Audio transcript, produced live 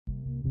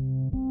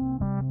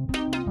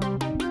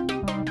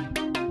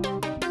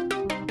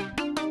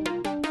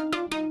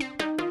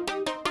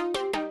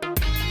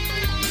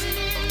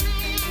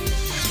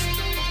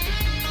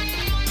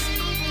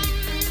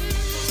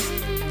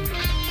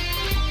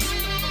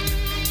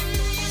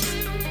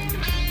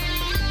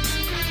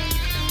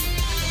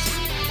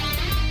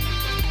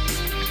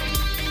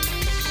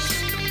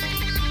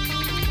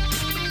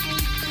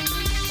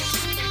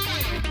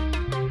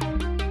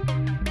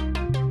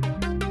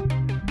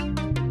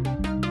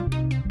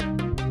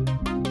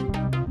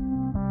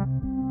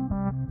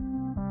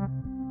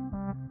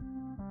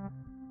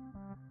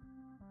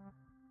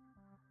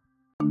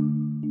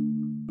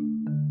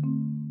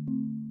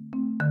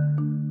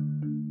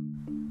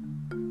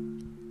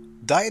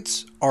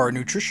Diets are a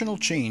nutritional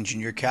change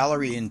in your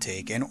calorie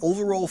intake and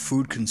overall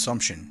food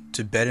consumption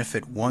to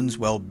benefit one's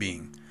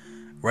well-being.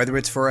 Whether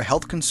it's for a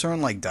health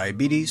concern like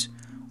diabetes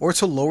or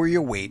to lower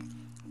your weight,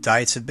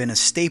 diets have been a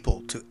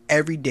staple to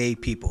everyday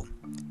people.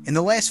 In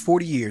the last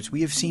 40 years,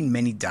 we have seen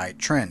many diet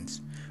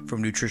trends,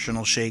 from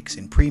nutritional shakes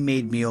and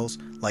pre-made meals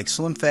like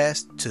Slim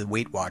Fast to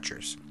Weight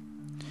Watchers.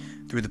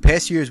 Through the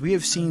past years, we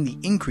have seen the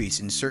increase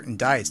in certain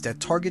diets that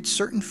target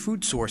certain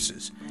food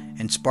sources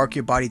and spark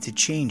your body to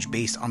change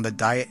based on the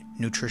diet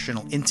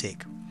nutritional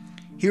intake.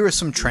 Here are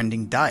some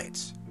trending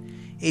diets.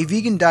 A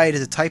vegan diet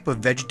is a type of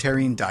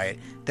vegetarian diet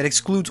that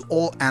excludes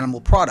all animal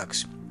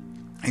products,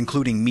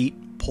 including meat,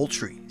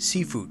 poultry,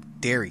 seafood,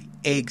 dairy,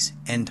 eggs,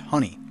 and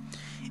honey.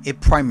 It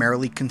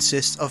primarily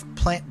consists of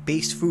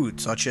plant-based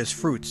foods such as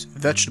fruits,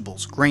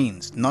 vegetables,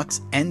 grains,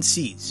 nuts, and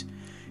seeds.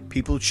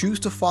 People choose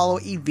to follow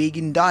a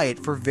vegan diet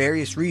for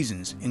various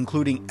reasons,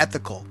 including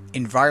ethical,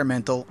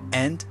 environmental,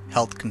 and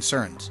health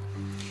concerns.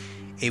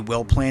 A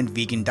well-planned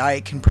vegan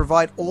diet can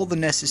provide all the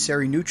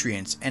necessary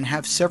nutrients and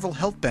have several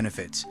health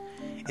benefits.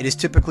 It is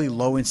typically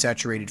low in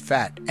saturated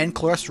fat and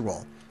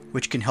cholesterol,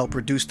 which can help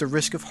reduce the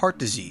risk of heart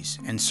disease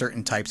and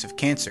certain types of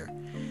cancer.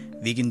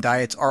 Vegan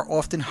diets are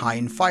often high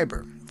in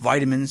fiber,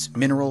 vitamins,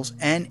 minerals,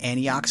 and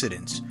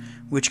antioxidants,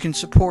 which can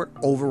support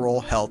overall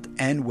health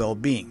and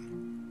well-being.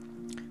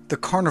 The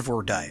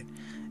carnivore diet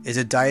is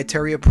a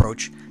dietary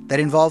approach that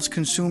involves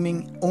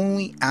consuming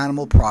only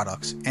animal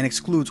products and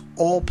excludes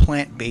all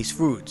plant-based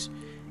foods.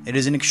 It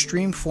is an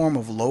extreme form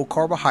of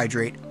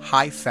low-carbohydrate,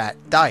 high-fat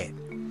diet.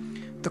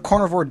 The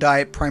carnivore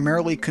diet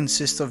primarily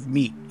consists of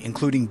meat,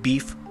 including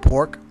beef,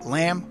 pork,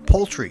 lamb,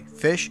 poultry,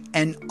 fish,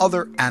 and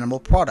other animal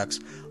products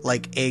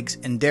like eggs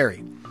and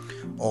dairy,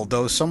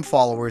 although some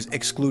followers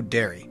exclude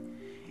dairy.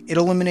 It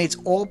eliminates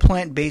all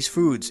plant-based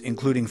foods,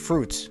 including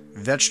fruits,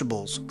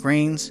 vegetables,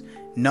 grains,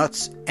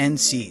 nuts, and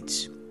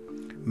seeds.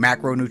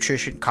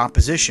 Macronutrition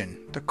composition.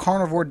 The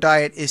carnivore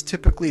diet is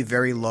typically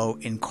very low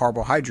in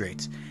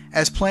carbohydrates,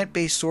 as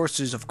plant-based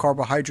sources of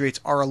carbohydrates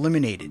are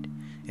eliminated.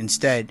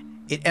 Instead,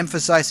 it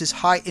emphasizes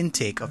high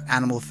intake of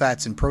animal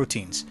fats and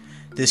proteins.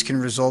 This can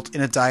result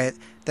in a diet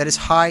that is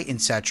high in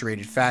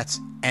saturated fats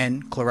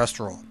and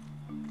cholesterol.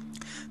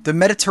 The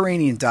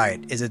Mediterranean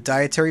diet is a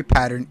dietary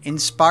pattern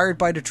inspired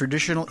by the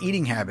traditional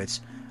eating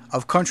habits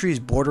of countries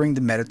bordering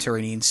the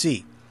Mediterranean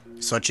Sea,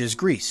 such as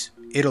Greece,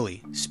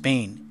 Italy,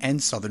 Spain,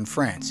 and southern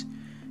France.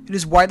 It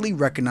is widely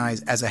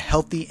recognized as a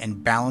healthy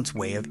and balanced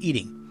way of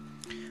eating.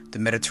 The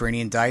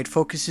Mediterranean diet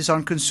focuses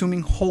on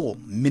consuming whole,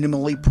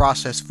 minimally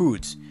processed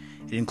foods.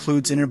 It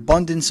includes an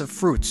abundance of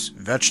fruits,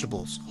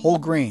 vegetables, whole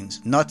grains,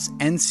 nuts,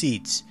 and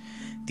seeds.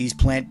 These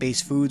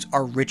plant-based foods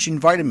are rich in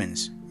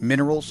vitamins,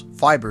 minerals,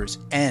 fibers,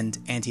 and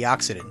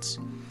antioxidants.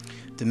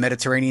 The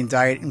Mediterranean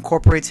diet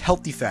incorporates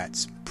healthy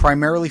fats,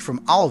 primarily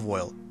from olive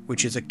oil,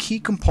 which is a key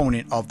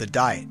component of the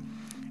diet.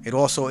 It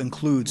also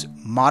includes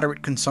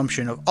moderate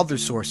consumption of other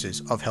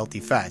sources of healthy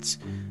fats,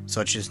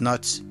 such as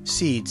nuts,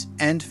 seeds,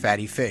 and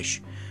fatty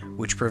fish,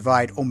 which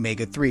provide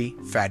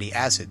omega-3 fatty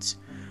acids.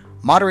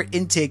 Moderate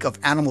intake of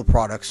animal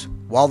products.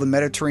 While the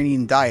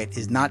Mediterranean diet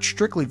is not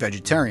strictly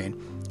vegetarian,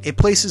 it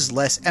places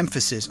less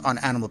emphasis on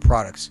animal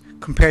products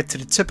compared to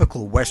the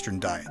typical Western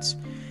diets.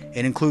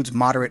 It includes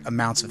moderate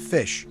amounts of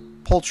fish,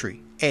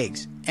 poultry,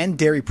 eggs, and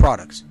dairy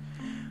products,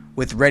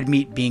 with red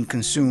meat being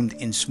consumed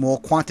in small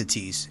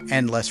quantities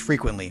and less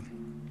frequently.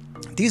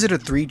 These are the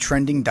three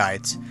trending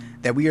diets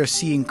that we are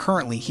seeing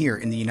currently here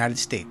in the United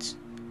States.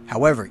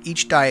 However,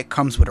 each diet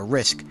comes with a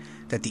risk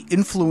that the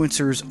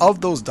influencers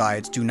of those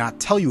diets do not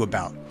tell you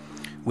about.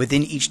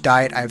 Within each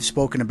diet I have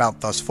spoken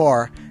about thus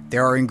far,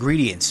 there are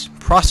ingredients,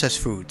 processed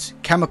foods,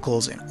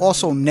 chemicals, and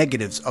also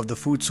negatives of the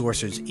food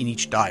sources in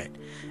each diet.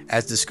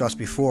 As discussed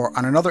before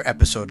on another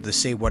episode of the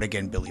Say What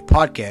Again Billy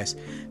podcast,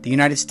 the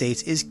United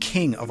States is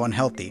king of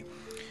unhealthy,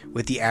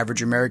 with the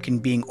average American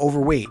being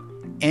overweight,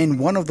 and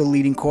one of the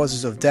leading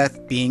causes of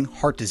death being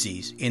heart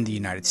disease in the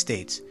United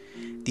States.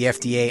 The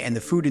FDA and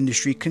the food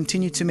industry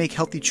continue to make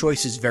healthy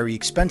choices very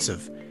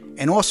expensive,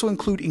 and also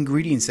include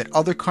ingredients that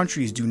other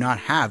countries do not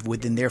have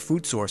within their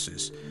food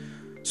sources.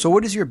 So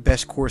what is your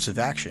best course of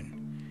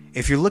action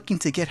if you're looking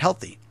to get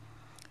healthy?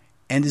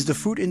 And is the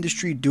food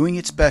industry doing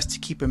its best to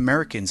keep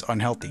Americans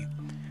unhealthy?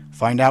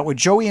 Find out what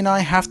Joey and I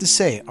have to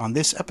say on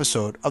this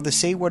episode of the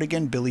Say What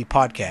Again Billy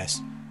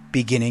podcast,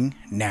 beginning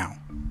now.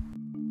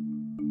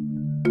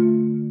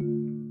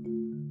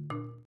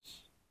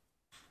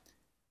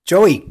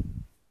 Joey,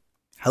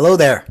 hello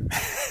there.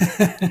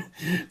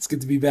 It's good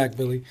to be back,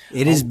 Billy.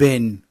 It has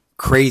been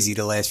crazy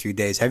the last few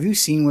days. Have you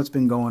seen what's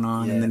been going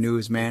on in the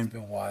news, man? It's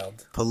been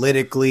wild.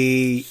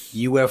 Politically,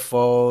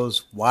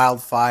 UFOs,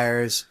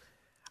 wildfires.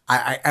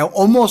 I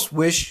almost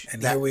wish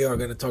here we are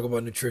going to talk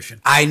about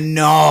nutrition. I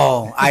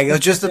know. I was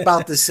just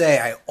about to say,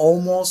 I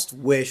almost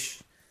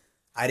wish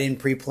I didn't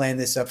pre-plan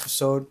this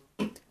episode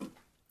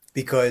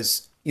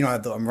because, you know,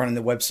 I'm running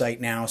the website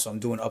now, so I'm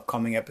doing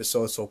upcoming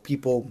episodes so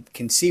people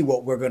can see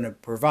what we're going to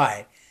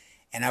provide.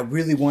 And I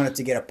really wanted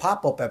to get a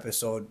pop-up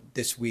episode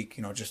this week,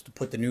 just to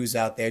put the news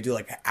out there, do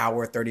like an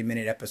hour,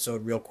 30-minute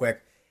episode real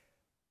quick.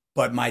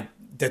 But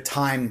the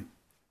time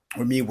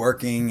with me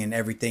working and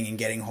everything and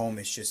getting home,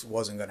 it just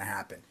wasn't going to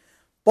happen.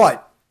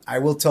 But I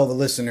will tell the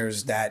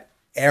listeners that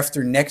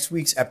after next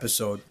week's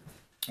episode,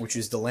 which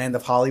is The Land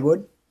of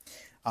Hollywood,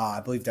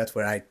 I believe that's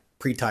what I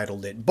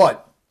pre-titled it,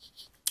 but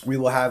we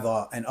will have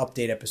an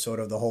update episode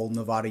of the whole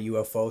Nevada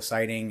UFO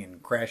sighting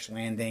and crash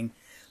landing,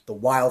 the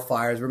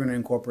wildfires. We're going to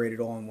incorporate it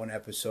all in one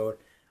episode.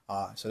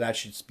 So that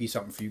should be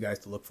something for you guys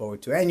to look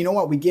forward to. And you know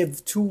what? We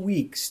give 2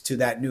 weeks to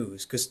that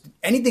news because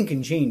anything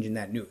can change in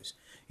that news.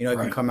 It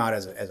can come out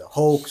as a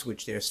hoax,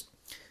 which there's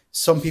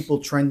some people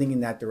trending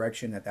in that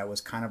direction that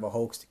was kind of a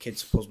hoax. The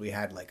kids supposedly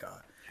had like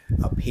a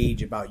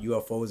page about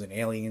UFOs and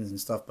aliens and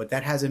stuff, but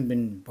that hasn't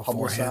been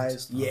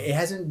publicized. Yeah, it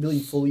hasn't really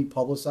fully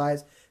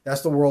publicized.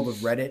 That's the world of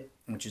Reddit,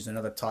 which is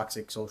another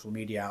toxic social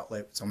media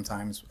outlet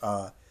sometimes.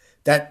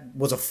 That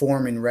was a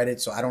forum in Reddit,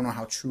 so I don't know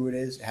how true it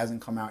is. It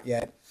hasn't come out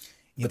yet.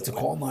 But to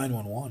call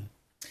 911.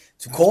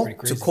 To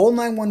call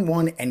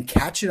 911 and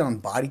catch it on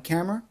body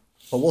camera,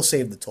 but we'll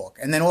save the talk.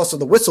 And then also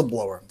the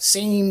whistleblower,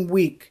 same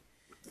week.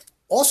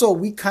 Also,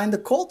 we kind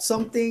of called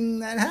something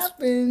that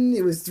happened.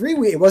 It was 3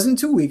 weeks. It wasn't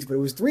 2 weeks, but it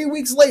was 3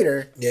 weeks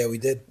later. Yeah, we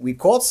did. We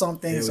called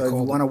something. So if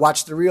you want to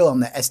watch the reel on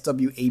the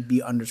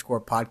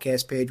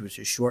SWAB_podcast page, which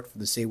is short for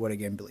the Say What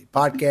Again Billy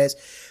podcast,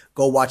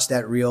 go watch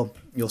that reel.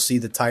 You'll see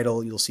the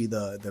title. You'll see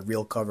the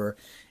reel cover.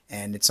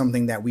 And it's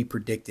something that we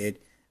predicted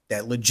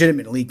that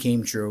legitimately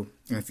came true.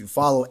 And if you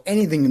follow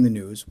anything in the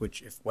news,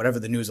 which if whatever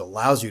the news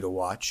allows you to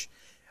watch,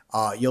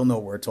 you'll know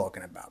what we're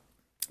talking about.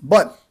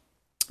 But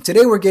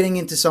today we're getting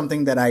into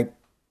something that I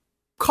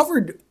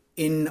covered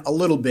in a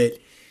little bit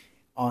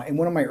in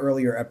one of my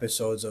earlier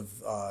episodes of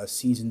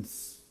season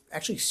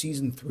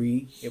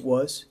 3 it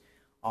was,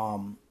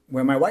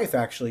 where my wife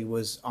actually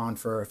was on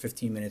for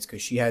 15 minutes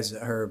because she has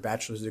her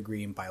bachelor's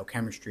degree in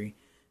biochemistry.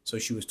 So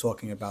she was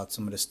talking about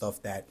some of the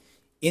stuff that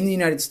in the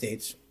United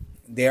States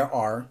there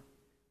are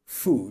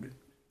food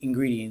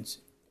ingredients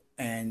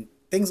and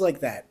things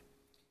like that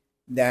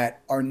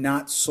are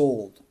not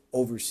sold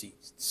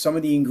overseas. Some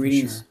of the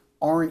ingredients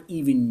aren't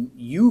even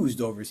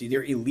used overseas.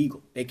 They're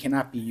illegal. They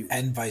cannot be used.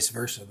 And vice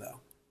versa, though.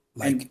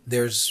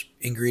 There's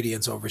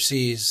ingredients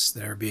overseas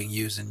that are being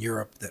used in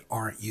Europe that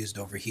aren't used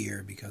over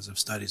here because of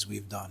studies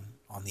we've done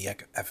on the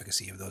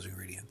efficacy of those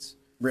ingredients.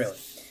 Really?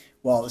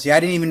 Well, see, I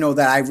didn't even know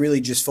that. I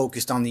really just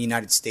focused on the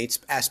United States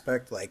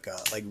aspect, like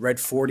Red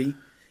 40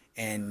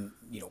 and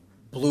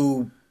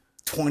Blue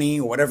 20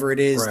 or whatever it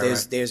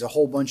is. There's a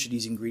whole bunch of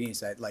these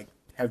ingredients that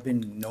have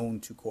been known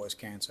to cause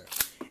cancer,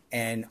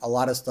 and a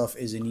lot of stuff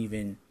isn't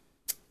even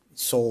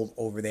sold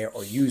over there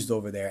or used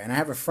over there. And I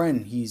have a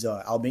friend, he's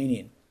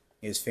Albanian.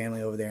 He has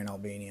family over there in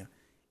Albania.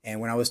 And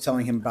when I was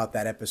telling him about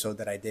that episode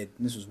that I did,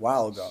 and this was a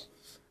while ago,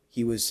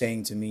 he was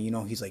saying to me,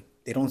 he's like,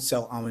 they don't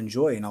sell almond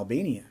joy in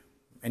Albania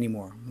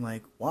anymore. I'm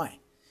like, why?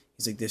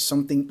 He's like, there's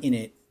something in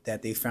it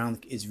that they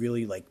found is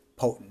really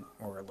potent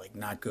or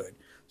not good.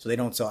 So they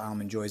don't sell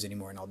almond joys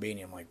anymore in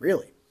Albania. I'm like,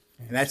 really?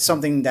 And that's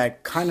something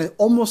that kind of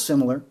almost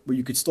similar, where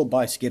you could still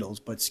buy Skittles,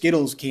 but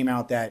Skittles came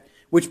out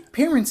which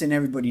parents and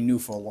everybody knew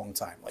for a long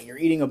time. You're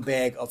eating a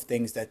bag of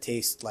things that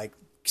taste like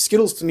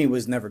Skittles. To me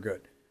was never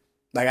good.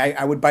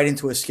 I would bite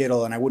into a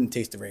Skittle and I wouldn't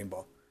taste the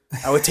rainbow.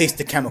 I would taste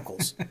the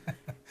chemicals.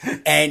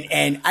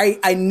 And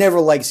I never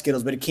liked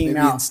Skittles, but it came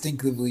out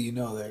instinctively.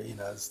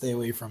 Stay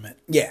away from it.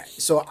 Yeah.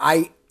 So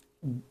I,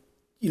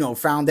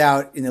 found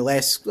out in the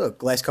last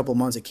couple of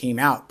months it came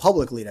out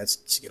publicly that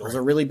Skittles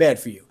are really bad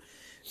for you.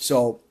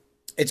 So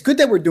it's good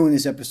that we're doing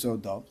this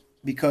episode though,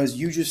 because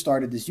you just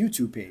started this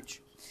YouTube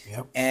page.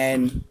 Yep.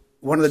 And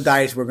one of the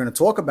diets we're going to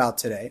talk about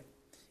today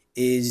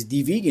is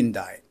the vegan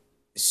diet.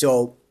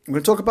 So we're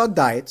going to talk about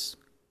diets.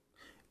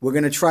 We're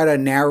going to try to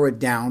narrow it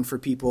down for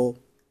people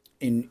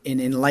and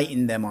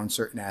enlighten them on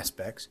certain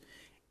aspects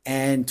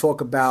and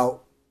talk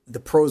about the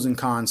pros and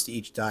cons to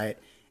each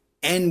diet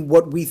and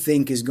what we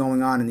think is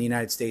going on in the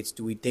United States.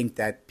 Do we think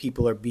that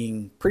people are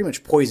being pretty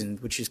much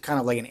poisoned, which is kind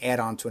of like an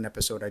add-on to an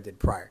episode I did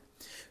prior.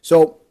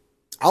 So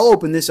I'll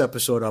open this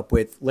episode up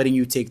with letting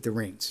you take the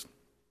reins.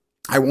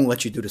 I won't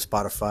let you do the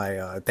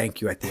Spotify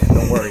thank you at the end.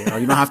 Don't worry.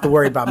 You don't have to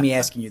worry about me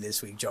asking you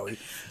this week, Joey.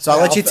 So I'll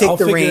let you take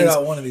the reins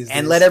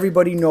and let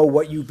everybody know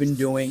what you've been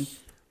doing,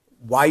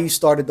 why you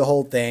started the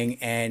whole thing,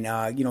 and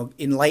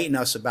enlighten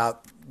us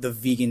about the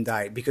vegan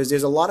diet, because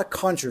there's a lot of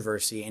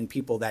controversy and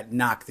people that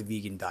knock the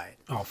vegan diet.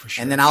 Oh, for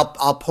sure. And then I'll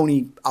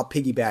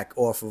piggyback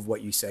off of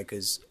what you said,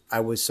 because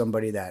I was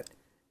somebody that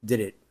did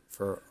it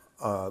for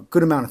a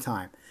good amount of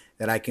time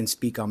that I can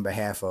speak on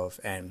behalf of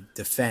and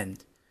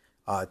defend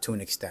to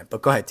an extent.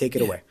 But go ahead, take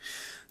it away.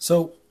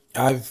 So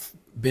I've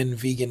been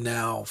vegan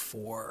now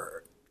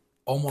for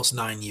almost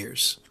 9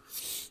 years,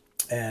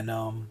 and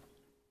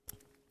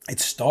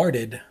it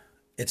started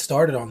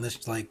on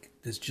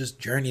this just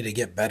journey to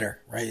get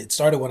better, right? It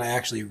started when I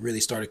actually really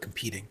started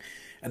competing,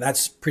 and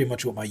that's pretty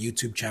much what my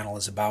YouTube channel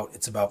is about.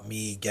 It's about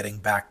me getting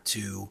back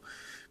to,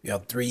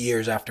 3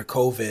 years after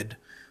COVID,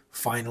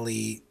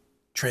 finally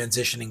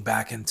transitioning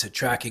back into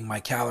tracking my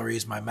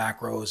calories, my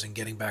macros, and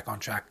getting back on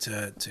track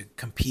to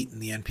compete in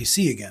the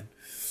NPC again.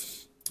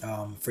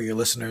 For your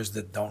listeners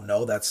that don't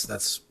know,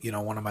 that's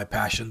one of my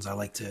passions. I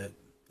like to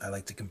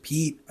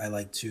compete. I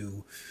like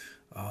the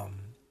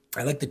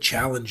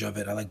challenge of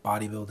it. I like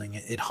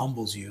bodybuilding. It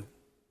humbles you.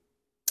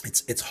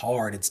 It's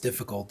hard. It's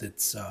difficult.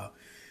 It's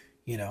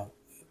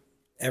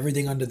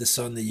everything under the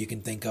sun that you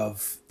can think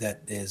of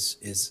that is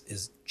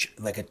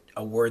like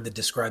a word that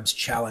describes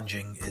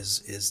challenging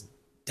is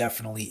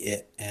definitely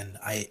it, and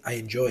I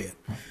enjoy it.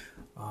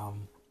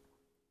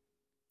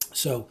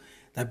 So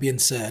that being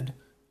said,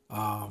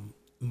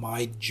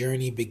 my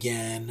journey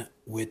began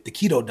with the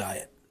keto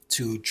diet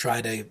to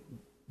try to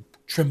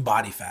trim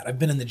body fat. I've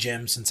been in the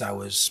gym since I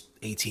was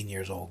 18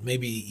 years old,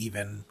 maybe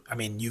even. I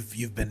mean, you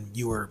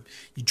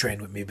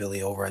trained with me,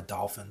 Billy, over at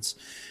Dolphins.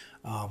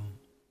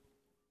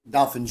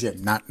 Dolphin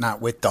gym,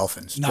 not with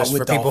dolphins. Not just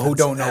with for people who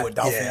dolphins. don't know what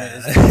dolphin Yeah.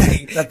 is.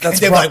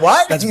 That's They're like,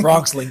 what? That's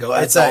Bronx lingo.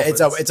 It's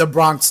a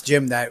Bronx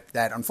gym that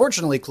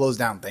unfortunately closed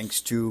down thanks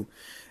to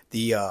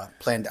the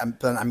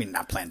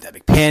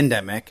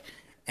pandemic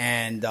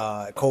and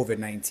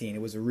COVID-19.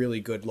 It was a really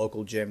good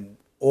local gym.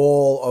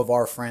 All of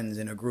our friends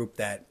in a group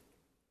that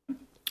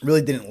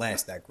really didn't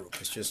last. That group.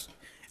 It's just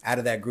out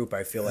of that group.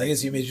 I feel like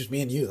it's just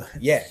me and you.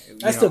 Yeah,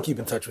 I still keep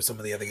in touch with some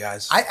of the other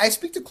guys. I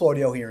speak to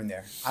Claudio here and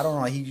there. I don't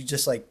know. He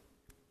just like.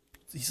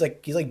 He's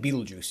like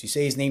Beetlejuice. You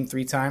say his name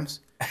 3 times,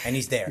 and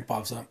he's there. He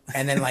pops up,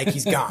 and then like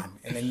he's gone,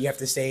 and then you have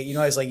to say,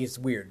 it's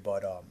weird.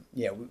 But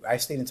I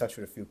stayed in touch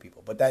with a few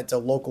people. But that's a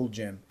local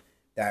gym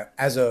that,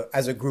 as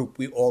a group,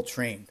 we all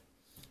trained,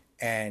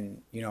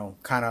 and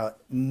kind of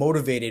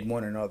motivated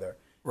one another.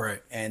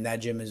 Right. And that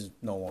gym is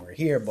no longer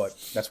here, but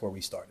that's where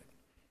we started.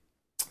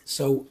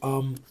 So,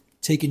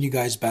 taking you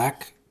guys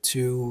back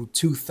to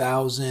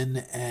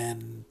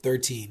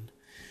 2013.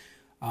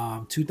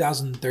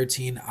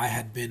 2013, I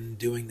had been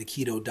doing the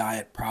keto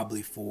diet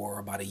probably for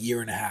about a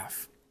year and a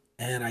half,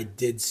 and I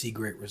did see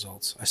great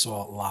results. I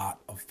saw a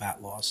lot of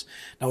fat loss.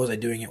 Now, was I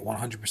doing it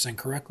 100%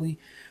 correctly?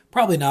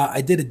 Probably not.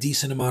 I did a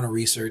decent amount of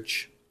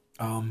research.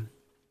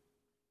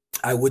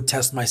 I would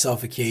test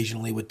myself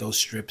occasionally with those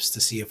strips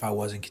to see if I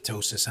was in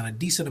ketosis, and a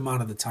decent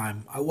amount of the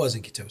time, I was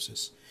in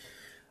ketosis.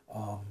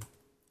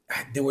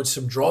 There were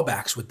some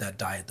drawbacks with that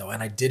diet, though,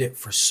 and I did it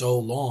for so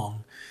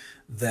long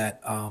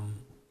that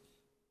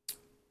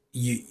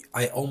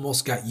I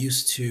almost got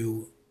used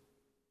to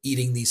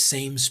eating these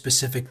same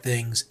specific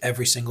things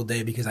every single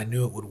day because I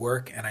knew it would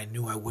work, and I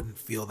knew I wouldn't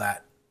feel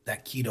that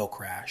keto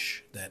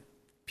crash that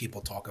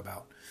people talk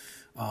about.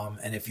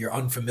 And if you're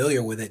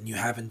unfamiliar with it and you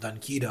haven't done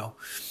keto,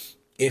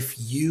 if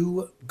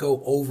you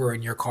go over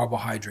in your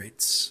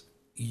carbohydrates,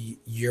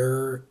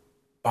 your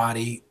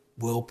body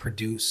will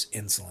produce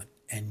insulin,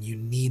 and you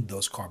need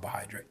those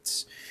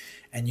carbohydrates.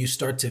 And you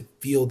start to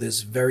feel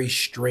this very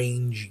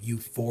strange,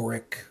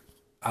 euphoric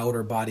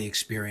outer body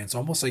experience,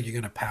 almost like you're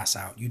going to pass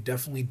out. You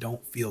definitely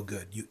don't feel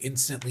good. You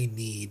instantly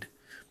need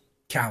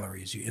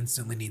calories. You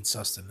instantly need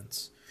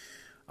sustenance.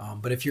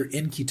 But if you're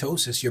in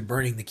ketosis, you're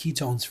burning the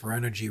ketones for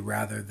energy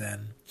rather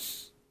than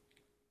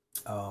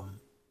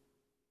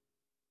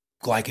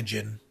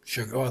glycogen,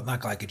 sugar. Oh,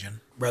 not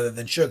glycogen, rather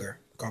than sugar,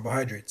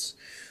 carbohydrates.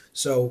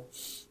 So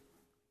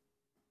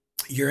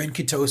you're in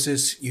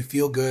ketosis, you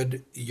feel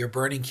good, you're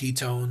burning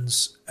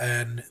ketones,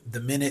 and the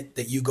minute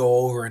that you go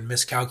over and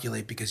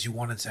miscalculate because you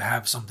wanted to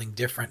have something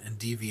different and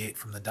deviate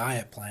from the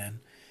diet plan,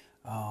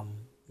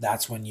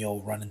 that's when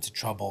you'll run into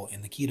trouble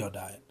in the keto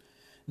diet.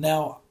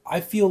 Now,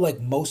 I feel like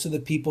most of the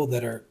people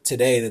that are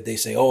today that they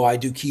say, oh, I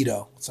do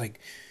keto. It's like,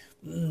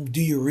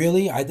 do you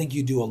really? I think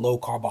you do a low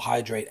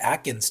carbohydrate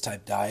Atkins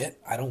type diet.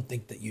 I don't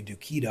think that you do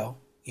keto.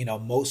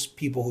 Most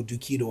people who do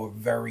keto are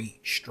very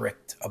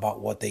strict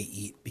about what they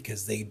eat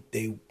because they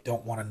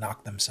don't want to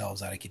knock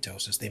themselves out of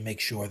ketosis. They make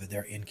sure that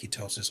they're in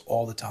ketosis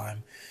all the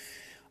time.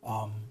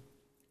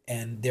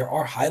 And there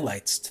are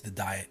highlights to the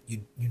diet.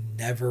 You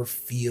never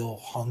feel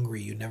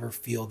hungry. You never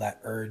feel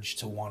that urge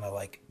to want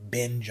to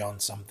binge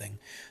on something.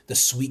 The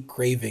sweet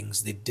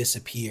cravings, they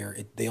disappear.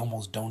 They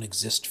almost don't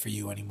exist for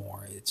you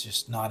anymore. It's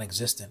just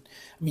non-existent.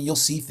 I mean, you'll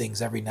see things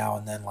every now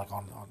and then on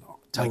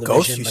television. Like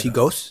ghosts? You see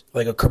ghosts?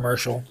 Like a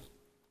commercial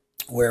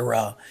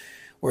where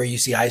you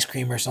see ice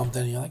cream or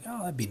something, and you're like, oh,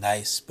 that'd be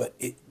nice. But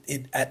it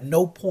at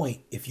no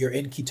point, if you're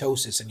in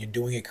ketosis and you're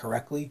doing it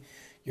correctly,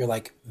 you're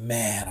like,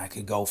 man, I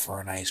could go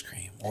for an ice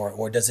cream.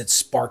 Or does it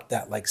spark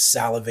that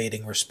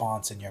salivating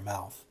response in your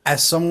mouth?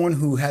 As someone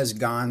who has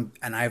gone,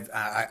 and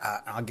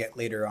I'll get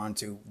later on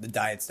to the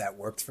diets that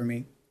worked for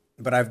me,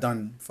 but I've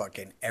done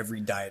fucking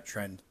every diet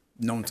trend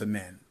known to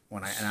man.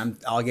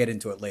 I'll get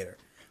into it later.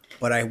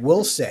 But I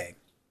will say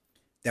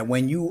that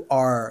when you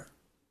are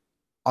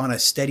on a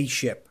steady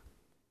ship,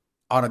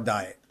 on a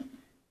diet,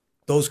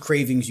 those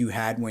cravings you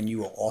had when you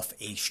were off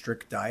a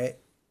strict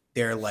diet,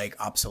 they're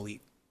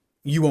obsolete.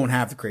 You won't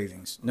have the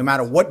cravings, no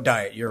matter what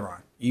diet you're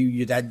on.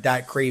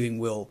 That craving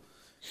will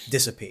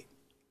dissipate.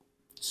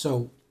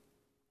 So,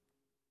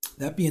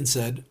 that being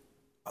said,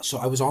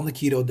 I was on the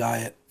keto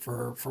diet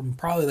from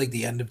probably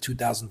the end of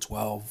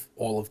 2012,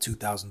 all of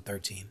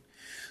 2013.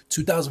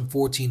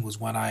 2014 was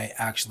when I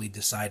actually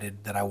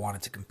decided that I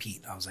wanted to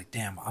compete. I was like,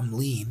 damn, I'm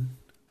lean.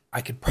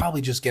 I could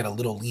probably just get a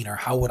little leaner.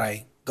 How would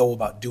I go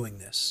about doing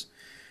this?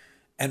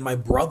 And my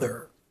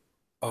brother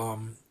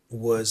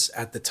was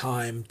at the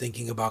time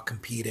thinking about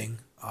competing,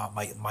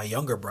 my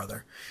younger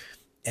brother,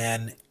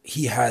 and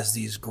he has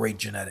these great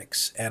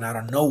genetics. And out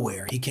of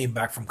nowhere, he came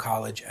back from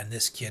college, and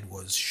this kid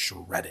was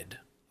shredded.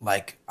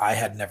 Like, I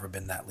had never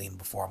been that lean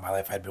before in my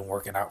life. I'd been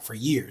working out for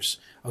years.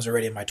 I was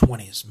already in my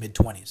 20s,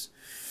 mid-20s.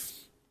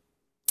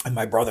 And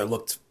my brother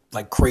looked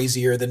like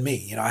crazier than me.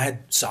 You know, I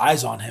had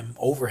size on him,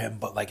 over him,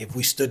 but like if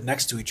we stood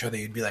next to each other,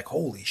 you'd be like,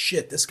 holy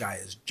shit, this guy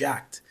is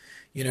jacked.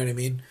 You know what I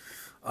mean?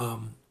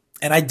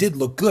 And I did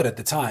look good at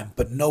the time,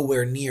 but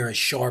nowhere near as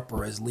sharp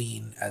or as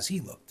lean as he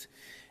looked.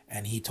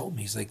 And he told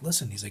me, he's like,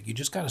 listen, he's like, you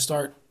just got to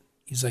start.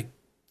 He's like,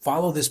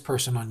 follow this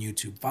person on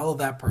YouTube, follow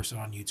that person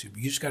on YouTube.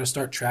 You just got to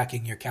start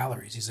tracking your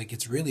calories. He's like,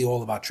 it's really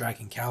all about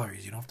tracking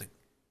calories. You don't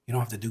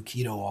have to do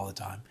keto all the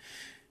time.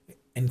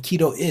 And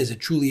keto it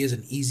truly is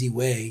an easy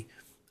way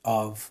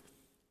of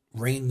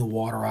wringing the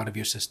water out of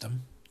your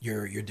system.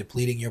 You're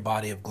depleting your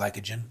body of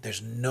glycogen.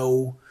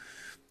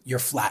 You're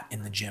flat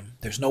in the gym.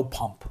 There's no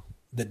pump.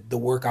 The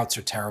workouts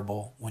are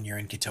terrible when you're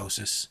in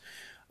ketosis.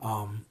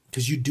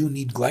 Because you do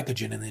need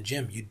glycogen in the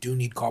gym. You do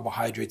need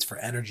carbohydrates for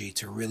energy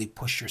to really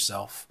push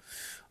yourself.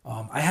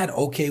 I had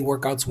okay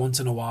workouts once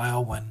in a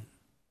while when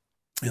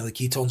the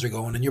ketones are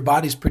going, and your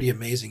body's pretty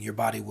amazing. Your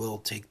body will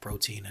take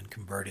protein and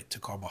convert it to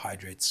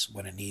carbohydrates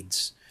when it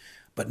needs,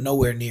 but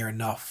nowhere near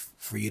enough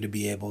for you to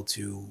be able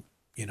to,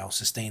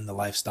 sustain the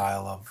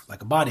lifestyle of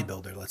like a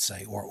bodybuilder, let's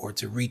say, or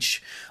to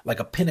reach like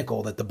a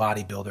pinnacle that the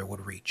bodybuilder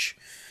would reach.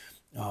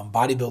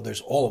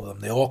 Bodybuilders, all of them,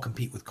 they all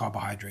compete with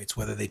carbohydrates,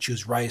 whether they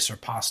choose rice or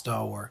pasta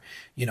or,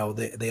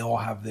 they all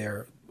have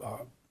their,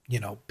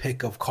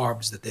 pick of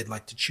carbs that they'd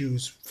like to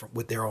choose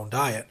with their own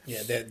diet.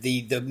 Yeah,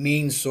 the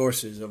main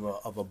sources of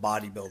a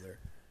bodybuilder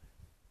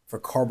for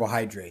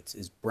carbohydrates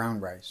is brown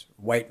rice,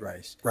 white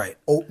rice. Right.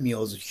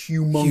 Oatmeal is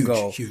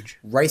humongo. Huge.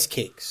 Rice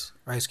cakes.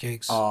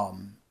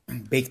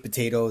 Baked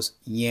potatoes,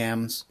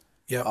 yams.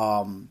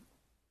 Yeah.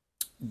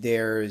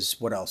 There's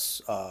what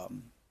else?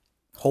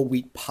 Whole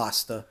wheat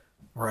pasta.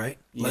 Right.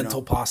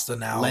 Lentil pasta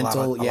now.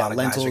 Lentil, a lot of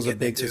lentil guys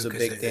is a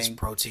big thing. It's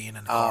protein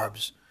and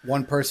carbs.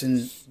 One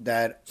person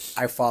that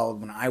I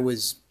followed when I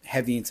was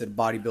heavy into the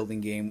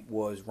bodybuilding game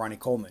was Ronnie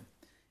Coleman.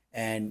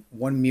 And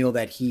one meal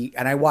that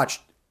I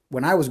watched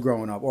when I was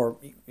growing up, or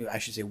I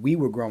should say we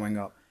were growing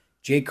up,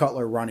 Jay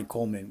Cutler, Ronnie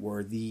Coleman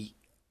were the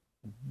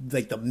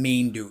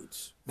main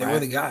dudes. They were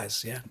the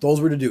guys, yeah.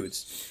 Those were the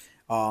dudes.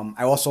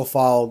 I also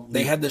followed.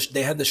 They had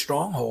the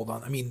stronghold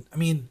on. I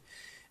mean,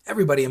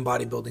 everybody in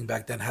bodybuilding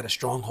back then had a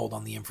stronghold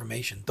on the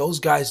information. Those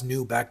guys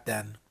knew back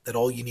then that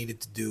all you needed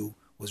to do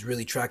was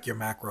really track your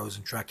macros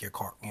and track your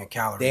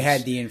calories. They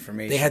had the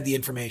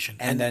information.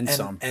 And then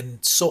some. And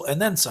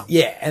then some.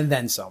 Yeah, and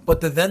then some. But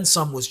the then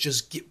some was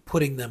just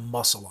putting them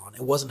muscle on.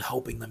 It wasn't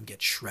helping them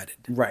get shredded.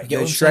 Right.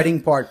 The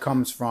shredding part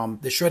comes from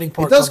the shredding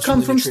part. It does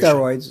come from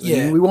steroids.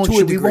 Yeah, we won't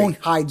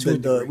hide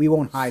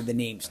the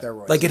name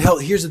steroids. Like it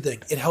helps. Here's the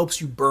thing: it helps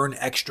you burn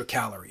extra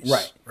calories.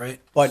 Right. Right.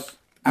 But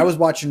I was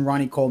watching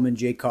Ronnie Coleman,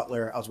 Jay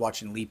Cutler. I was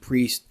watching Lee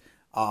Priest.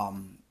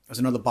 There's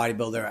another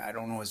bodybuilder. I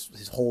don't know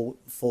his whole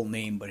full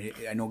name, but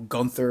I know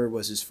Gunther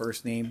was his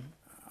first name.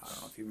 I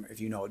don't know if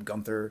you know it.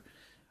 Gunther.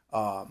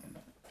 I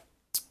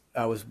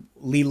was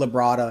Lee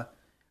Labrada,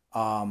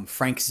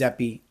 Frank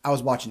Zeppi. I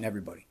was watching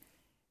everybody,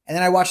 and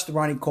then I watched the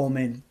Ronnie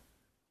Coleman.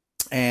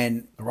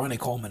 And the Ronnie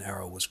Coleman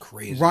era was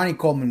crazy. Ronnie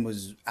Coleman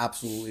was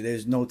absolutely.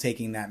 There's no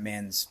taking that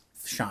man's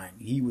shine.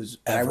 He was.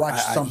 I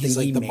watched something. He's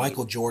like he the made.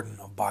 Michael Jordan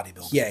of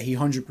bodybuilding. Yeah, he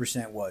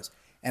 100% was.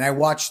 And I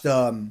watched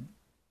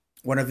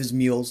one of his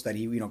meals that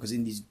he, because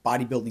in these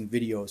bodybuilding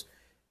videos,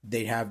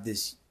 they have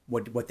this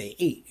what they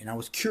ate, and I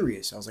was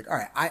curious. I was like, all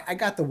right, I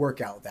got the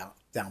workout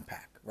down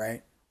pack,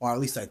 right? Or at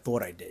least I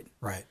thought I did.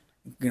 Right.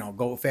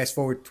 Go fast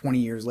forward 20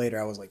 years later,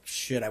 I was like,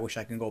 shit, I wish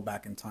I can go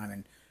back in time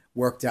and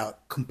worked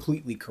out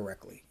completely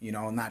correctly.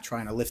 I'm not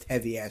trying to lift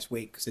heavy ass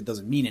weight because it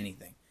doesn't mean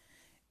anything.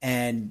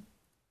 And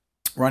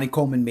Ronnie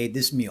Coleman made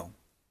this meal,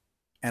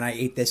 and I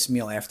ate this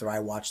meal after I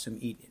watched him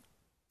eat it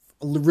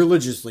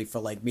religiously for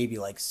maybe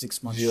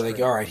 6 months. You're like,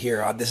 all right,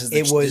 here, this is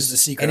the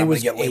secret. And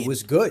it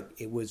was good.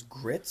 It was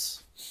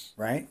grits,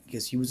 right?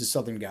 Because he was a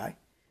Southern guy.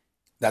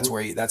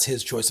 That's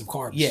his choice of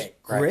carbs. Yeah,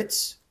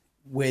 grits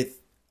with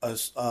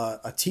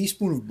a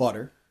teaspoon of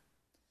butter,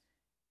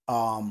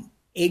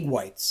 egg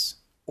whites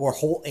or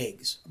whole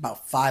eggs,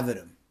 about 5 of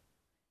them,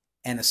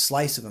 and a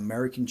slice of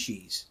American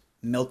cheese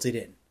melted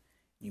in.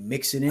 You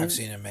mix it in. I've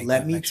seen him make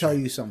Let me tell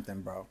you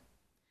something, bro.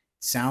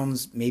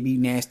 Sounds maybe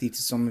nasty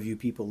to some of you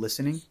people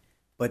listening,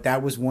 but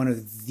that was one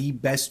of the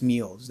best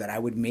meals that I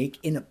would make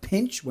in a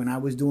pinch when I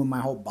was doing my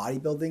whole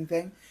bodybuilding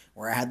thing,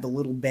 where I had the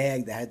little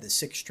bag that had the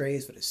 6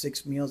 trays for the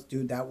 6 meals.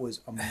 Dude, that was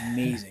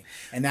amazing.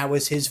 And that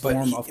was his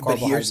form of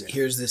carbohydrate. But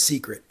here's the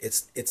secret.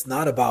 It's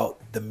not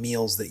about the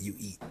meals that you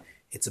eat.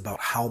 It's about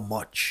how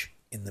much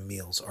in the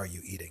meals are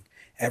you eating.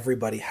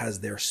 Everybody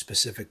has their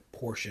specific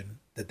portion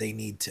that they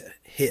need to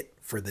hit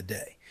for the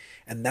day.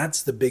 And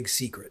that's the big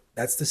secret.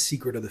 That's the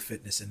secret of the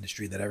fitness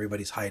industry that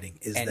everybody's hiding,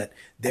 is that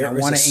there and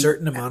is a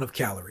certain amount of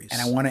calories.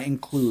 And I want to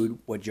include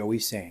what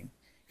Joey's saying,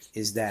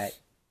 is that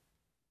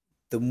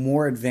the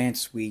more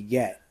advanced we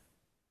get,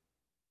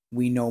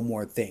 we know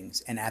more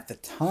things. And at the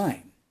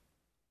time,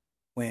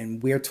 when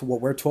what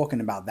we're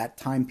talking about, that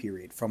time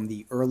period from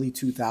the early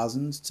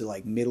 2000s to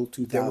like middle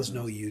 2000s, there was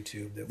no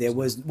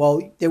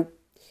YouTube.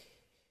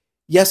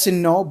 Yes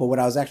and no, but what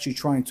I was actually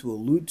trying to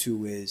allude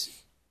to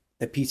is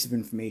the piece of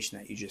information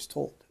that you just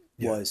told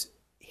was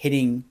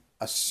hitting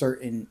a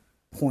certain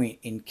point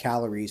in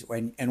calories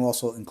and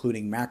also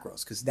including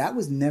macros, because that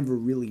was never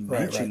really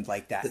mentioned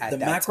like that. The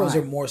macros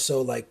are more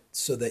so like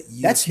so that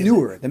you. That's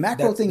newer. The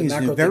macro thing is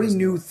a very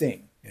new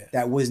thing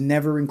that was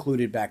never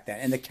included back then,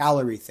 and the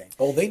calorie thing.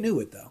 Oh, they knew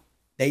it though.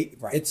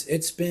 Right.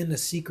 It's been a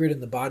secret in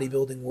the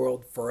bodybuilding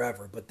world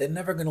forever, but they're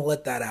never going to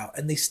let that out,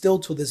 and they still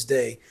to this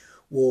day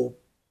will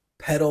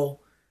peddle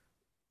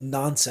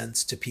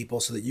nonsense to people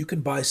so that you can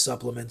buy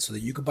supplements, so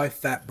that you can buy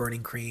fat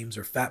burning creams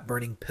or fat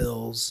burning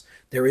pills.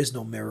 There is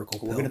no miracle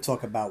pill. We're going to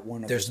talk about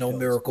one of There's no pills.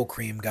 Miracle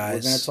Cream,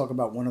 guys. We're going to talk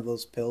about one of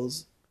those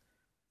pills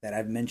that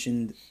I've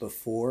mentioned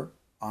before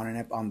on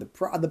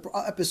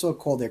the episode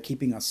called "They're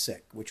Keeping Us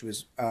Sick," which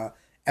was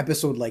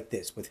episode like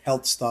this with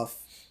health stuff,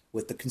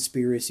 with the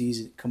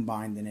conspiracies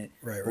combined in it.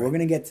 Right. But we're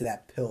gonna get to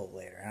that pill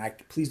later, and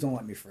please don't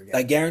let me forget.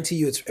 I guarantee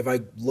you, if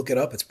I look it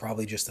up, it's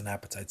probably just an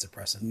appetite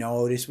suppressant.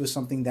 No, this was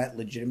something that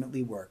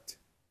legitimately worked,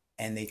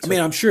 and they.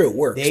 I'm sure it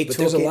works. They but took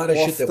there's a lot of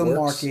off shit that the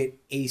works. market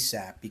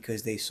ASAP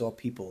because they saw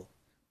people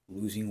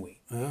losing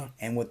weight,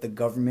 and what the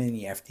government and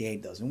the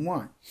FDA doesn't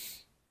want.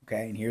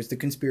 Okay, and here's the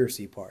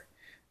conspiracy part.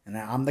 And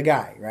I'm the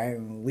guy, right?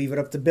 I'm gonna leave it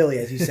up to Billy,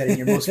 as you said in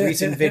your most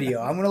recent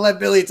video. I'm going to let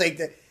Billy take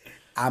the...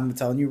 I'm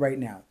telling you right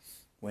now,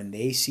 when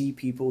they see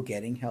people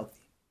getting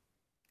healthy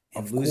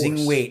and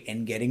losing weight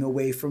and getting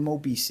away from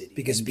obesity...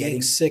 Because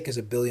being sick is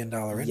 $1 billion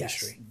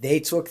industry. Yes,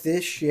 they took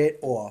this shit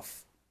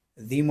off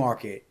the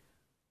market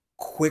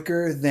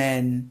quicker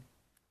than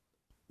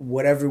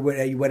whatever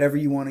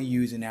you want to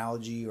use,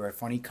 analogy or a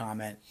funny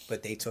comment,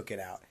 but they took it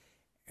out.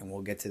 And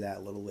we'll get to that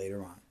a little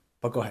later on.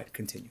 But go ahead,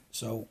 continue.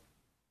 So...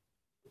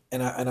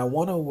 And I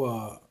want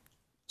to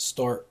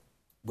start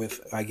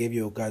with, I gave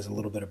you guys a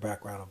little bit of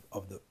background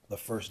of the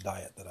first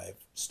diet that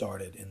I've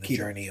started in the keto.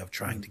 Journey of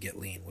trying to get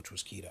lean, which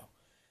was keto.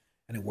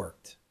 And it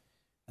worked.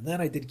 And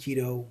then I did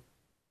keto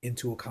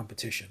into a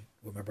competition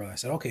with my brother. I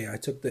said, okay, I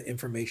took the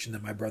information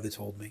that my brother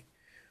told me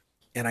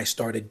and I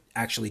started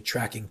actually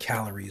tracking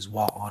calories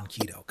while on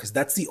keto. Because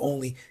that's the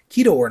only,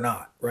 keto or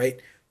not,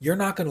 right? You're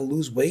not going to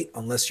lose weight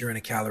unless you're in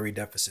a calorie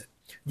deficit.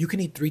 You can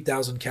eat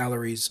 3,000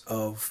 calories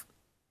of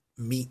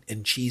meat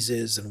and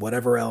cheeses and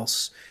whatever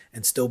else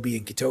and still be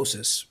in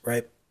ketosis,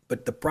 right?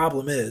 But the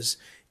problem is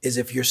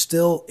if you're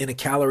still in a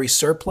calorie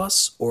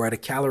surplus or at a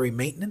calorie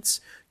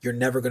maintenance, you're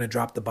never going to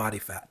drop the body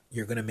fat.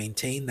 You're going to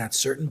maintain that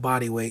certain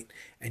body weight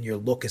and your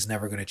look is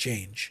never going to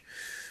change.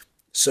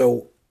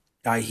 So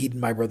I heeded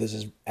my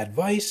brother's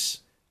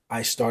advice.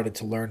 I started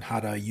to learn how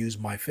to use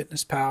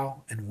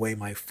MyFitnessPal and weigh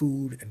my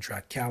food and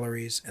track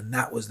calories. And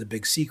that was the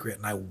big secret.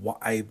 And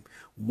I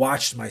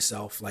watched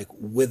myself like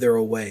wither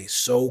away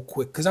so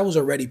quick because I was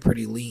already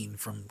pretty lean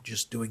from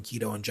just doing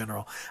keto in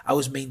general. I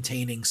was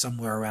maintaining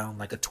somewhere around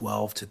like a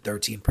 12 to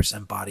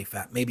 13% body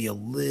fat, maybe a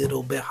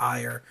little bit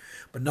higher,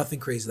 but nothing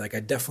crazy. Like I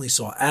definitely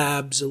saw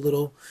abs a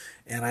little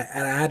and I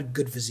had a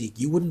good physique.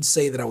 You wouldn't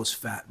say that I was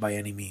fat by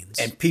any means.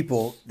 And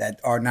people that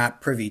are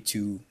not privy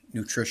to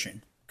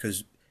nutrition,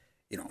 because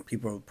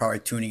people are probably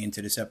tuning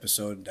into this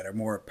episode that are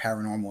more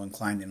paranormal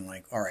inclined and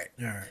like, all right.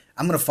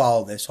 I'm going to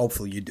follow this.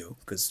 Hopefully you do,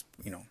 because,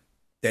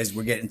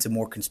 we're getting into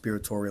more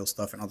conspiratorial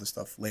stuff and other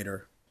stuff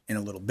later in a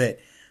little bit.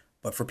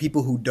 But for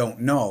people who don't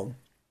know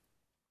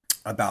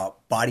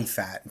about body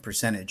fat and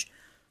percentage,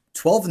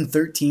 12 and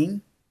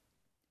 13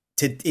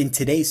 in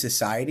today's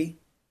society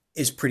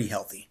is pretty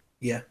healthy.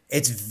 Yeah.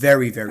 It's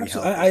very, very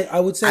healthy.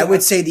 I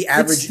would say the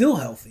average... It's still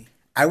healthy.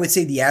 I would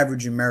say the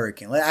average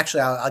American.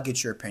 Actually, I'll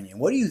get your opinion.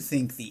 What do you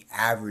think the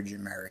average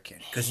American?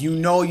 Because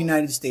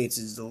United States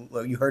is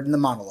you heard in the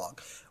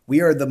monologue.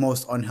 We are the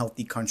most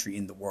unhealthy country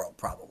in the world,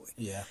 probably.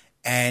 Yeah.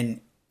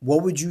 And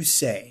what would you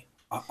say?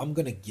 I'm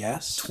gonna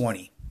guess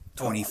 20,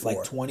 24,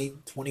 like 20,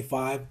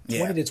 25,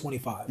 20 to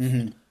 25.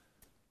 Mm-hmm.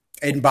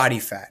 In body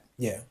fat.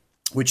 Yeah.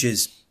 Which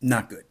is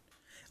not good.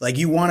 Like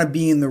you want to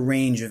be in the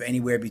range of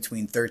anywhere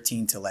between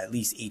 13 to at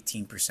least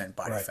 18%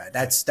 body fat.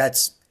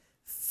 That's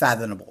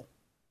fathomable.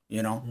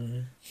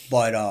 Mm-hmm.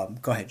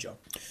 But go ahead, Joe.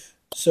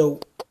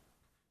 So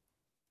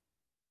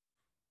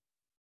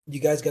you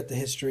guys got the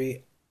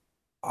history.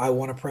 I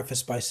want to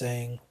preface by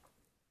saying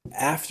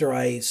after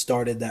I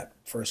started that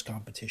first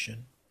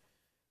competition,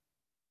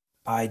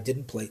 I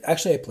didn't play.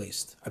 Actually, I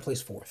placed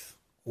fourth.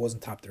 It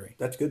wasn't top 3.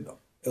 That's good though.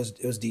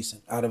 It was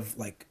decent out of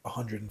like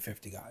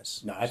 150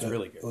 guys. No, that's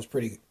really good. It was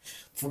pretty good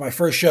for my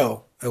first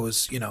show. It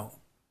was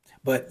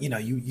but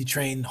you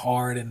train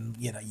hard and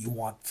you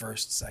want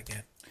first,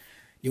 second.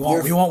 You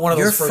want one of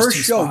those first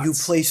show. spots. You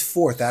place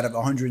fourth out of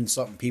 100 and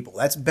something people.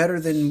 That's better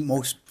than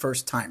most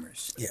first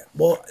timers. Yeah.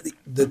 Well,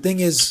 the thing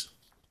is,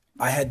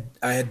 I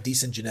had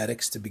decent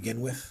genetics to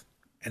begin with,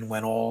 and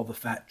when all the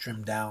fat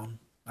trimmed down,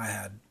 I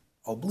had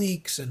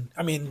obliques, and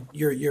I mean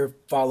your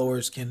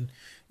followers can,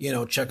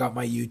 check out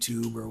my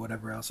YouTube or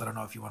whatever else. I don't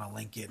know if you want to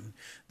link it, and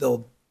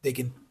they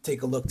can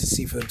take a look to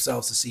see for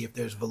themselves to see if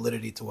there's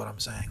validity to what I'm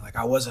saying. Like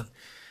I wasn't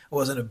a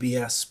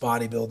BS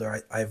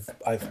bodybuilder.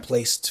 I've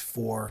placed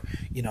for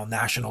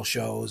national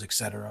shows,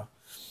 etc.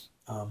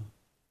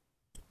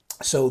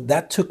 So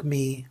that took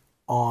me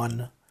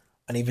on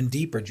an even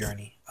deeper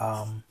journey.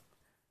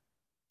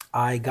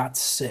 I got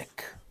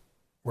sick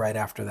right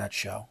after that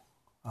show.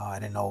 I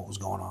didn't know what was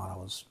going on. I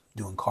was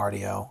doing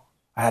cardio.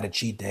 I had a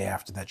cheat day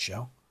after that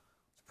show.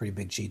 It's a pretty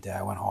big cheat day.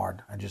 I went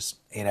hard. I just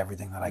ate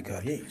everything that I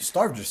could. Yeah, you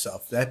starved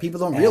yourself. That people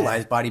don't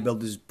realize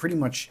bodybuilders pretty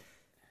much.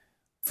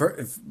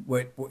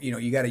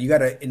 You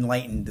gotta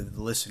enlighten the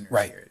listeners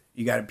Right. here.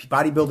 You got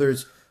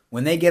bodybuilders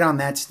when they get on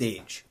that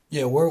stage.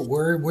 Yeah,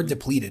 we're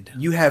depleted.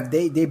 You have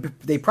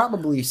they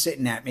probably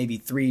sitting at maybe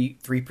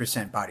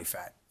 3% body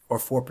fat or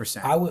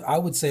 4%. I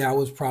would say I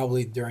was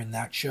probably during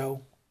that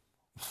show.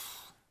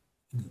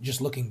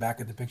 Just looking back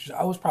at the pictures,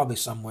 I was probably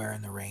somewhere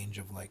in the range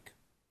of like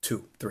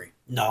 2, 3.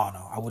 No,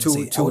 I wouldn't Two,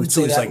 say. two, I wouldn't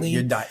two say is that like lean.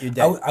 you're dead.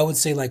 I would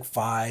say like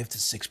 5 to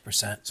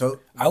 6%. So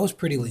I was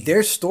pretty lean.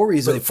 there's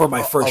stories for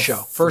my first of show,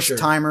 for first sure.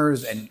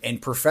 timers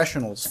and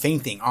professionals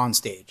fainting on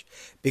stage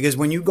because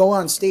when you go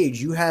on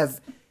stage, you have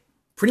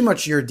pretty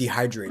much you're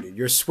dehydrated.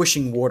 You're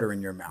swishing water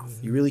in your mouth.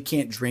 You really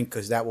can't drink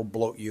because that will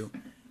bloat you.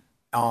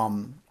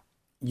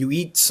 You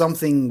eat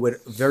something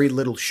with very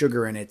little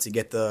sugar in it to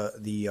get the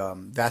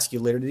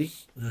vascularity,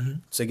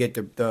 to get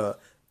the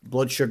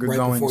blood sugar Right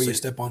going. before So you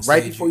step on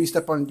right stage, before you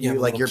step on, you have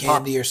a like little you're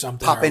candy or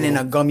something, popping or a in a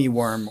little- gummy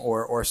worm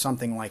or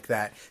something like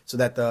that, so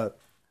that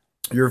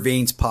your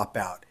veins pop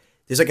out.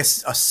 There's like a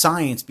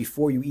science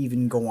before you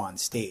even go on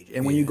stage,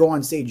 and when you go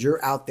on stage,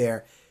 you're out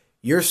there,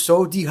 you're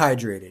so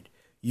dehydrated,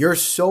 you're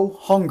so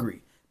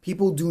hungry.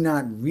 People do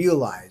not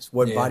realize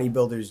what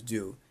bodybuilders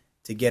do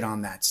to get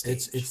on that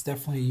stage. It's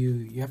definitely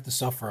you have to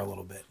suffer a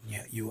little bit.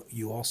 Yeah,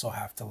 you also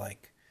have to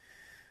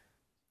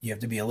you have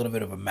to be a little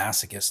bit of a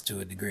masochist to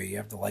a degree. You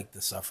have to like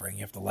the suffering.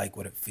 You have to like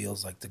what it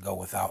feels like to go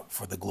without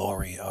for the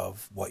glory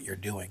of what you're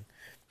doing.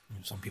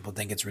 Some people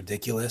think it's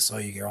ridiculous. Oh,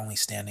 you're only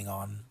standing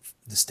on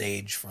the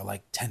stage for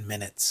like 10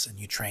 minutes and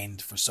you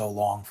trained for so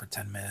long for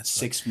 10 minutes.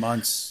 6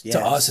 months. To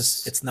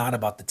us, it's not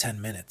about the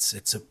 10 minutes.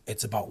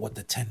 It's about what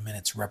the 10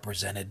 minutes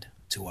represented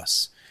to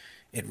us.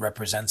 It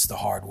represents the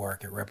hard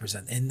work. It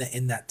represents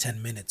in that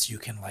 10 minutes you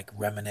can like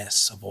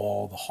reminisce of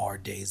all the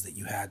hard days that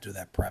you had through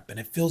that prep, and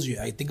it fills you.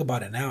 I think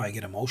about it now, I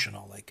get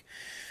emotional. Like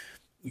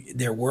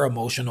there were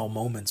emotional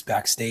moments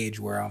backstage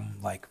where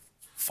I'm like,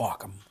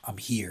 fuck, I'm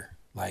here.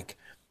 Like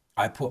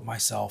I put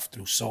myself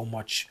through so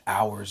much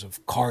hours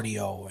of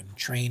cardio and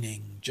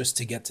training just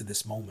to get to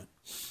this moment.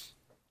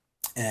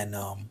 And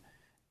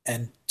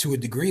to a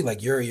degree,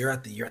 like you're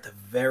at the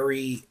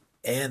very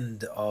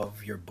end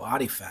of your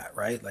body fat,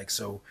 right? Like,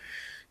 so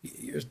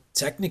you're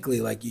technically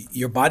like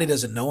your body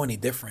doesn't know any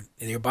different,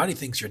 and your body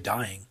thinks you're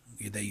dying,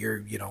 that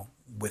you're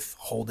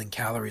withholding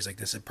calories like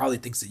this. It probably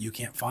thinks that you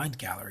can't find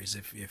calories.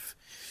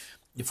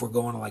 If we're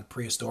going to like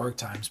prehistoric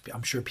times,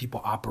 I'm sure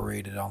people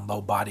operated on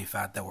low body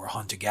fat that were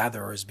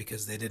hunter-gatherers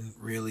because they didn't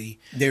really.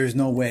 There's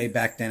no way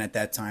back then at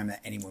that time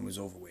that anyone was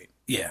overweight.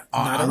 Yeah,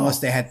 unless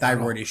they had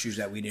thyroid issues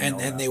that we didn't know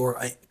and about. they were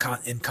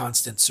in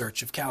constant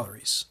search of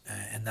calories,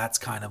 and that's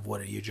kind of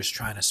what you're just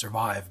trying to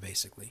survive.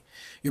 Basically,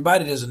 your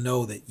body doesn't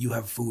know that you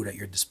have food at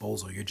your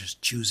disposal. You're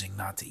just choosing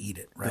not to eat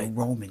it, right? The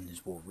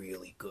Romans were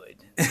really good.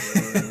 They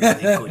were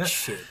really good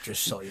shit.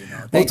 Just so you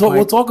know.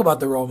 We'll talk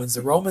about the Romans.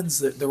 The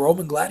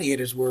Roman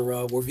gladiators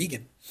were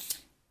vegan.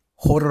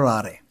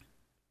 Horare.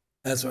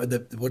 That's what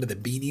are the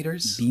bean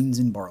eaters? Beans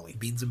and barley.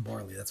 Beans and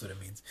barley. That's what it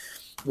means.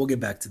 We'll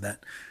get back to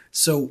that.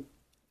 So.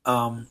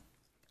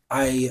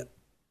 I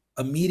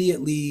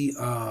immediately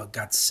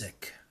got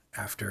sick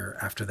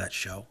after that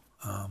show.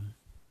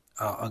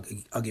 I'll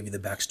give you the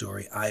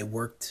backstory. I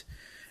worked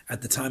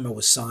at the time. I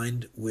was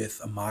signed with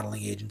a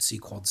modeling agency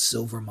called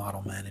Silver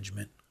Model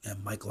Management,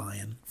 and Mike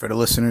Lyon. For the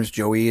listeners,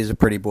 Joey is a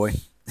pretty boy.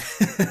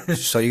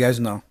 Just so you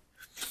guys know.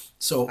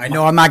 So I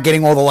know I'm not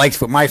getting all the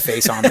likes with my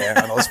face on there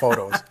on those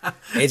photos.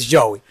 It's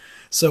Joey.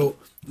 So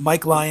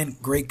Mike Lyon,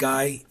 great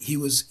guy. He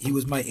was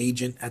my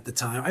agent at the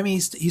time. I mean,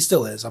 he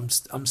still is. I'm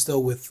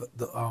still with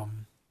the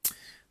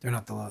they're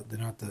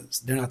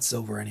not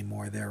Silver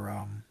anymore.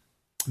 They're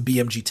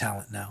BMG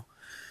Talent now.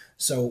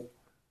 So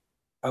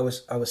I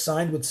was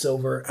signed with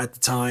Silver at the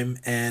time,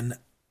 and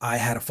I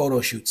had a photo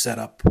shoot set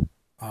up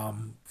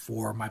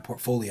for my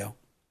portfolio,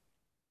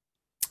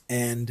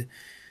 and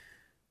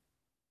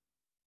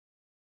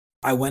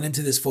I went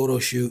into this photo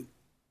shoot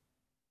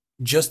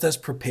just as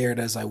prepared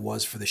as I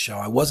was for the show.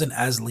 I wasn't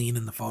as lean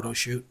in the photo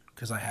shoot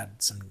because I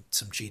had some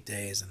cheat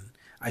days, and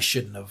I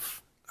should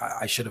have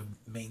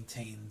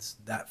maintained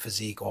that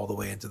physique all the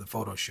way into the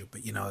photo shoot.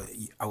 But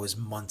I was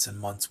months and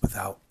months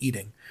without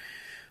eating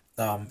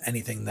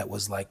anything that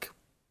was like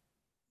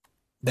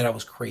that I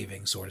was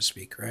craving, so to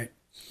speak, right?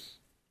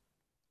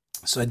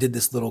 So I did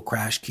this little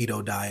crash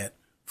keto diet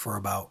for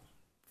about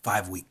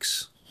 5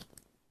 weeks.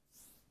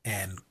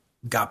 and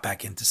got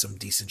back into some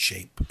decent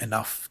shape,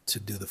 enough to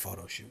do the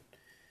photo shoot.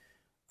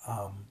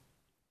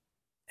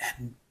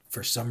 And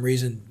for some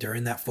reason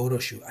during that photo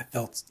shoot, I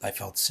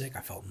felt sick.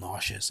 I felt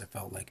nauseous. I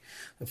felt like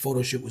the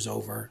photo shoot was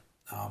over.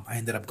 I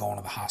ended up going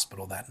to the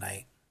hospital that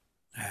night.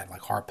 I had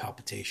like heart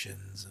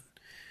palpitations and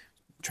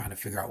trying to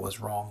figure out what was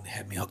wrong. They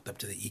had me hooked up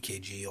to the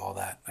EKG, all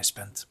that. I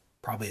spent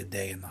probably a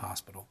day in the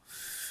hospital.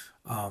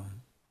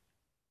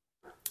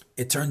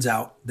 It turns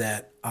out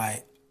that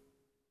I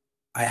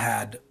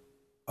had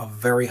a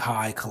very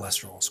high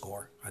cholesterol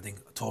score. I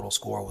think the total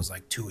score was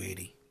like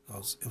 280. It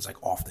was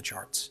like off the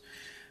charts.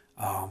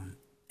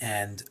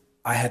 And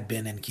I had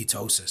been in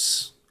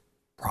ketosis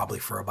probably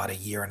for about a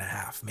year and a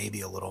half,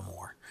 maybe a little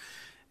more.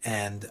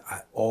 And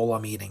all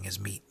I'm eating is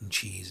meat and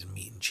cheese and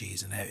meat and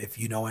cheese. And if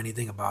you know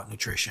anything about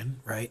nutrition,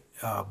 right,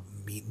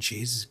 meat and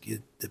cheese,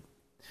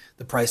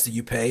 the price that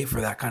you pay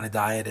for that kind of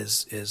diet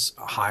is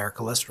a higher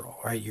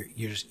cholesterol, right?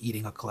 You're just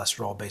eating a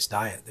cholesterol-based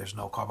diet. There's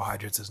no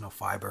carbohydrates, there's no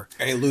fiber.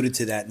 I alluded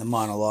to that in the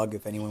monologue,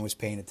 if anyone was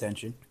paying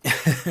attention.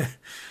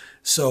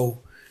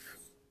 So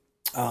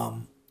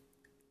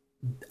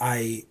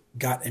I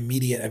got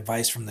immediate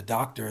advice from the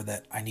doctor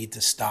that I need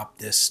to stop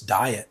this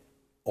diet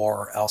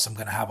or else I'm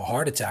going to have a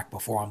heart attack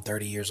before I'm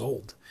 30 years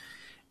old.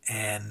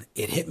 And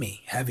it hit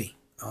me heavy.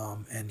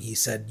 And he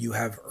said, you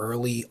have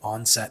early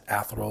onset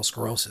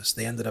atherosclerosis.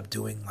 They ended up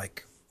doing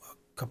like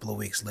a couple of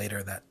weeks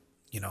later that,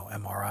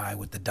 MRI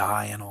with the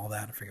dye and all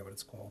that. I forget what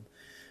it's called.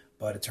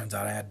 But it turns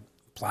out I had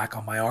plaque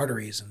on my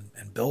arteries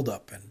and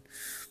buildup. And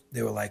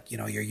they were like,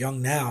 you're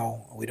young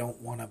now. We don't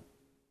want to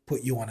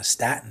put you on a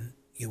statin.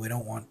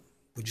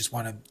 We just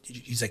want to,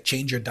 he's like,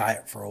 change your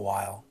diet for a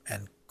while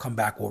and come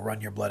back. We'll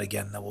run your blood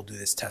again. Then we'll do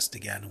this test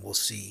again and we'll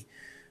see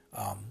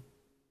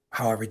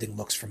how everything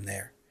looks from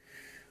there.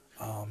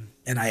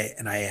 And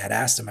I had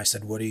asked him, I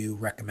said, what do you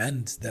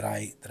recommend that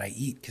I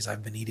eat? Because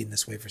I've been eating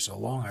this way for so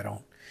long. I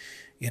don't,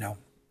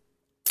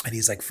 and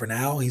he's like, for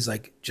now, he's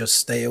like, just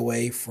stay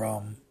away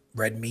from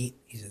red meat.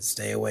 He said,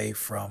 stay away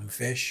from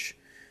fish.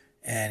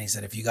 And he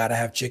said, if you got to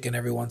have chicken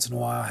every once in a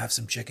while, have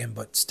some chicken,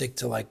 but stick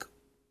to like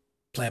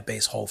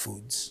plant-based whole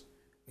foods,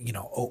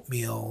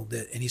 oatmeal.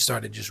 And he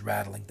started just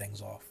rattling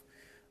things off.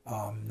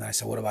 And I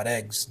said, what about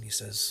eggs? And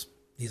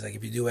he's like,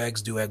 if you do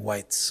egg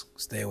whites,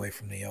 stay away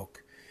from the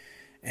yolk.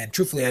 And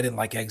truthfully, I didn't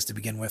like eggs to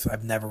begin with.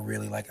 I've never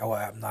really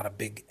I'm not a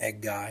big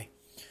egg guy.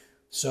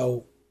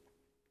 So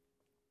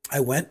I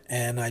went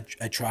and I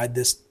tried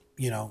this,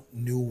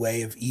 new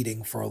way of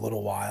eating for a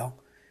little while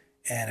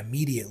and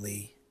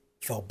immediately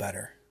felt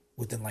better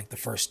within like the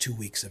first 2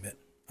 weeks of it.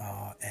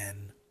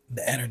 And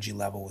the energy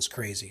level was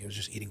crazy. I was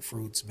just eating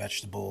fruits,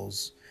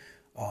 vegetables.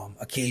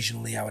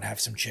 Occasionally I would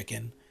have some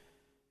chicken.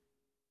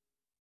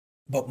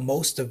 But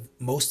most of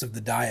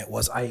the diet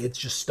was it's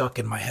just stuck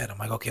in my head. I'm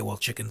like, okay, well,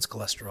 chicken's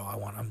cholesterol.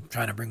 I'm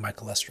trying to bring my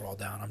cholesterol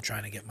down. I'm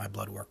trying to get my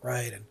blood work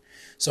right. And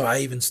so I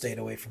even stayed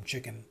away from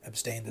chicken,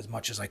 abstained as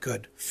much as I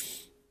could.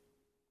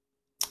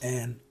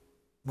 And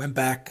went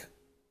back,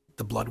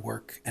 the blood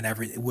work and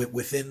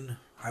within,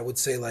 I would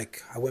say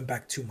like, I went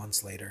back 2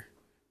 months later.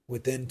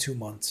 Within 2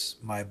 months,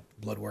 my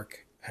blood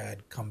work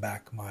had come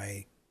back.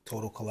 My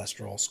total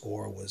cholesterol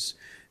score was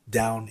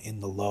down in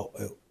the low.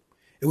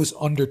 It was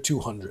under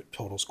 200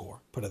 total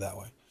score, put it that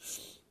way.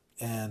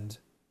 And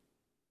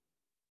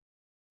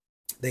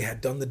they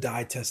had done the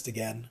dye test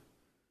again.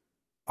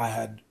 I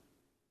had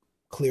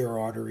clear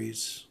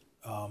arteries.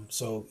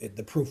 So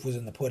the proof was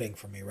in the pudding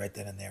for me right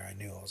then and there. I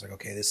knew. I was like,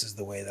 okay, this is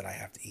the way that I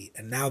have to eat.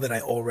 And now that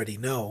I already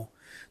know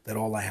that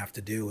all I have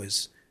to do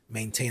is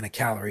maintain a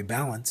calorie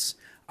balance,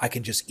 I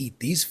can just eat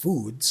these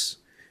foods,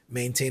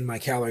 maintain my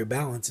calorie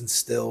balance, and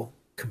still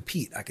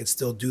compete. I could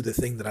still do the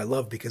thing that I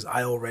love because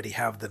I already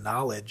have the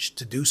knowledge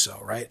to do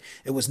so, right?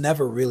 It was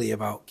never really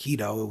about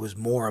keto. It was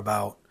more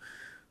about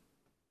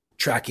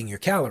tracking your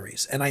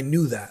calories. And I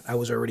knew that. I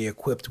was already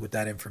equipped with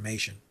that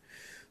information.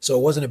 So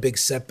it wasn't a big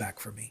setback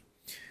for me.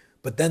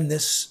 But then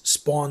this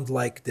spawned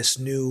like this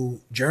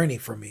new journey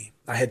for me.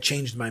 I had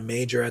changed my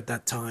major at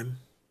that time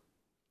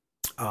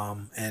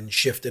and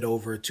shifted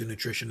over to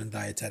nutrition and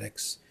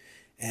dietetics.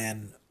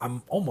 And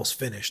I'm almost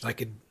finished.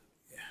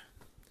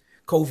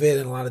 COVID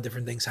and a lot of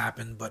different things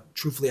happened, but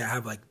truthfully, I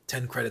have like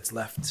 10 credits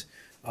left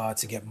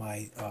to get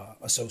my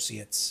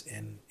associates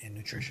in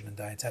nutrition and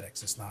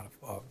dietetics. It's not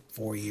a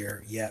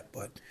 4-year yet,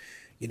 but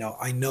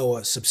I know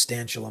a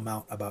substantial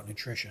amount about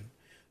nutrition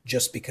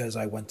just because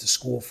I went to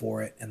school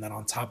for it. And then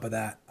on top of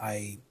that,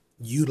 I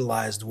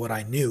utilized what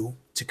I knew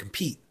to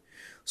compete.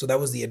 So that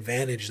was the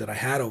advantage that I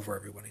had over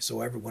everybody. So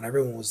when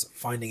everyone was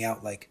finding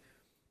out like,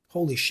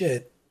 holy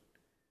shit,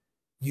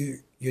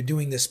 you're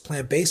doing this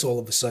plant-based all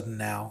of a sudden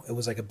now, it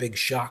was like a big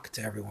shock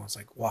to everyone. It's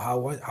like,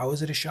 well, how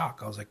is it a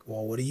shock? I was like,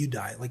 well, what do you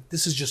diet? Like,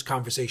 this is just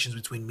conversations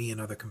between me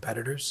and other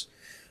competitors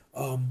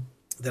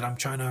that I'm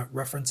trying to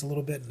reference a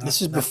little bit.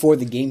 This is before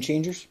the Game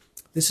Changers?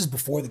 This is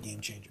before the Game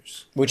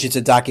Changers. Which is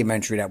a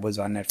documentary that was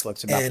on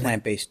Netflix about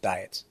plant-based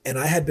diets. And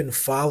I had been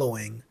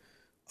following,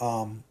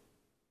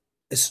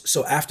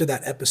 so after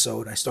that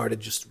episode, I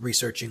started just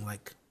researching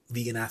like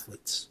vegan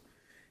athletes.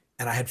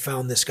 And I had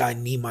found this guy,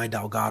 Nimai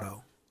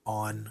Delgado.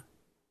 on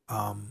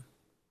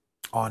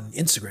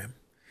Instagram,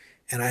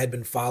 and I had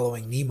been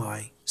following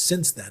Nimai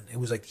since then. It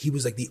was like he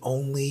was like the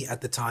only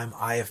at the time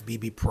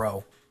IFBB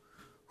pro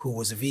who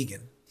was a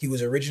vegan. He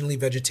was originally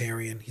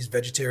vegetarian. He's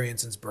vegetarian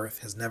since birth.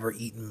 Has never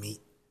eaten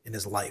meat in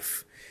his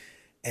life.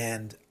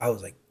 And I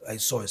was like, I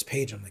saw his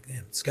page. I'm like,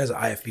 man, this guy's an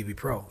IFBB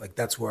pro. Like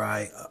that's where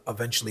I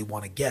eventually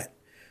want to get.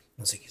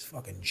 I was like, he's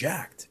fucking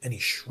jacked and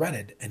he's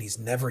shredded and he's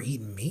never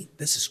eaten meat.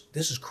 This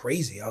is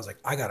crazy. I was like,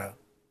 I gotta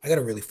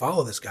really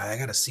follow this guy. I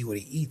gotta see what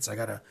he eats. I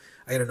gotta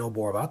know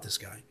more about this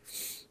guy.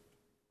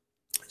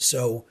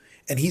 So,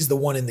 and he's the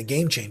one in the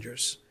Game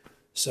Changers.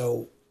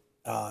 So,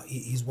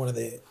 he's one of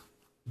the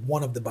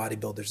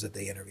bodybuilders that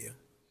they interview,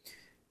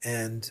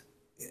 and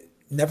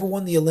never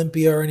won the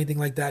Olympia or anything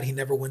like that. He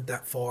never went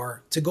that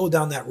far. To go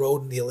down that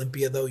road in the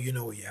Olympia, though, you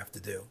know what you have to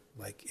do.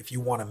 Like if you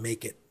want to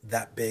make it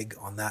that big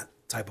on that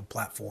type of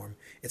platform,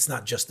 it's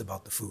not just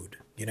about the food.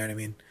 You know what I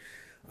mean?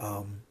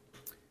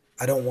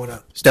 I don't want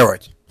to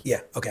Steroids.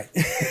 Yeah. Okay.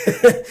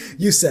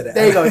 You said it.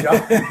 There you go, Joe.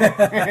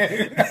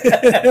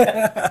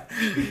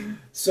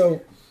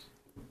 So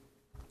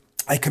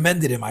I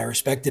commended him. I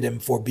respected him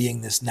for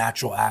being this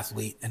natural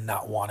athlete and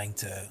not wanting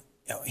to.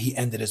 He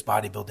ended his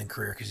bodybuilding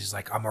career because he's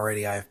like, I'm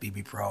already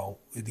IFBB pro.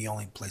 The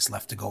only place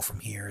left to go from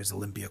here is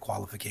Olympia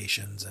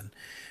qualifications. And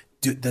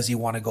does he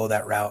want to go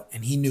that route?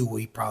 And he knew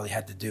what he probably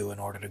had to do in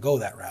order to go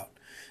that route.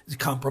 To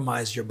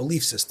compromise your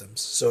belief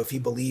systems. So if he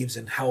believes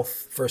in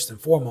health first and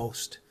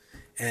foremost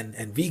and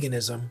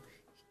veganism,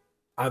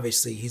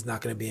 obviously he's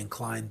not going to be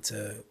inclined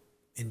to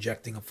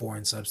injecting a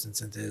foreign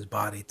substance into his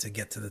body to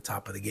get to the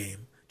top of the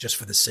game just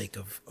for the sake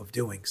of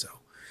doing so.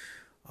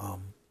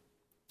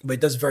 But he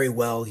does very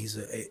well.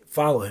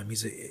 Follow him.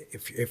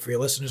 If your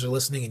listeners are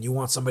listening and you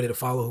want somebody to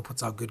follow who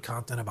puts out good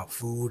content about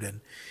food,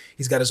 and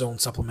he's got his own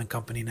supplement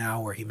company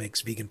now where he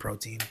makes vegan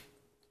protein,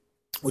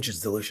 which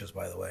is delicious,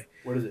 by the way.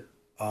 What is it?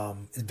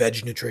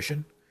 Veg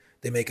nutrition.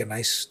 They make a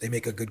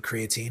good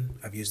creatine.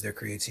 I've used their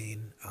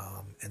creatine,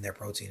 and their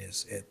protein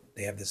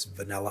they have this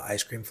vanilla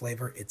ice cream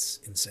flavor. It's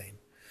insane.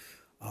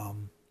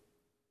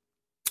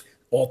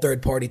 All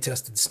third party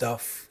tested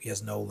stuff. He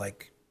has no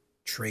like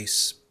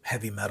trace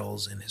heavy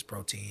metals in his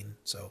protein.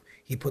 So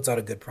he puts out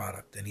a good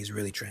product and he's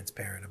really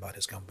transparent about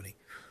his company.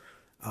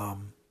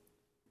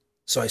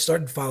 So I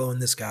started following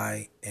this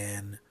guy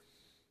and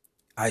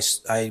I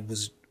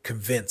was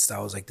convinced. I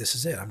was like, this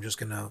is it. I'm just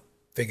going to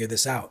figure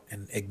this out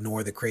and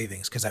ignore the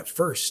cravings. Because at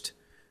first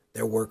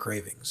there were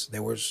cravings.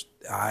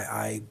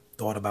 I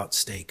thought about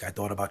steak. I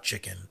thought about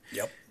chicken.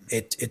 Yep.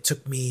 It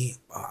took me,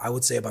 I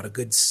would say about a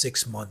good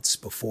 6 months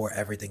before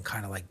everything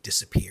kind of like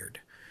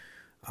disappeared.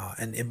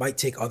 And it might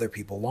take other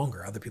people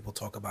longer. Other people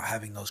talk about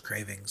having those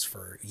cravings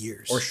for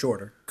years. Or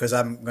shorter, because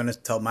I'm going to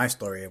tell my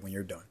story when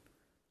you're done.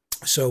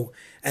 So,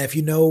 and if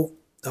you know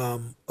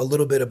a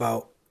little bit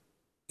about,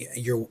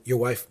 your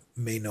wife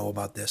may know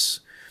about this.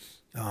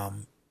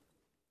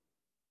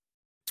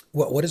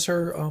 What is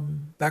her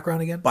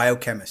background again?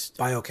 Biochemist.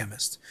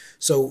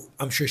 So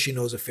I'm sure she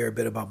knows a fair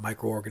bit about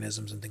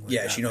microorganisms and things like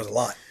that. Yeah, she knows a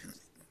lot.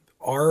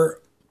 Our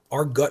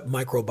gut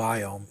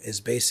microbiome is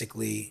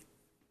basically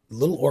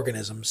little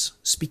organisms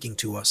speaking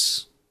to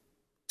us,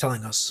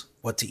 telling us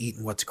what to eat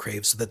and what to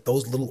crave so that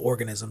those little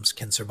organisms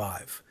can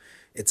survive.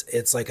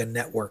 It's like a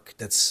network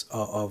that's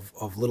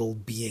of little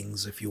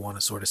beings, if you want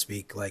to sort of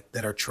speak, like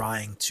that are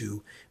trying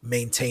to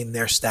maintain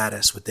their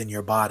status within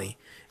your body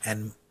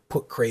and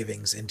put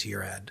cravings into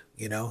your head,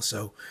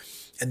 So,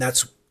 and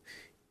that's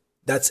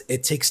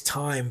it takes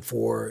time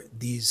for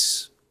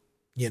these,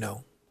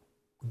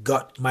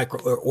 gut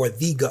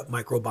the gut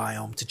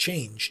microbiome to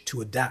change, to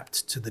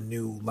adapt to the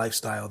new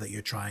lifestyle that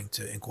you're trying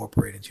to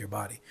incorporate into your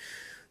body.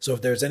 So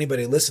if there's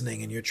anybody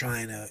listening and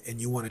and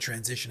you want to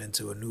transition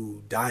into a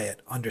new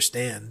diet,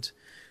 understand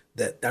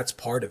that that's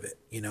part of it.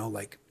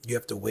 Like you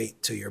have to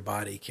wait till your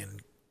body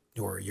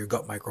or your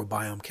gut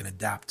microbiome can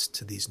adapt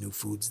to these new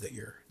foods that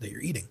you're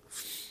eating.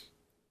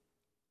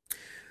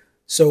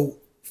 So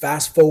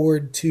fast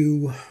forward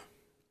to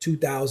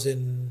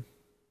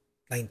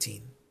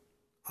 2019,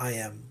 I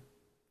am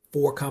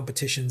 4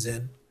 competitions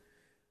in.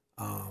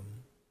 I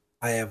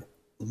have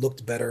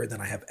looked better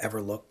than I have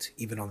ever looked,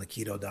 even on the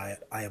keto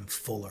diet. I am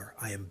fuller.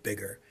 I am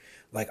bigger.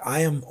 Like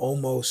I'm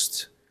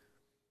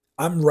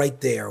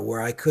right there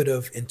where I could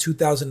have in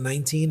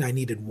 2019. I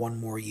needed one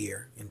more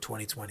year in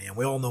 2020, and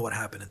we all know what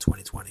happened in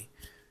 2020.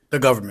 The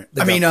government.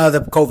 The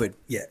COVID.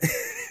 Yeah.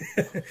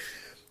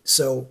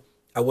 So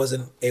I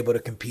wasn't able to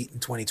compete in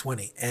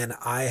 2020, and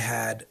I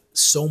had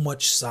so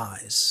much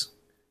size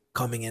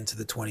coming into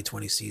the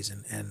 2020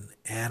 season,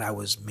 and I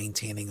was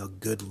maintaining a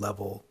good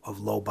level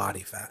of low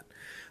body fat.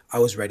 I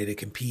was ready to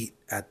compete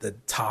at the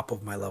top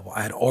of my level.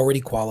 I had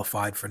already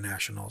qualified for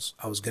nationals.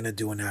 I was going to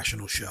do a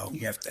national show.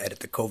 You have to edit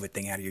the COVID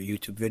thing out of your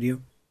YouTube video.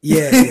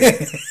 Yeah.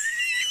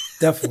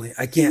 Definitely.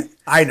 I can't.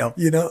 I know.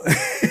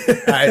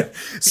 As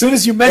soon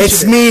as you mention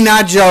it's me,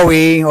 not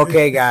Joey.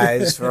 Okay,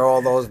 guys, for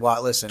all those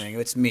listening,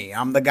 it's me.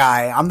 I'm the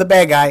guy. I'm the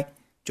bad guy.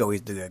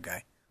 Joey's the good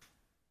guy.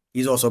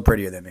 He's also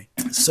prettier than me.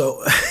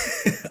 So,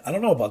 I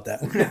don't know about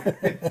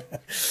that.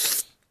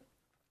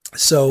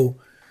 So,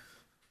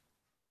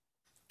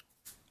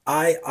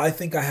 I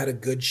think I had a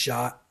good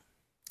shot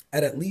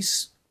at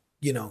least,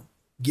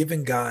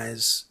 giving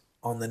guys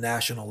on the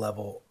national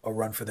level a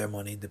run for their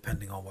money,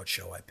 depending on what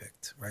show I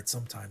picked, right?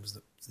 Sometimes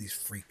these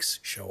freaks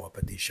show up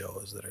at these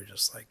shows that are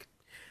just like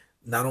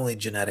not only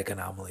genetic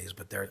anomalies,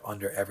 but they're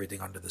under everything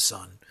under the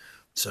sun.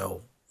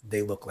 So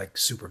they look like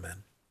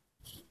supermen.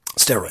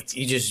 Steroids.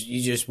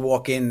 You just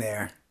walk in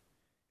there,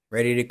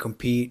 ready to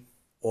compete,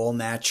 all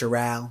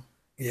natural.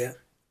 Yeah.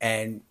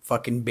 And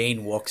fucking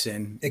Bane walks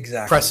in,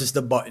 exactly, presses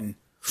the button,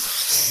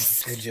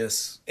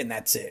 and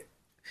that's it.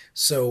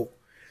 So,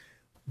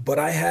 but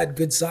I had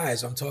good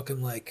size. I'm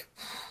talking like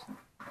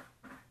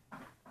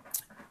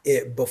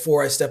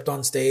before I stepped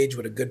on stage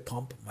with a good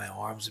pump, my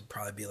arms would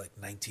probably be like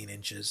 19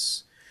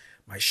 inches.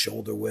 My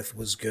shoulder width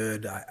was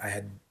good. I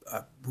had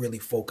really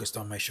focused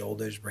on my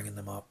shoulders, bringing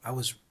them up. I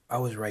was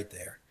right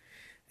there.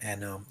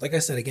 And like I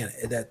said again,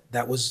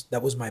 that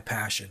was my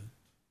passion.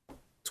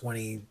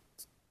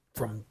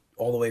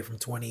 All the way from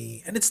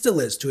 20, and it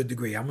still is to a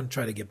degree. I'm gonna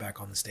try to get back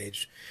on the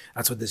stage.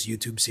 That's what this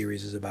YouTube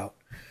series is about.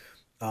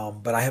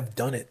 But I have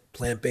done it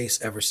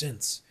plant-based ever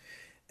since.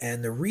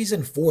 And the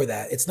reason for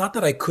that, it's not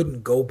that I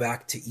couldn't go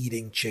back to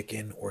eating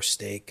chicken or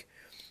steak.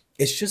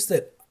 It's just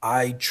that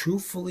I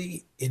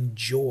truthfully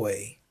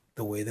enjoy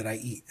the way that I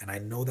eat. And I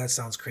know that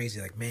sounds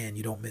crazy. Like, man,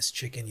 you don't miss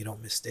chicken, you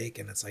don't miss steak.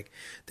 And it's like,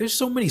 there's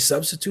so many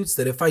substitutes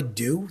that if I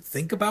do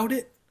think about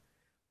it,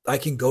 I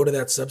can go to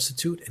that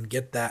substitute and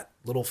get that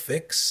little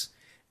fix.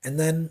 And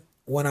then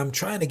when I'm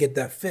trying to get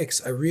that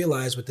fix, I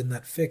realize within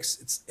that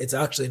fix, it's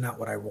actually not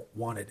what I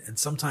wanted. And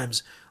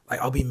sometimes like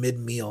I'll be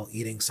mid-meal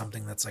eating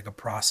something that's like a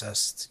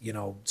processed,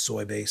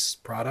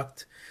 soy-based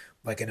product,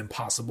 like an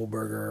Impossible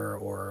Burger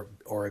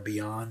or a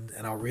Beyond.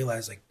 And I'll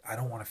realize like, I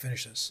don't want to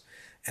finish this.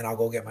 And I'll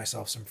go get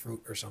myself some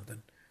fruit or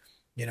something,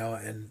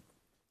 and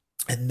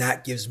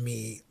that gives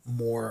me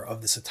more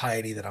of the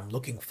satiety that I'm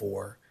looking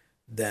for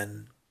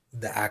than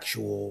the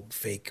actual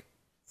fake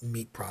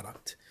meat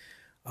product.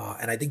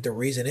 And I think the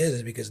reason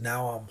is because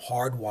now I'm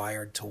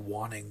hardwired to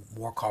wanting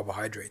more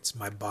carbohydrates.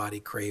 My body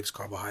craves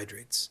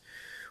carbohydrates,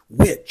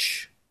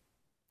 which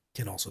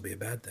can also be a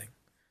bad thing.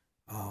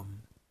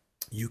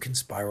 You can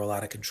spiral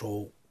out of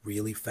control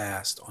really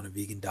fast on a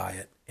vegan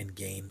diet and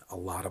gain a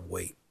lot of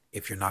weight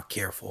if you're not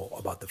careful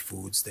about the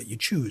foods that you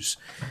choose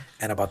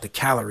and about the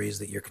calories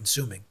that you're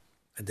consuming.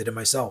 I did it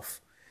myself.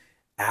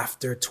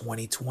 After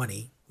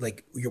 2020,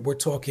 like we're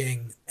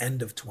talking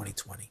end of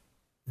 2020,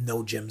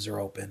 no gyms are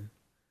open.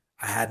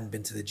 I hadn't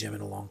been to the gym in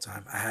a long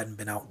time. I hadn't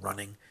been out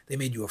running. They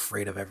made you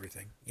afraid of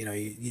everything. You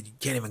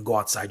can't even go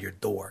outside your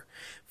door.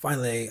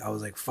 Finally, I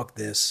was like, fuck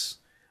this.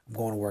 I'm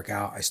going to work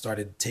out. I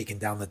started taking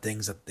down the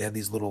things that they had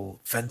these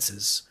little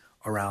fences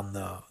around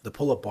the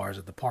pull-up bars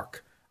at the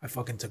park. I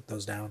fucking took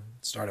those down,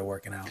 started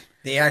working out.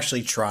 They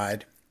actually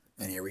tried,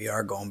 and here we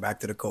are going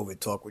back to the COVID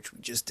talk, which we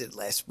just did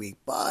last week.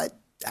 But,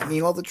 I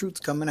mean, all the truth's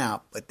coming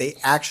out. But they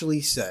actually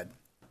said,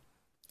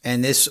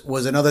 and this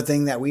was another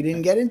thing that we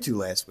didn't get into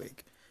last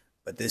week,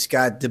 but this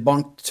got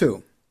debunked too.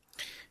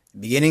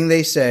 In the beginning,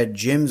 they said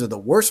gyms are the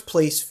worst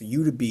place for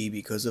you to be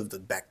because of the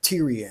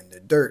bacteria and the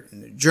dirt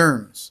and the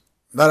germs.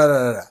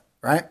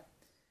 Right?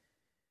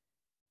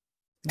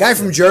 The guy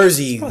from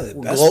Jersey, what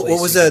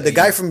was the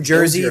guy from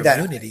Jersey,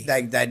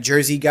 that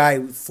Jersey guy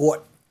who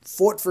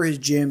fought for his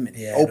gym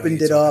and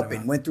opened it up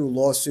and went through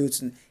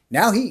lawsuits, and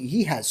now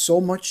he has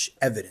so much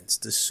evidence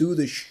to sue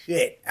the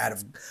shit out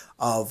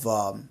of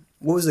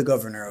what was the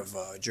governor of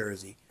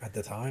Jersey at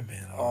the time,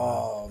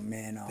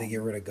 man? They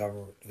get rid of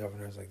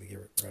governors like they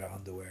get rid of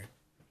underwear.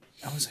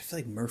 I feel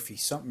like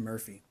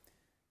Murphy.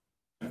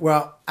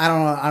 Well, I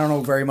don't know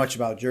very much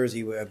about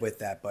Jersey with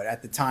that, but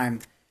at the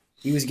time,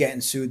 he was getting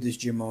sued, this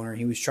gym owner.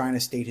 He was trying to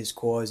state his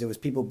cause. There was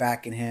people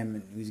backing him,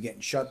 and he was getting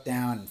shut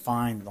down and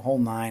fined, the whole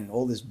nine,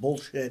 all this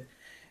bullshit.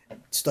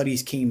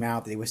 Studies came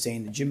out. They were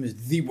saying the gym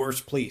is the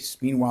worst place.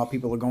 Meanwhile,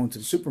 people are going to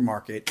the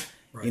supermarket,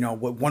 right.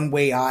 With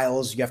one-way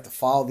aisles. You have to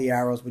follow the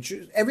arrows, which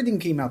everything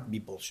came out to be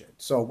bullshit.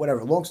 So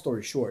whatever, long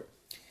story short,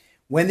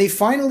 when they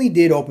finally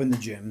did open the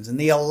gyms and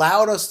they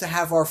allowed us to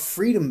have our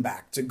freedom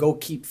back to go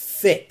keep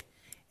fit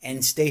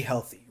and stay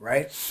healthy,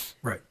 right?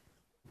 Right.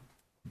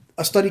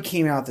 A study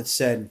came out that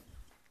said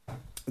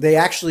they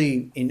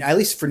actually, at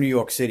least for New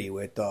York City,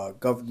 with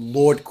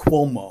Lord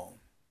Cuomo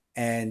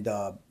and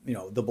de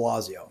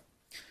Blasio,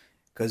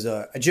 because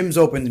a gym's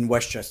opened in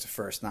Westchester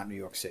first, not New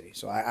York City.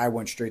 So I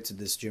went straight to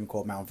this gym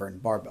called Mount Vernon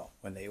Barbell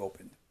when they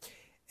opened,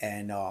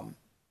 and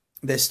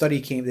this study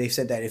came. They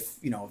said that if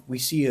we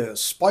see a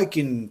spike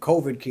in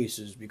COVID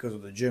cases because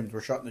of the gyms,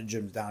 we're shutting the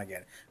gyms down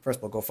again. First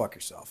of all, go fuck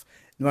yourself.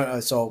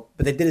 But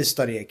they did a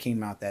study that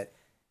came out that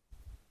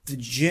the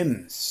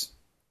gyms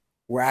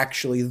were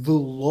actually the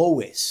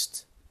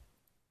lowest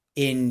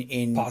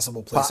in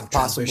possible place of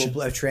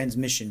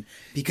transmission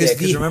because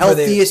the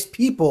healthiest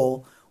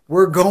people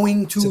were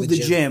going to the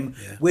gym,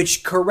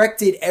 which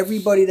corrected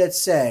everybody that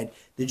said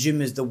the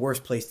gym is the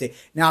worst place.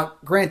 Now,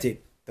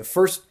 granted, the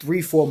first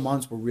 3-4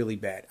 months were really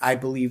bad. I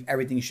believe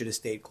everything should have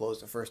stayed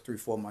closed the first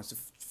 3-4 months to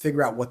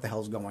figure out what the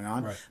hell's going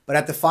on. Right. But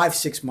at the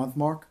 5-6 month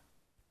mark,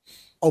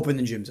 open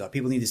the gyms up.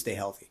 People need to stay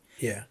healthy.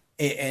 Yeah.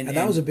 And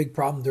that was a big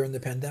problem during the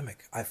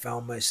pandemic. I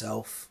found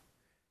myself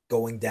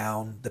going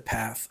down the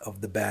path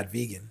of the bad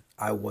vegan.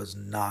 I was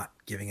not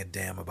giving a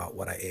damn about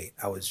what I ate.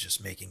 I was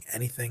just making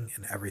anything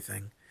and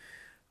everything.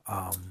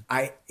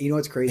 You know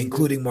what's crazy,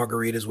 including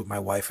margaritas with my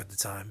wife at the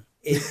time.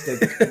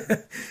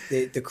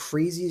 The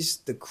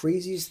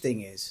craziest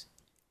thing is,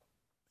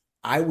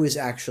 I was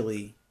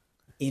actually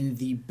in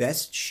the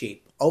best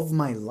shape of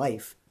my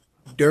life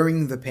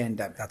during the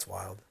pandemic. That's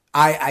wild.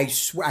 I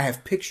swear, I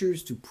have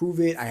pictures to prove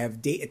it. I have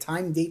date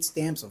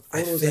stamps of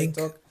photos I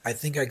took. I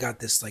think I got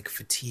this like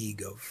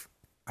fatigue of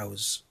I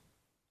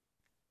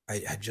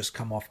had just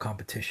come off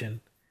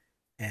competition,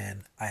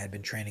 and I had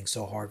been training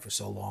so hard for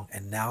so long,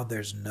 and now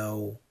there's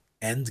no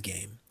end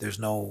game. There's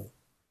no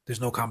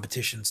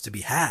competitions to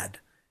be had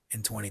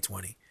in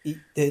 2020.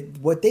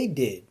 What they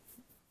did,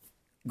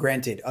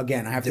 granted,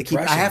 again, I have to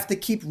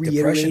keep reiterating.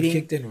 Depression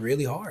kicked in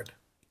really hard.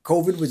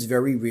 COVID was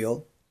very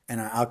real. And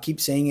I'll keep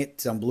saying it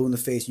till I'm blue in the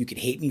face. You could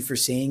hate me for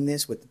saying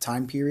this with the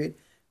time period.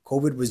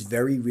 COVID was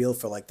very real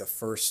for like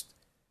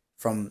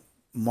from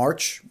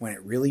March, when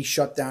it really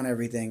shut down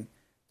everything,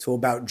 to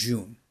about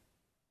June.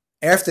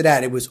 After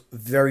that, it was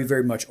very,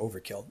 very much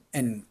overkill.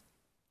 And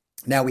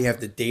now we have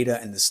the data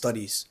and the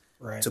studies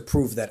to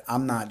prove that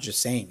I'm not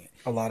just saying it.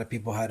 A lot of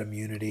people had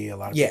immunity. A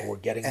lot of people were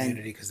getting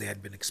immunity because they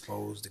had been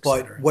exposed,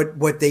 etc. But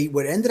what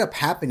ended up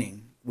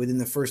happening within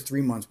the first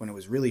 3 months when it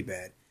was really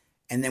bad,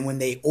 and then when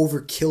they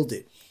overkilled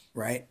it,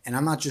 right? And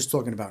I'm not just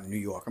talking about New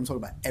York. I'm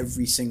talking about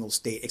every single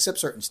state, except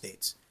certain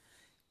states,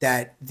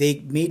 that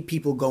they made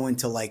people go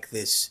into like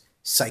this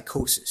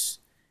psychosis.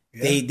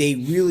 Yeah. They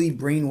really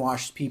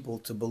brainwashed people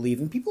to believe,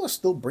 and people are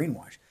still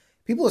brainwashed.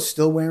 People are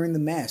still wearing the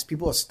mask.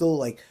 People are still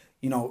like,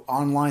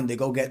 online, they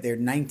go get their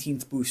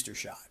 19th booster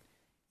shot,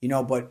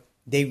 but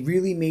they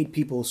really made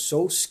people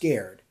so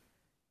scared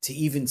to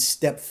even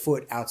step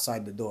foot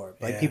outside the door.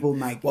 Like people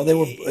might... Well, they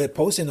were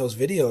posting those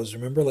videos.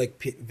 Remember like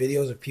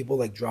videos of people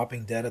like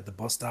dropping dead at the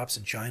bus stops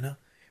in China?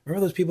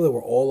 Remember those people that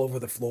were all over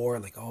the floor?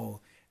 Like,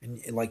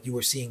 and like you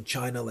were seeing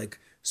China like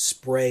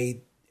spray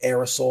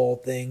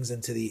aerosol things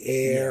into the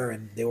air,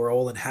 and they were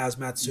all in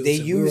hazmat suits. They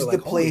used the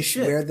place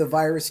where the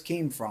virus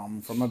came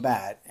from a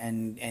bat,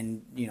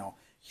 and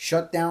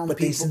shut down but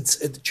people.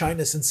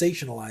 China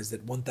sensationalized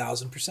it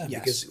 1,000%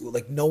 because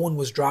like no one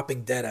was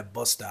dropping dead at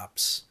bus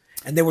stops.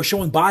 And they were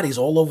showing bodies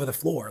all over the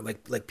floor.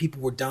 Like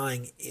people were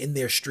dying in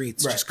their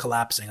streets, just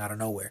collapsing out of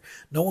nowhere.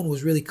 No one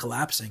was really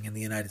collapsing in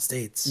the United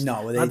States.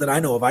 No. Not that I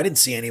know of. I didn't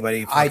see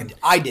anybody. I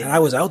did. And I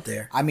was out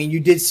there. I mean,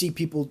 you did see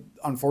people,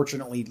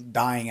 unfortunately,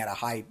 dying at a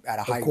high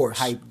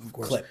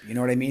clip. You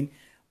know what I mean?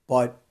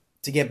 But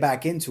to get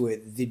back into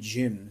it, the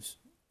gyms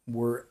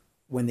were,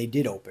 when they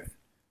did open,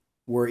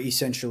 were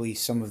essentially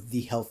some of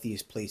the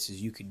healthiest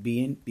places you could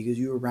be in because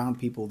you were around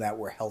people that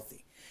were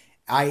healthy.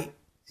 I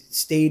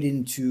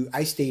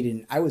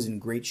was in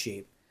great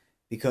shape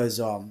because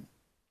I'll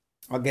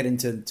get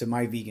into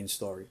my vegan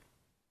story.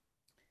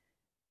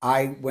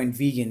 I went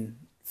vegan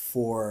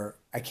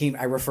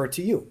I referred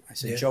to you. I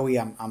said, Joey,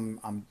 I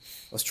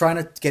was trying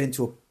to get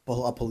into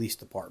a police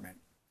department,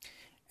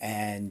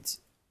 and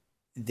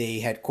they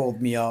had called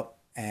me up,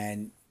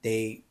 and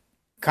I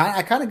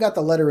kind of got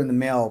the letter in the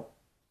mail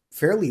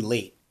fairly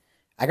late.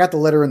 I got the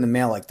letter in the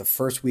mail like the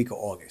first week of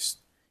August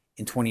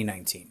in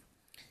 2019.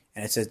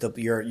 And it says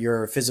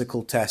your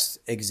physical test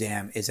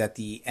exam is at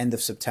the end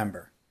of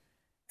September.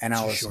 And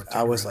I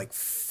was like,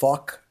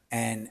 fuck.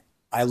 And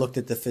I looked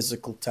at the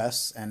physical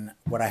tests and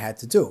what I had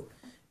to do.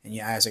 And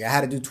I was like, I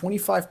had to do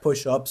 25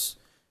 push-ups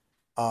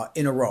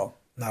in a row.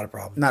 Not a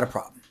problem. Not a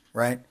problem,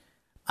 right?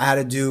 I had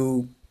to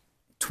do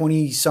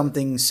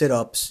 20-something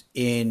sit-ups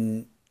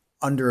in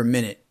under a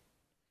minute.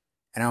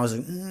 And I was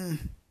like,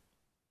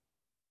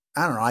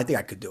 I don't know. I think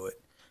I could do it.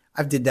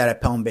 I did that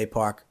at Pelham Bay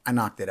Park. I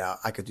knocked it out.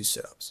 I could do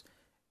sit-ups.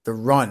 The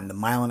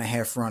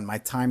 1.5 run, my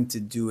time to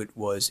do it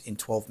was in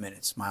 12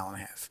 minutes, 1.5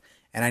 miles.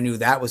 And I knew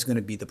that was going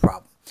to be the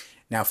problem.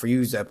 Now,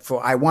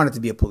 I wanted to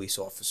be a police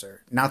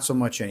officer. Not so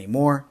much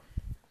anymore.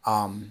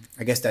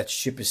 I guess that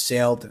ship has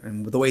sailed.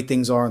 And with the way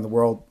things are in the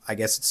world, I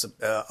guess it's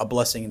a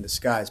blessing in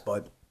disguise.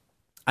 But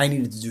I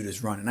needed to do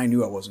this run, and I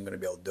knew I wasn't going to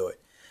be able to do it.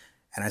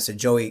 And I said,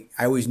 Joey,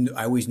 I always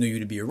knew you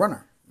to be a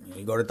runner.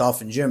 You go to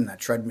Dolphin Gym, that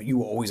treadmill, you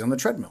were always on the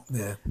treadmill.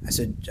 Yeah. I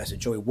said,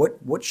 Joey,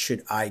 what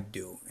should I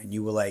do? And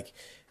you were like,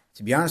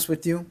 to be honest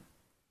with you,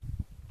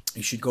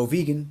 you should go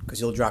vegan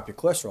because you'll drop your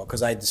cholesterol.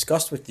 Because I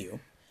discussed with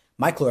you,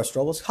 my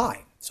cholesterol was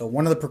high. So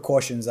one of the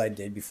precautions I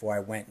did before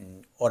I went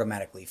and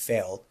automatically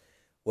failed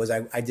was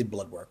I did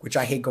blood work, which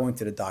I hate going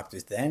to the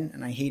doctors then,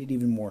 and I hate it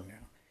even more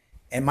now.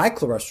 And my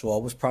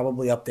cholesterol was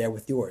probably up there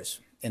with yours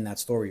in that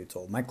story you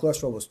told. My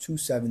cholesterol was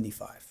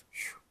 275,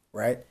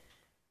 right?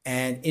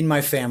 And in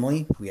my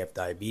family, we have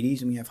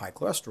diabetes and we have high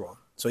cholesterol.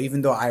 So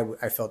even though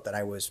I felt that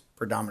I was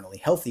predominantly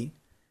healthy,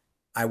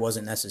 I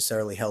wasn't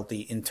necessarily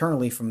healthy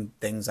internally from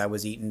things I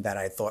was eating that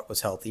I thought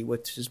was healthy,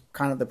 which is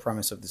kind of the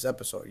premise of this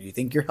episode. You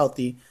think you're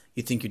healthy,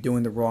 you think you're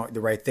doing the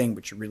right thing,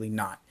 but you're really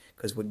not.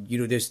 Because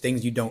there's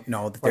things you don't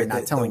know that they're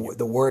not telling you.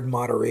 The word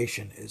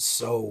moderation is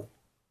so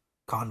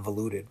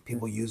convoluted.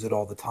 People use it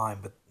all the time,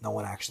 but no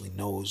one actually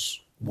knows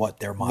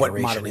what their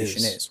moderation,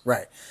 is.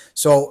 Right.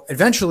 So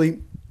eventually,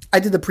 I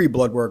did the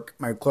pre-blood work.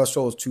 My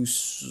cholesterol was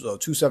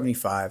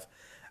 275.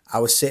 I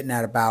was sitting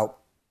at about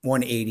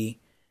 180,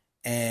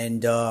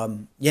 and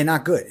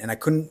not good. And I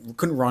couldn't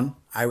run.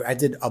 I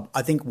did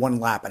I think one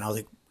lap, and I was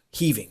like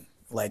heaving.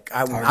 Like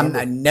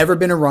I've never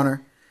been a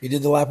runner. You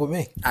did the lap with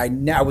me. I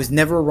was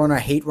never a runner. I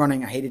hate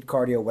running. I hated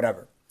cardio,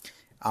 whatever.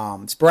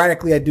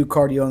 Sporadically, I do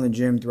cardio in the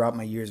gym throughout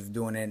my years of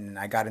doing it, and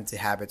I got into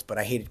habits, but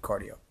I hated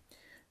cardio.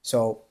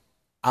 So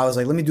I was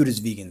like, let me do this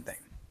vegan thing.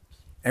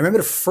 I remember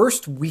the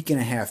first week and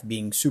a half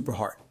being super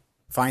hard,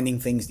 finding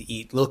things to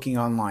eat, looking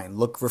online,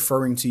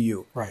 referring to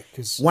you. Right.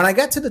 Because when I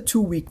got to the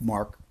 2-week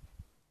mark,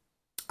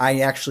 I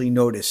actually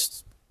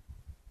noticed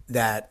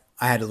that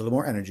I had a little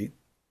more energy.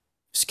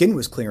 Skin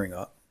was clearing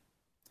up.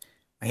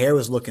 My hair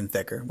was looking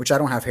thicker, which I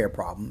don't have hair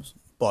problems,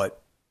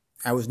 but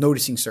I was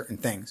noticing certain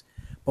things.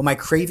 But my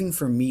craving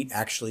for meat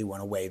actually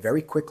went away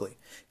very quickly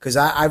because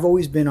I've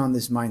always been on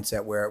this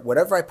mindset where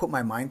whatever I put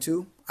my mind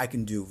to, I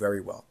can do very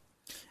well.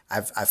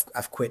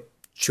 I've quit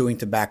chewing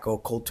tobacco,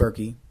 cold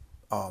turkey,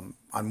 on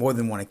more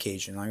than one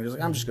occasion. I was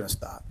like, I'm just gonna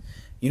stop.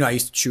 I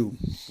used to chew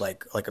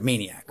like a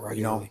maniac,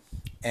 Regularly.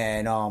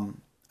 And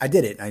I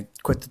did it. I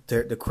quit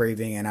the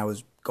craving, and I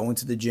was going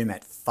to the gym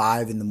at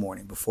 5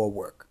 a.m. before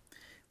work.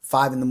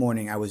 5 a.m.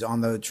 I was on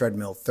the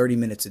treadmill 30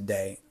 minutes a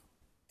day,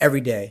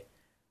 every day.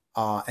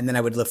 And then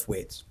I would lift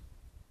weights.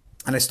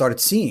 And I started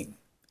seeing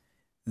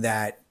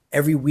that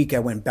every week I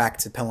went back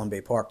to Pelham Bay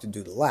Park to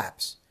do the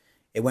laps.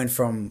 It went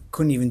from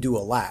couldn't even do a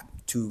lap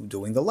to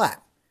doing the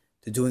lap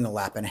to doing a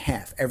lap and a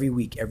half every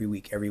week.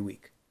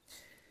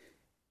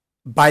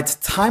 By the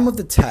time of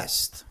the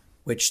test,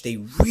 which they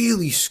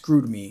really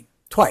screwed me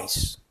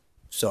twice.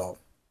 So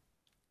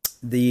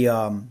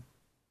by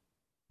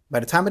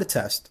the time of the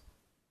test,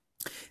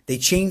 they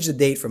changed the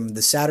date from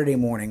the Saturday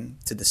morning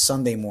to the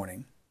Sunday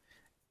morning.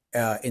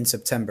 In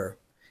September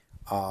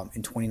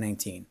in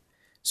 2019.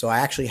 So I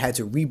actually had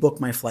to rebook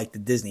my flight to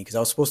Disney because I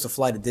was supposed to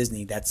fly to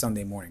Disney that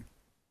Sunday morning,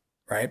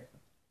 right?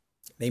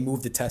 They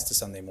moved the test to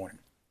Sunday morning.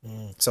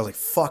 So I was like,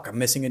 fuck, I'm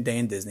missing a day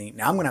in Disney.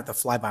 Now I'm going to have to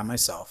fly by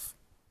myself,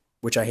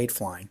 which I hate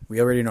flying. We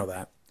already know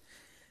that.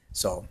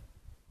 So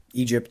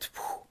Egypt,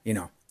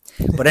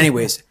 But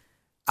anyways,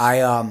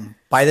 I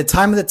by the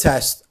time of the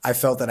test, I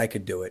felt that I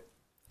could do it.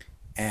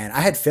 And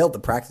I had failed the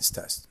practice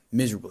test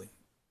miserably.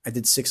 I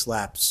did 6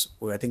 laps.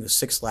 I think it was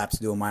 6 laps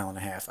to do a mile and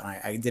a half, and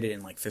I did it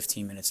in like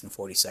 15 minutes and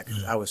 40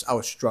 seconds. I was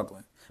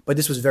struggling, but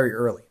this was very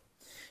early.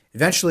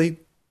 Eventually,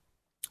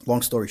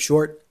 long story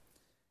short,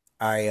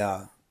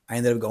 I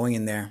ended up going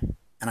in there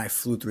and I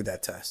flew through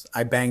that test.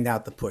 I banged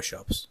out the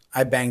push-ups.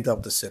 I banged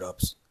up the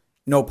sit-ups,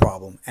 no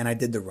problem, and I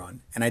did the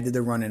run. And I did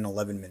the run in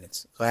 11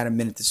 minutes, so I had a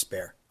minute to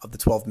spare of the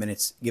 12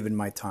 minutes given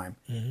my time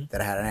that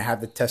I had, and I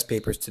have the test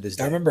papers to this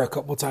day. I remember a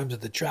couple of times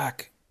at the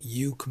track,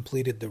 you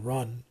completed the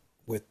run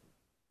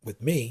with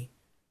me,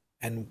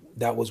 and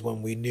that was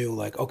when we knew,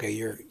 like, okay,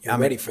 you're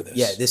ready for this.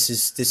 Yeah, this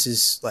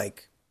is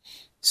like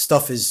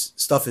stuff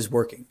is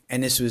working,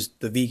 and this was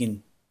the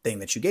vegan thing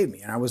that you gave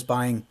me, and I was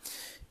buying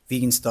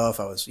vegan stuff.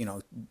 I was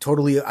I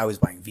was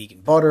buying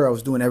vegan butter. I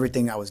was doing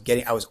everything. I was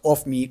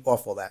off meat,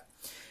 off all that.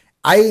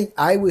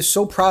 I was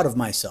so proud of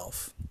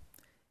myself.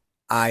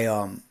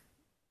 I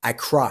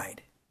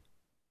cried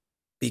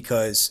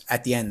because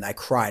at the end I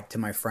cried to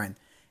my friend,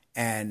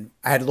 and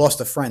I had lost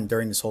a friend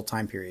during this whole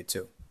time period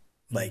too.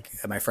 Like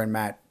my friend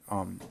Matt,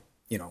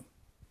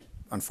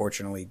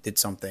 unfortunately did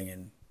something,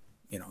 and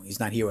he's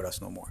not here with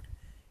us no more.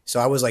 So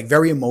I was like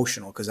very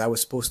emotional because I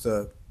was supposed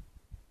to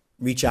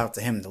reach out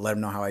to him to let him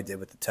know how I did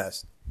with the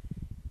test.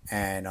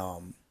 And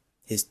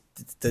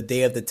the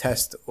day of the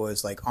test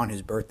was like on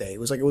his birthday. It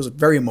was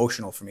very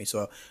emotional for me.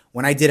 So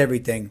when I did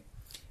everything,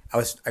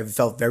 I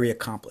felt very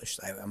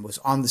accomplished. I was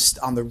on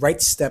the right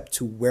step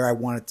to where I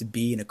wanted to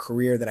be in a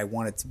career that I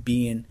wanted to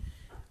be in.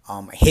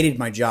 I hated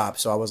my job,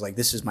 so I was like,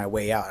 this is my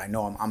way out. I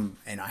know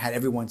and I had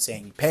everyone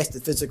saying, you passed the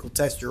physical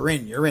test, you're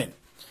in.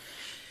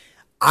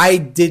 I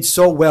did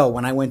so well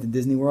when I went to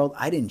Disney World,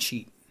 I didn't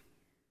cheat.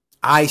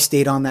 I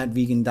stayed on that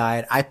vegan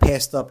diet. I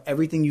passed up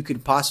everything you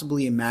could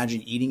possibly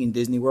imagine eating in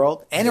Disney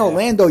World and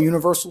Orlando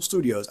Universal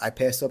Studios. I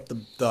passed up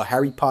the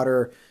Harry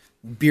Potter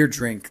beer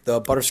drink,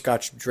 the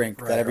butterscotch drink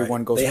that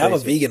everyone goes crazy. They have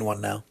a vegan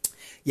one now.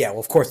 Yeah,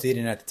 well, of course they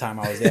didn't at the time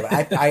I was there.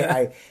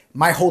 But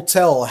my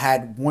hotel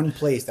had one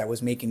place that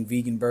was making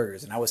vegan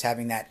burgers, and I was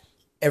having that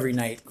every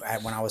night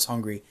when I was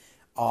hungry.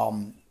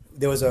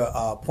 There was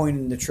a point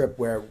in the trip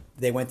where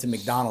they went to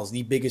McDonald's,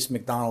 the biggest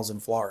McDonald's in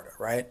Florida,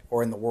 right?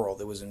 Or in the world.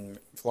 It was in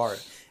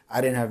Florida.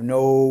 I didn't have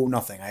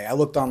nothing. I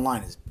looked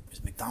online. Is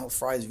McDonald's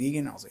fries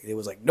vegan? It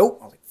was like, nope.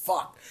 I was like,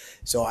 fuck.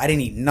 So I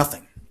didn't eat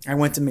nothing. I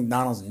went to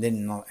McDonald's and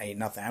didn't eat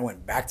nothing. I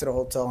went back to the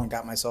hotel and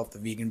got myself the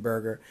vegan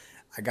burger.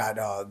 I got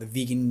the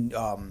vegan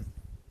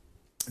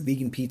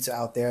pizza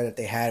out there that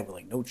they had with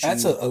like no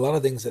cheese. That's a lot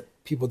of things that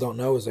people don't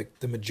know is like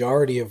the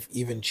majority of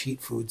even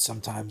cheat foods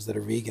sometimes that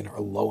are vegan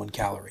are low in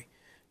calorie.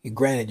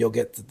 Granted, you'll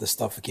get the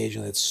stuff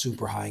occasionally that's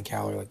super high in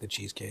calorie, like the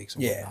cheesecakes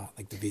and Yeah. whatnot,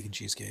 like the vegan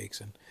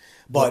cheesecakes, and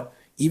But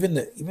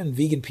even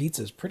vegan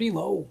pizza is pretty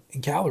low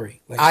in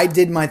calorie. Like, I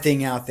did my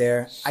thing out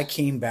there. I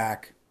came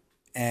back,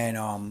 and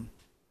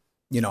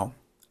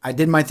I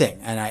did my thing,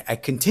 and I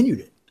continued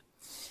it.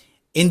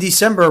 In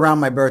December, around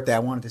my birthday, I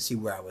wanted to see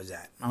where I was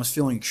at. I was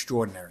feeling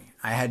extraordinary.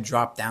 I had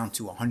dropped down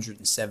to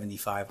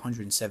 175,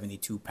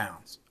 172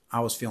 pounds. I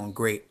was feeling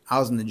great. I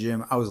was in the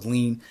gym. I was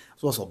lean. I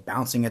was also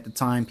bouncing at the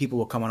time. People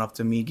were coming up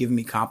to me, giving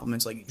me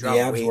compliments like, you dropped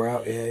the abs weight. were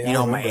out.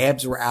 Yeah, My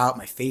abs were out.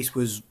 My face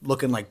was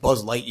looking like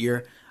Buzz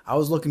Lightyear. I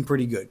was looking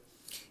pretty good.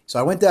 So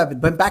I went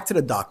back to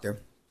the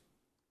doctor.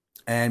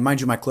 And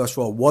mind you, my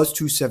cholesterol was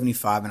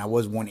 275 and I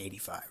was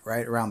 185,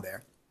 right around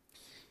there.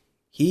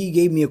 He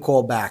gave me a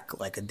call back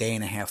like a day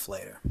and a half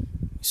later.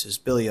 He says,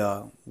 Billy,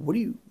 what are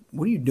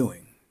you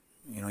doing?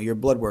 Your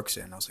blood work's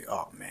in. I was like,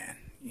 oh man,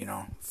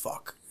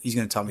 fuck. He's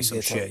gonna tell me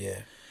some shit. Yeah.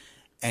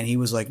 And he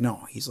was like,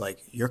 no. He's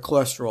like, your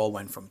cholesterol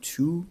went from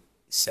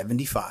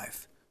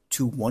 275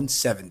 to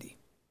 170.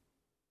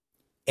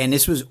 And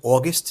this was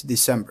August to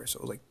December, so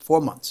it was like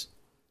 4 months,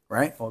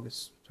 right?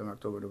 August, September,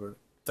 October, November,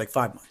 like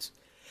 5 months.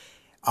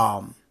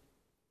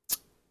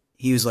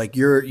 He was like,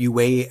 you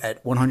weigh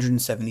at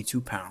 172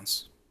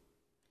 pounds.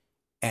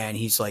 And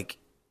he's like,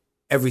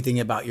 everything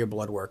about your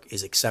blood work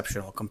is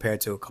exceptional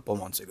compared to a couple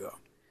months ago.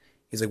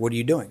 He's like, what are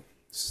you doing?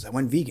 He says, I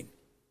went vegan.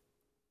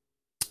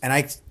 And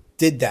I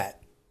did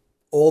that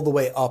all the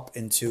way up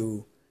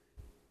into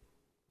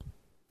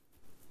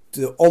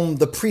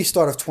the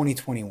pre-start of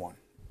 2021.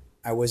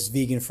 I was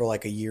vegan for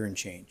like a year and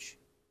change.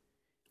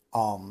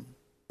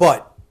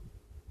 But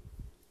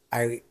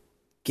I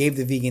gave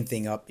the vegan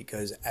thing up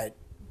because at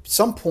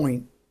some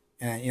point,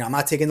 and I'm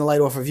not taking the light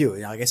off of you.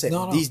 Like I said,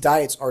 these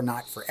diets are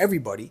not for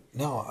everybody.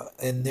 No,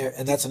 and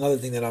that's another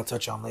thing that I'll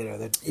touch on later.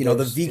 That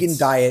the vegan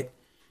diet,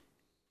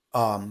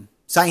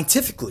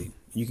 scientifically,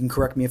 you can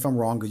correct me if I'm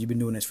wrong because you've been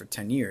doing this for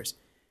 10 years.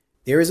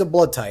 There is a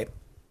blood type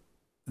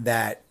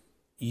that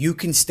you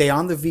can stay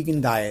on the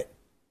vegan diet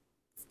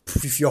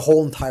for your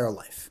whole entire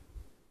life.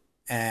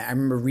 And I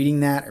remember reading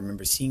that. I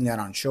remember seeing that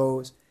on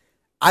shows.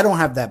 I don't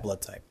have that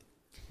blood type.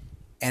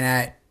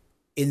 And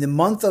in the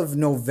month of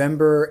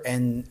November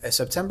and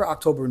September,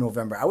 October,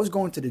 November, I was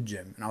going to the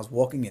gym and I was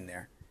walking in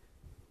there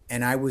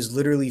and I was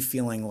literally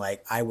feeling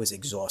like I was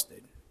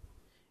exhausted.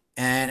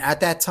 And at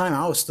that time,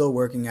 I was still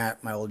working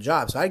at my old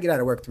job. So I'd get out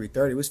of work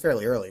 3:30. It was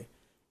fairly early.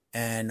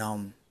 And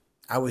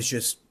I was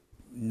just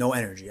no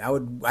energy.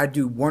 I'd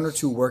do 1 or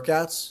 2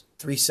 workouts,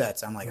 3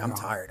 sets. I'm like, I'm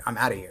tired. I'm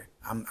out of here.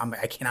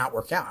 I cannot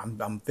work out.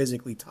 I'm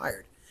physically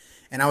tired.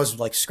 And I was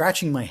like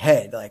scratching my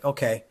head like,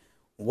 okay,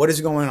 what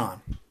is going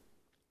on?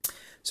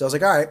 So I was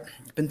like, all right,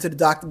 I've been to the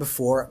doctor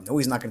before. I know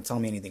he's not going to tell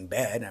me anything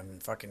bad. I've been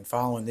fucking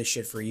following this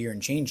shit for a year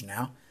and change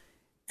now.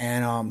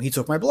 And he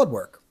took my blood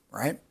work,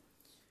 right?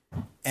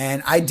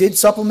 And I did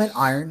supplement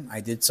iron. I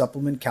did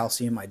supplement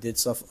calcium. I did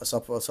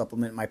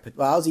supplement I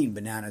was eating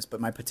bananas, but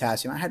my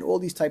potassium. I had all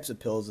these types of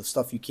pills of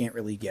stuff you can't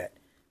really get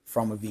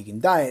from a vegan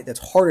diet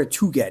that's harder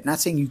to get. Not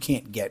saying you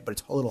can't get, but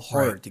it's a little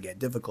harder to get,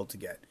 difficult to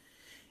get.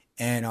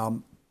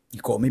 And he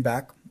called me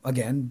back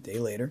again a day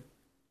later.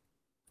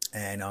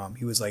 And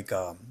he was like,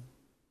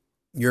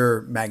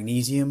 your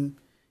magnesium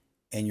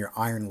and your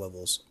iron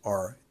levels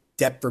are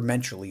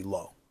detrimentally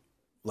low.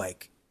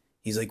 Like,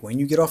 he's like, when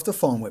you get off the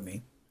phone with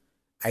me,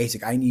 he's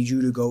like, I need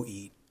you to go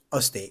eat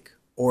a steak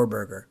or a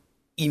burger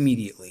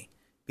immediately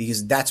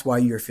because that's why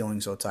you're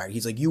feeling so tired.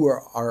 He's like, you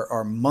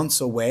are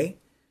months away.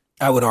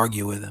 I would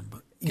argue with him,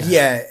 but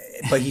yeah,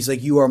 but he's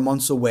like, you are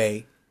months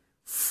away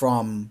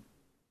from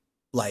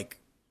like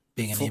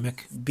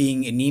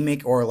being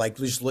anemic or like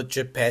just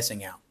legit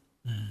passing out.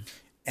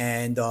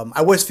 And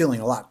I was feeling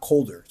a lot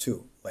colder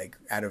too. Like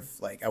I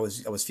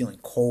was feeling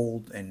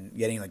cold and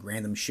getting like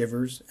random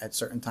shivers at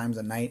certain times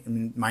of night.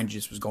 And mine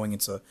just was going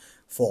into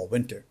fall,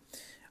 winter.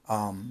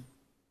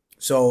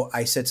 So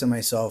I said to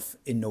myself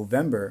in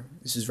November,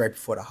 this is right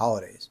before the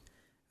holidays,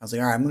 I was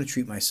like, all right, I'm going to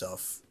treat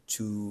myself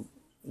to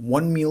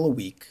 1 meal a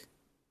week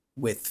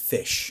with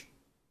fish.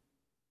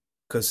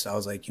 Because I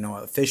was like,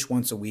 a fish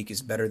once a week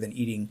is better than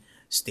eating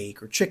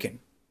steak or chicken.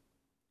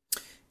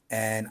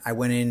 And I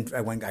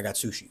got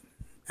sushi.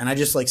 And I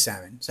just like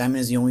salmon. Salmon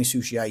is the only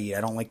sushi I eat.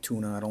 I don't like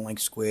tuna. I don't like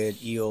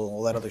squid, eel,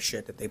 all that other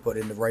shit that they put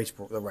in the rice.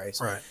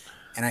 Right.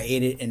 And I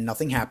ate it and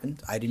nothing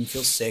happened. I didn't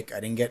feel sick. I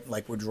didn't get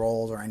like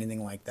withdrawals or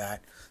anything like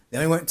that. Then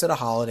we went to the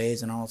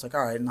holidays and I was like,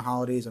 all right, in the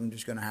holidays, I'm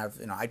just going to have,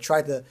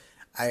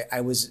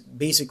 I was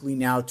basically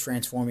now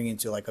transforming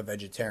into like a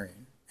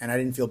vegetarian. And I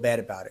didn't feel bad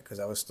about it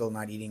because I was still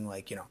not eating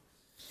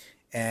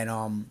and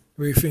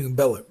were you feeling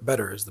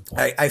better is the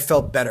point. I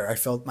felt better. I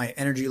felt my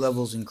energy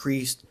levels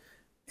increased.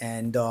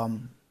 And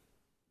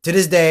to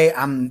this day,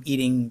 I'm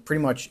eating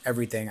pretty much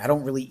everything. I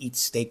don't really eat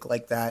steak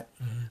like that.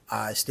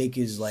 Mm-hmm. Steak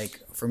is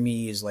for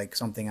me, is like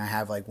something I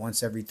have like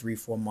once every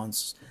 3-4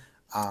 months.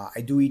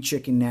 I do eat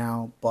chicken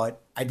now,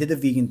 but I did the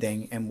vegan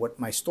thing. And what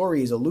my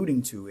story is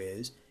alluding to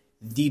is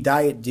the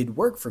diet did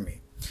work for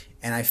me.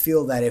 And I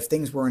feel that if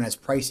things weren't as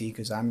pricey,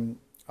 because I'm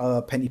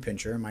penny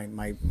pincher.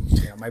 My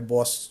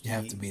boss. You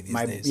have to be these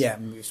days. Yeah,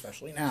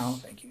 especially now.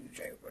 Thank you,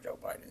 Joe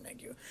Biden.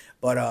 Thank you.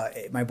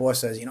 But my boss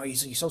says,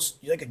 you're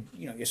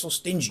so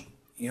stingy.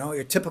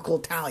 You're typical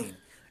Italian.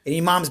 In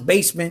your mom's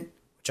basement,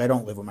 which I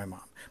don't live with my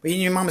mom, but in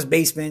your mom's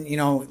basement,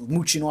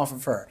 mooching off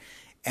of her.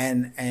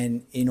 And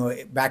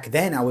back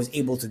then I was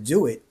able to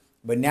do it,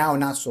 but now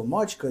not so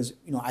much because,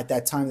 at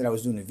that time that I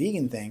was doing the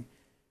vegan thing,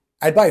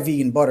 I'd buy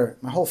vegan butter.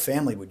 My whole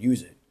family would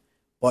use it.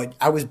 But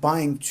I was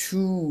buying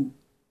 2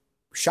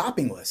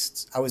 shopping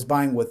lists. I was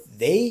buying what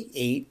they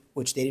ate,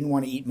 which they didn't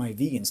want to eat my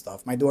vegan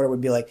stuff. My daughter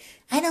would be like,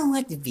 I don't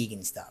want the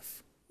vegan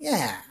stuff.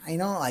 Yeah,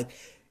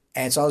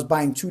 and so I was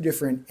buying 2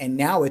 different, and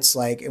now it's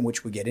like, and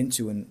which we get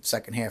into in the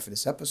second half of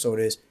this episode,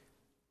 is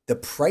the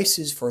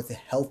prices for the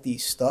healthy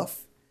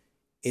stuff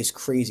is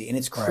crazy. And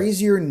it's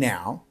crazier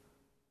now.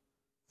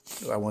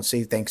 I won't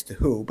say thanks to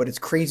who, but it's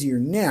crazier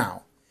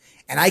now.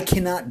 And I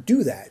cannot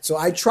do that. So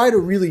I try to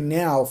really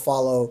now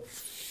follow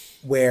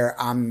where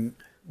I'm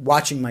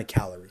watching my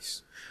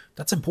calories.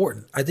 That's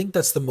important. I think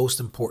that's the most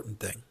important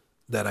thing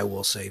that I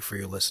will say for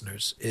your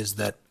listeners is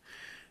that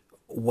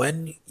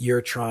when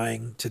you're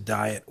trying to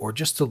diet or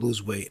just to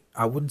lose weight,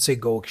 I wouldn't say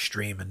go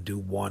extreme and do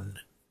one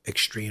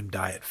extreme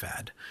diet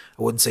fad.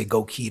 I wouldn't say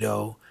go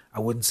keto. I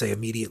wouldn't say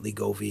immediately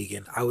go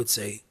vegan. I would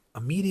say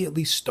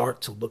immediately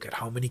start to look at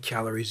how many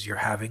calories you're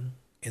having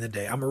in a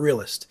day. I'm a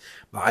realist,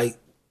 but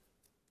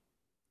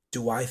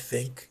do I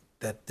think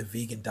that the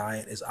vegan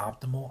diet is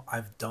optimal?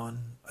 I've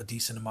done a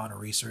decent amount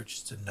of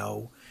research to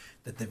know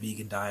that the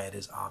vegan diet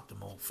is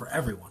optimal for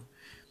everyone.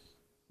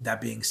 That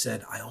being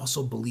said, I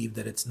also believe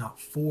that it's not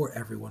for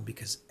everyone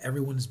because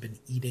everyone has been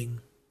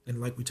eating,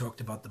 and like we talked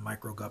about the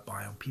microgut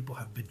biome, people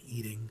have been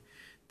eating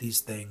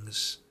these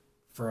things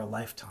for a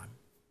lifetime.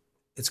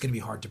 It's going to be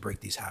hard to break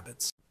these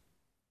habits.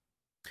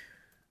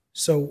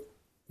 So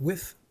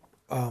without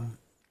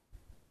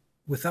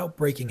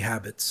breaking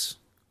habits,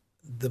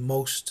 the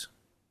most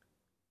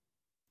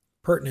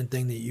pertinent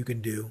thing that you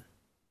can do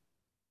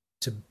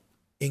to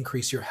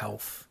increase your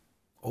health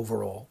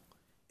overall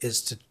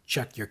is to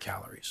check your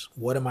calories.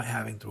 What am I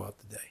having throughout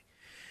the day?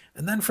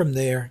 And then from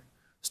there,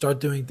 start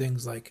doing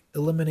things like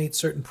eliminate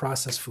certain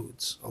processed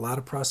foods. A lot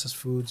of processed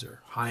foods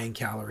are high in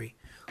calorie,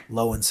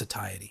 low in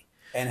satiety.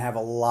 And have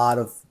a lot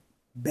of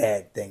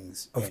bad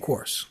things. Of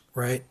course,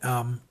 right?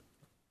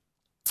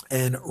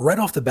 And right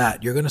off the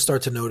bat, you're going to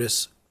start to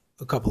notice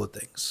a couple of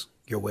things.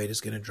 Your weight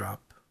is going to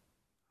drop.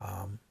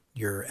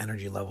 Your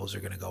energy levels are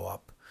going to go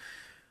up.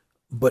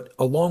 But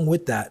along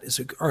with that is,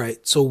 all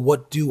right, so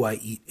what do I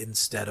eat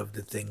instead of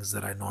the things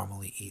that I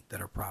normally eat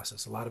that are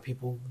processed? A lot of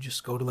people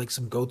just go to like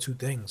some go-to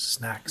things,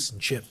 snacks and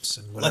chips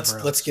and whatever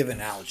else. Let's give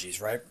analogies,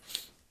 right?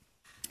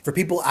 For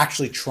people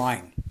actually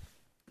trying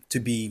to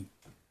be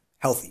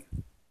healthy,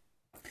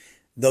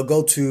 they'll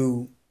go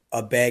to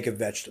a bag of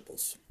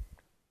vegetables,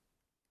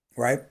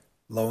 right?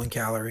 Low in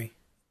calorie.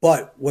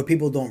 But what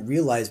people don't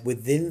realize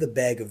within the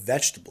bag of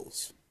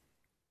vegetables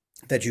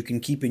that you can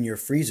keep in your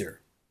freezer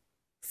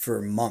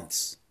for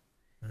months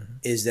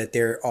is that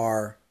there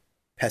are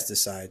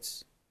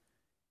pesticides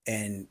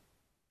and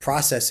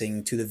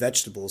processing to the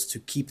vegetables to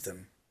keep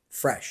them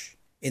fresh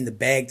in the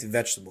bagged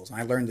vegetables. And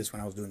I learned this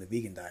when I was doing the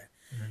vegan diet,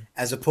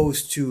 as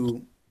opposed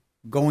to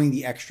going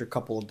the extra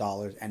couple of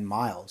dollars and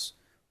miles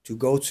to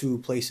go to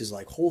places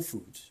like Whole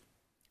Foods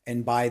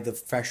and buy the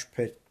fresh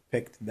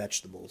picked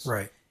vegetables,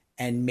 right,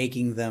 and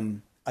making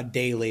them a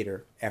day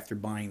later after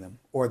buying them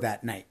or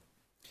that night.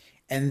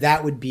 And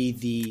that would be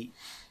the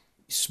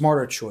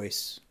smarter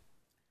choice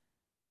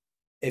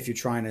if you're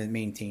trying to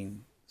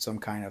maintain some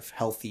kind of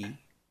healthy,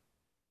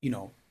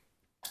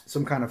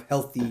 some kind of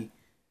healthy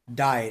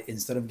diet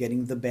instead of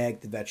getting the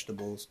bagged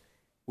vegetables.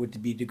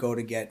 Would be to go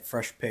to get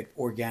fresh picked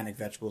organic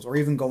vegetables, or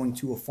even going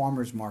to a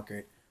farmer's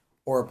market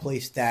or a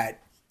place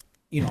that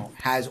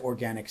has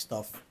organic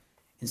stuff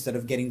instead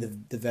of getting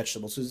the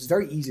vegetables. So it's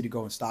very easy to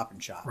go and Stop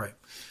and Shop, right,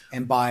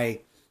 and buy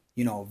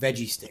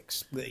veggie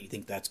sticks. You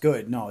think that's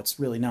good? No, it's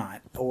really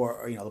not.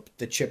 Or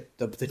the chip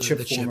form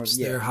chips, of,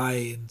 they're high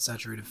in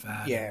saturated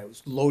fat. Yeah, it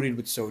was loaded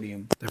with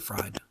sodium. They're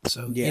fried.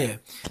 So yeah,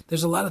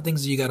 there's a lot of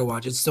things that you got to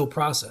watch. It's still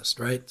processed,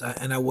 right?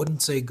 And I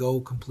wouldn't say go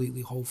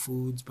completely whole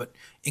foods, but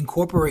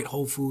incorporate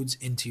whole foods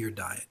into your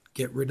diet.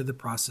 Get rid of the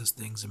processed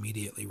things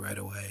immediately right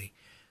away,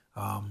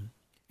 and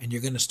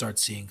you're going to start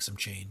seeing some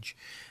change.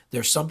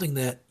 There's something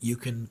that you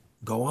can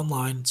go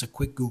online. It's a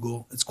quick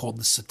Google. It's called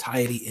the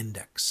satiety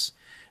index.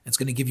 It's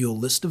going to give you a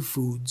list of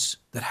foods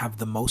that have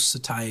the most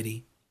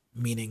satiety,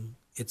 meaning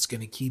it's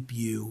going to keep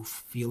you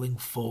feeling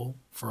full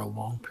for a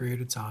long period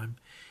of time,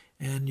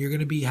 and you're going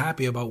to be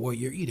happy about what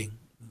you're eating,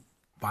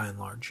 by and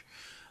large.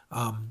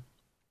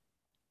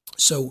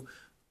 So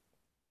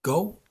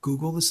go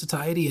Google the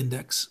satiety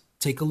index,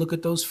 take a look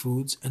at those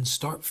foods, and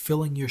start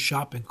filling your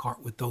shopping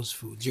cart with those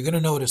foods. You're going to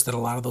notice that a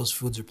lot of those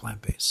foods are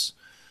plant-based.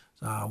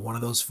 One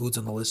of those foods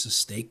on the list is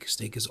steak.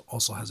 Steak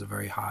also has a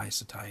very high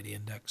satiety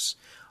index.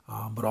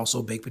 But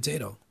also baked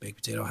potato. Baked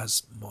potato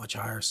has much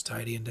higher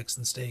satiety index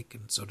than steak,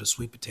 and so does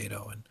sweet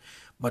potato, and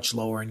much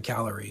lower in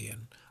calorie,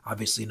 and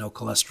obviously no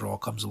cholesterol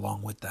comes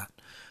along with that.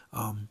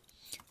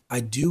 I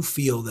do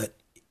feel that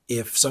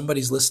if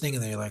somebody's listening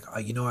and they're like,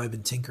 I've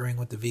been tinkering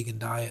with the vegan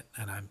diet,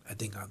 and I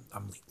think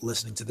I'm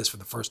listening to this for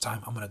the first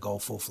time, I'm going to go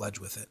full-fledged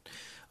with it.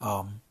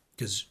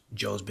 Because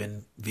Joe's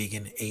been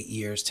vegan 8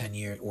 years, 10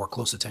 years, or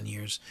close to 10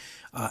 years.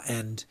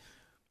 And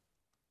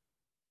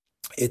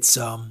it's,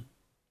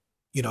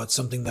 it's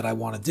something that I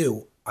want to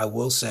do. I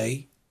will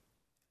say,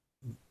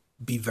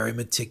 be very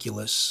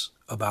meticulous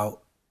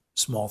about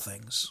small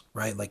things,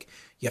 right? Like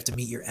you have to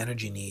meet your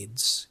energy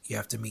needs. You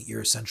have to meet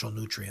your essential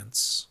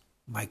nutrients,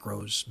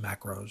 micros,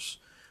 macros.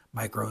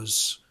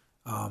 Micros,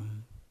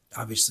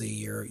 obviously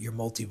your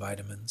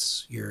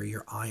multivitamins,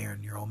 your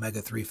iron, your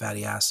omega-3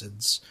 fatty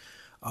acids.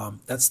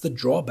 That's the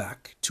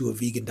drawback to a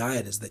vegan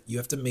diet, is that you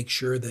have to make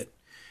sure that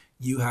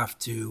you have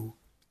to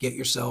get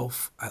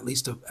yourself at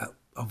least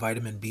a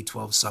vitamin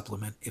B12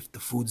 supplement if the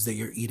foods that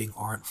you're eating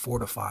aren't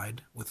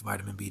fortified with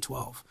vitamin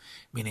B12.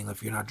 Meaning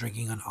if you're not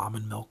drinking an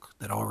almond milk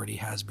that already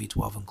has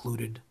B12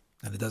 included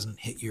and it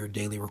doesn't hit your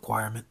daily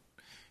requirement,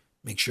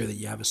 make sure that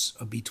you have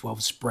a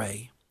B12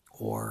 spray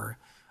or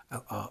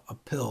a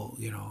pill,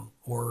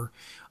 or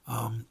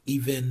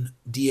even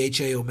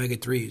DHA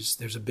omega-3s.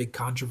 There's a big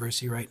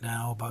controversy right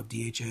now about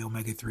DHA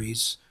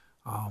omega-3s.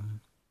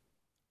 And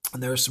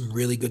there are some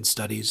really good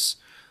studies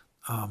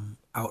out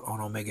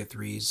on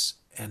omega-3s.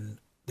 And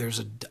there's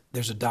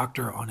a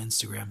doctor on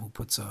Instagram who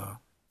puts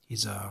he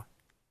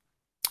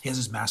has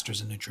his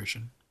master's in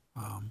nutrition.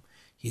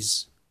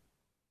 He's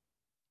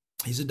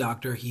a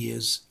doctor. He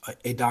is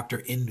a doctor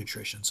in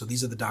nutrition. So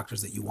these are the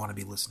doctors that you want to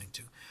be listening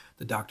to.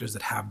 The doctors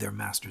that have their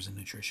masters in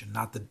nutrition,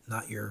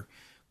 not your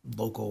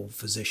local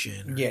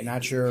physician. Yeah,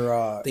 not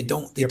your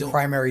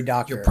primary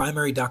doctor. Your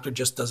primary doctor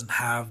just doesn't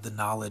have the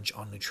knowledge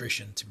on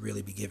nutrition to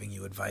really be giving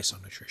you advice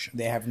on nutrition.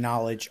 They have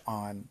knowledge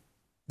on.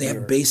 They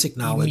have basic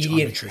knowledge on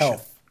nutrition.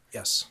 Health.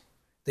 Yes,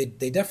 they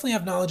definitely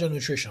have knowledge on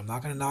nutrition. I'm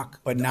not going to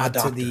knock, but not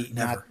doctor, to the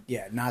never.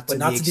 not to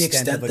the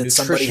extent that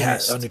somebody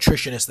has a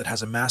nutritionist that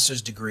has a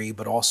master's degree,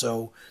 but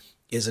also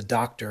is a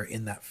doctor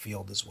in that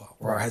field as well,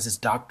 or has his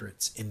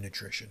doctorates in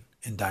nutrition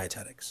and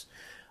dietetics.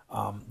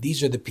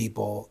 These are the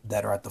people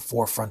that are at the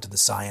forefront of the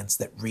science,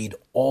 that read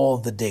all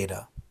the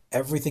data,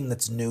 everything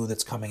that's new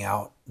that's coming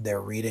out. They're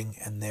reading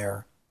and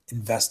they're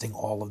investing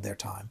all of their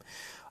time.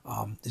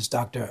 This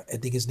doctor, I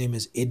think his name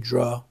is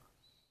Idra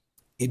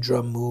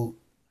Mul.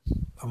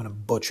 I'm going to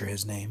butcher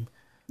his name.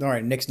 All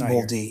right, Nick's not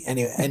Muldy.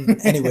 Here.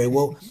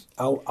 Anyway,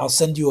 I'll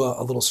send you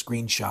a little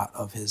screenshot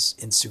of his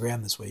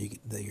Instagram. This way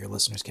that your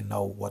listeners can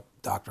know what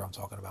doctor I'm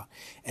talking about.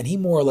 And he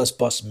more or less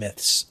busts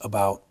myths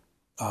about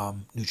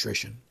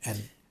nutrition,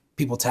 and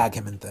people tag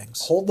him in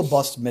things. Hold the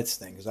bust myths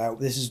thing,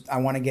 because I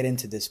want to get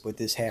into this with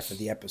this half of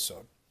the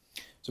episode.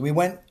 So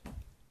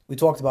we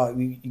talked about,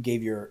 you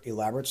gave your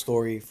elaborate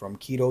story from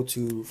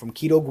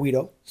keto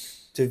Guido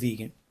to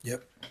vegan.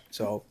 Yep.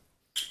 So,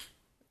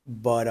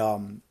 but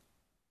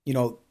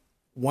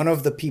one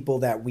of the people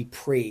that we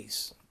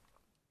praise,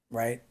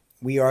 right?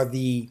 We are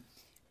the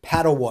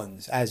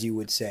Padawans, as you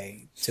would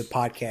say, to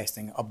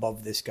podcasting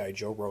above this guy,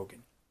 Joe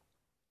Rogan.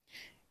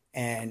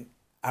 And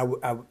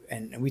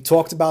and we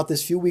talked about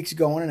this a few weeks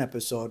ago on an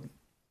episode,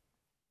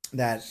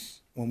 that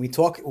when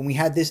we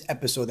had this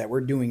episode that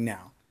we're doing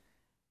now,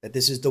 that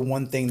this is the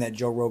one thing that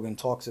Joe Rogan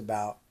talks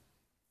about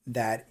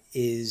that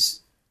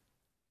is,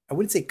 I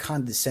wouldn't say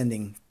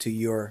condescending to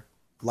your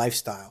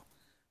lifestyle,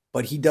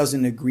 but he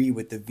doesn't agree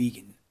with the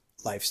vegan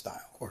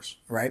lifestyle. Of course.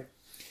 Right?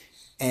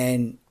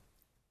 And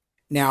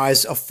now,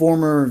 as a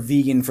former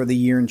vegan for the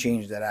year and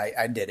change that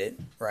I did it,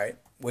 right?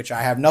 Which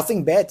I have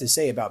nothing bad to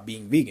say about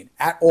being vegan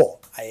at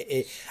all.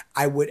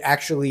 I would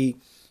actually,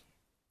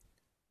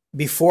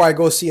 before I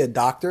go see a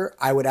doctor,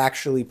 I would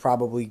actually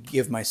probably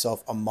give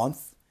myself a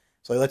month.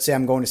 So let's say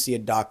I'm going to see a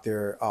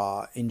doctor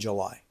in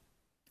July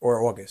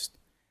or August.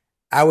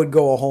 I would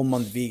go a whole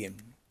month vegan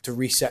to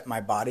reset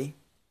my body,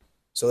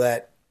 so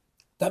that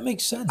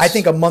makes sense. I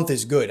think a month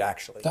is good,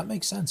 actually. That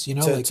makes sense.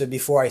 To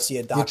before I see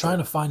a doctor. You're trying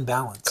to find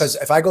balance. Because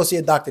if I go see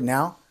a doctor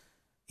now,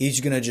 he's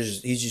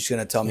just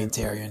gonna tell me,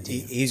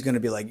 he's gonna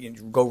be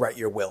like, go write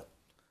your will.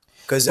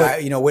 Because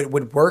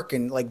with work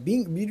and like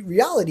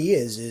reality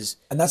is,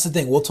 and that's the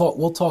thing. We'll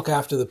talk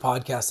after the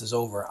podcast is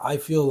over. I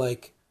feel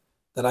like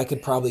that I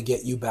could probably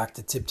get you back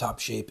to tip-top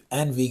shape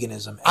and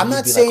veganism. And I'm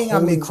not saying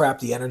holy crap,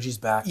 the energy's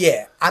back.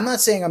 Yeah, I'm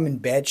not saying I'm in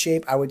bad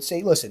shape. I would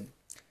say, listen,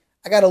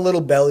 I got a little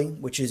belly,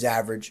 which is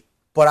average,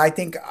 but I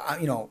think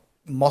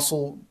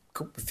muscle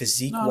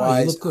physique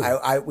wise,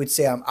 I would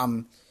say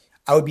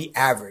I would be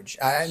average.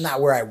 Not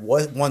where I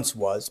once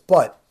was,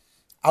 but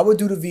I would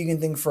do the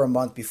vegan thing for a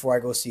month before I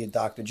go see a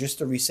doctor, just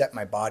to reset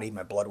my body,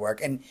 my blood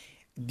work. And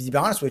to be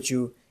honest with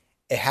you,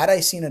 had I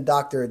seen a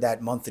doctor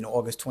that month in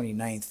August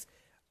 29th,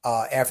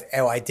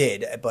 I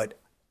did, but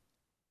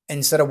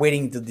instead of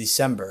waiting until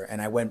December and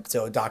I went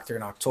to a doctor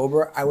in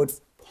October, I would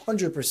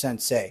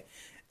 100% say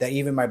that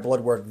even my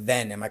blood work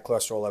then and my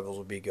cholesterol levels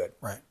would be good.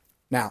 Right.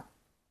 Now,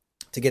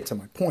 to get to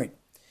my point,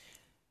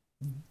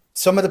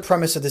 some of the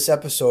premise of this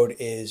episode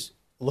is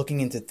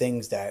looking into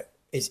things that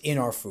is in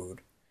our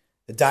food,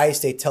 the diets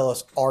they tell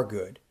us are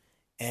good.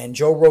 And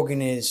Joe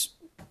Rogan is,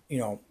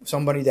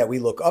 somebody that we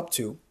look up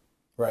to,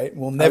 right?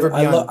 We'll never be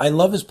I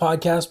love his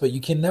podcast, but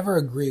you can never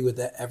agree with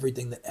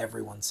everything that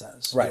everyone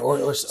says. Right.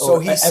 Or So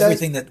he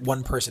everything says, that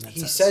one person says.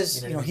 He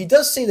says, what I mean? he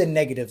does say the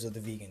negatives of the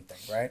vegan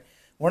thing, right?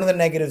 One of the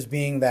negatives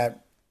being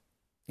that,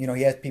 he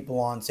has people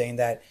on saying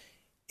that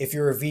if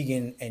you're a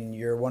vegan and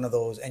you're one of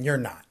those, and you're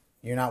not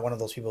one of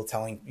those people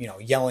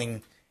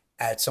yelling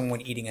at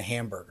someone eating a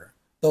hamburger.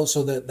 Those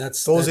are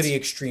the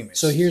extremists.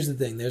 So here's the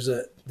thing: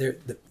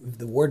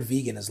 the word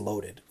vegan is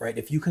loaded, right?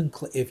 If you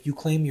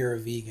claim you're a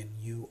vegan,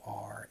 you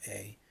are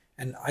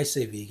and I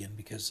say vegan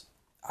because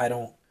I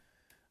don't.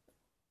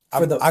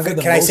 I'm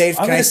gonna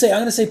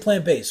say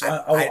plant based.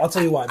 I'll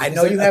tell you why. I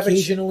know you have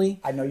occasionally.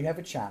 I know you have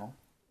a channel,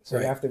 so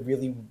right. You have to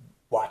really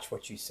watch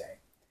what you say.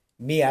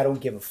 Me, I don't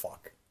give a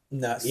fuck.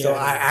 No, so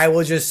I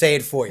will just say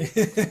it for you.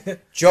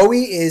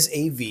 Joey is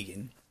a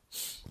vegan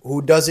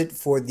who does it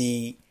for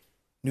the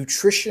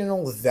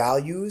nutritional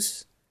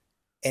values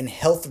and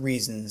health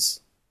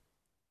reasons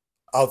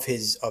of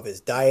his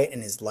diet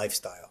and his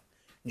lifestyle.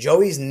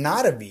 Joey's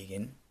not a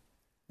vegan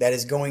that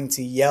is going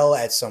to yell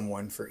at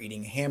someone for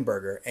eating a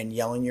hamburger and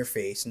yell in your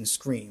face and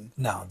scream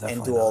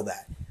and do all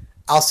that.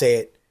 I'll say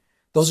it.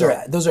 Those are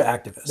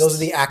activists. Those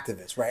are the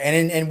activists, right?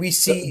 And we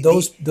see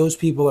those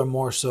people are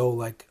more so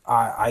like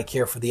I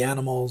care for the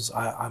animals.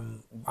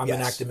 I'm an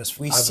activist.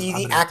 We see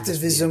the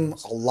activism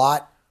a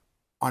lot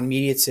on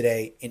media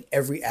today in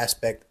every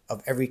aspect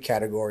of every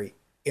category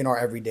in our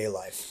everyday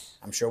life.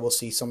 I'm sure we'll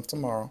see some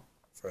tomorrow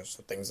for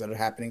things that are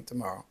happening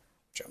tomorrow,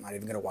 which I'm not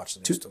even going to watch the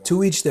news tomorrow.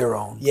 To each their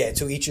own. Yeah,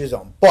 to each his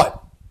own.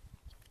 But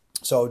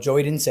so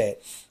Joey didn't say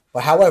it,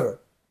 but however,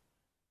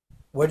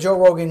 what Joe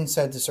Rogan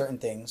said to certain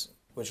things,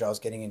 which I was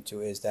getting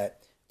into, is that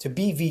to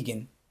be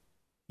vegan,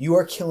 you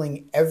are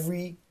killing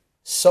every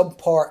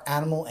subpar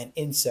animal and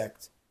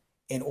insect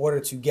in order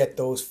to get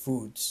those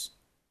foods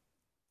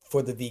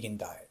for the vegan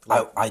diet.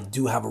 I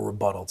do have a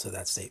rebuttal to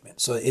that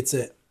statement. So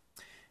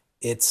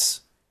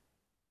it's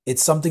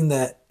something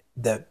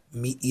that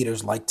meat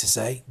eaters like to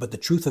say, but the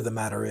truth of the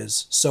matter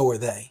is, so are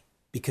they,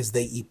 because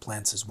they eat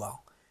plants as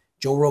well.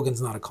 Joe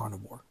Rogan's not a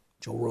carnivore.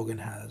 Joe Rogan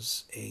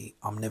has a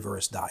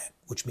omnivorous diet,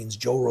 which means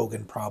Joe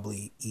Rogan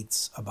probably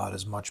eats about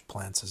as much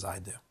plants as I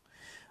do.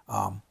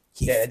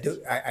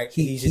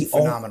 He's in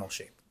phenomenal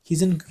shape.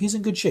 He's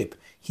in good shape.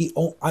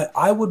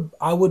 I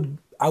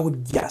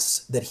would guess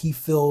that he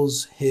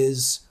fills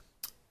his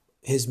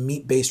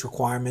meat-based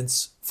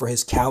requirements for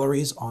his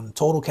calories on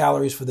total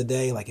calories for the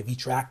day. Like if he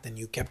tracked and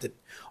you kept it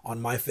on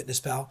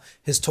MyFitnessPal,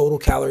 his total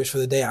calories for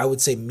the day, I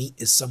would say meat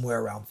is somewhere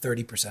around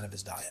 30% of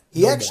his diet.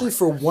 He actually,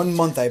 for 1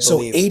 month, I believe. So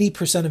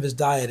 80% of his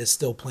diet is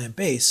still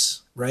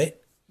plant-based, right?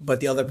 But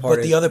the other part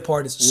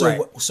is... Right.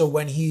 So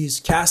when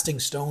he's casting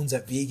stones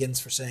at vegans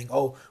for saying,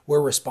 oh,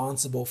 we're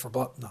responsible for...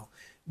 No,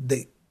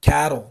 the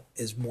cattle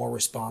is more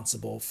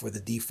responsible for the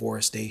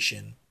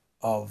deforestation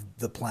of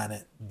the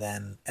planet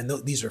than... And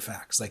these are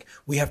facts. Like,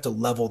 we have to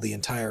level the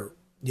entire...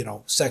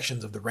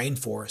 sections of the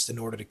rainforest in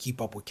order to keep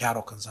up with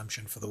cattle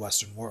consumption for the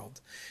Western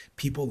world.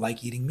 People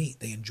like eating meat.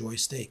 They enjoy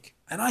steak.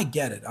 And I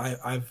get it.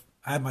 I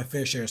had my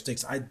fair share of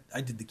steaks.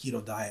 I did the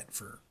keto diet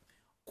for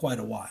quite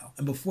a while.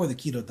 And before the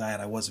keto diet,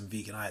 I wasn't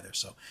vegan either.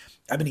 So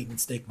I've been eating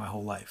steak my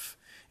whole life.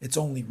 It's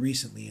only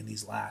recently in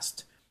these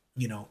last,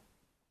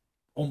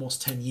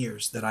 almost 10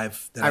 years that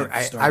I've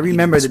started. I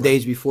remember the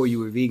days before you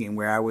were vegan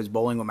where I was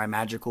bowling with my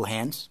magical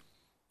hands.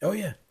 Oh,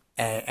 yeah.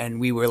 And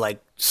we were like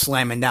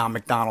slamming down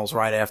McDonald's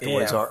right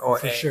afterwards, or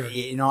for sure.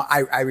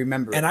 I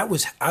remember. And I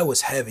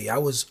was heavy. I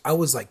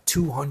was like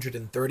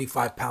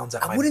 235 pounds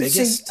at my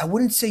biggest. I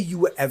wouldn't say you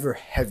were ever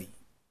heavy.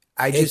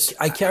 I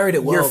carried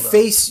it well.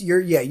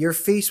 Your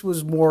face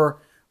was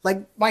more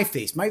like my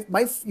face. My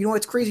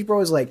what's crazy, bro,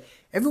 is like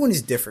everyone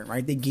is different,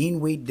 right? They gain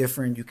weight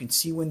different. You can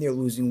see when they're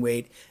losing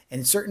weight,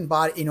 and certain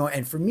body,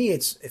 and for me,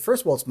 it's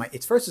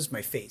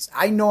my face.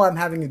 I know I'm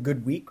having a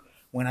good week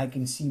when I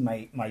can see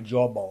my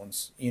jaw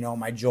bones,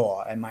 my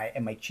jaw and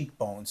my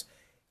cheekbones,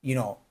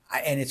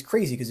 and it's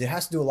crazy because it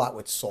has to do a lot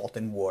with salt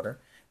and water.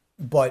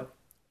 But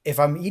if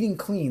I'm eating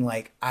clean,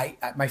 like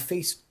my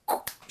face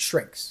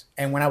shrinks.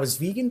 And when I was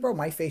vegan, bro,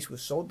 my face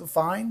was so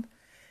defined.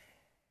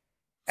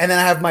 And then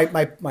I have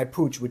my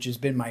pooch, which is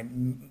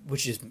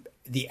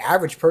the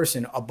average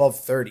person above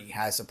 30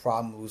 has a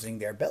problem losing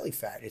their belly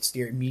fat. It's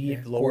their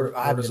immediate lower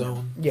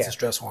cortisone. Yeah. It's a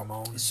stress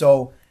hormone.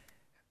 So,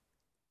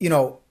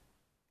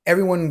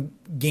 everyone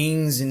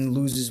gains and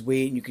loses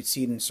weight, and you could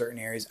see it in certain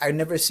areas. I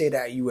never say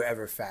that you were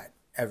ever fat,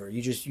 ever.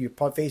 Your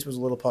face was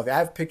a little puffy. I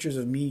have pictures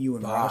of me, you,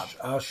 and Rob.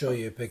 I'll show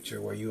you a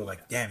picture where you were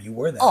like, damn, you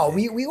were that. Oh,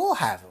 we all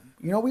have them.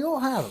 We all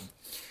have them.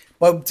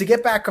 But to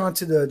get back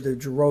onto the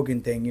Joe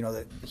Rogan thing,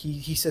 that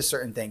he says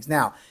certain things.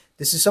 Now,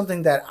 this is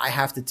something that I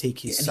have to take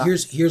his side.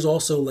 Here's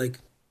also like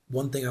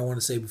one thing I want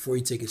to say before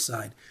you take his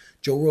side.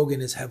 Joe Rogan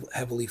is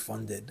heavily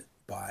funded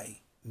by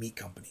meat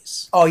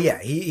companies. Oh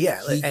yeah,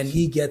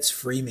 he gets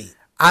free meat.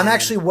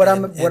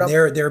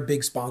 They're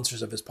big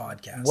sponsors of his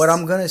podcast. What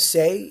I'm gonna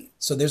say.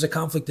 So there's a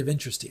conflict of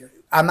interest here.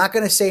 I'm not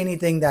gonna say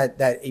anything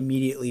that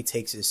immediately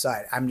takes his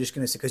side. I'm just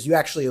gonna say, because you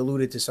actually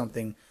alluded to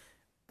something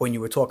when you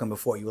were talking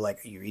before, you were like,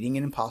 you're eating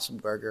an Impossible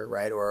Burger,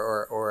 right?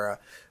 Or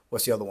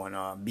what's the other one?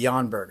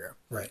 Beyond Burger.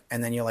 Right.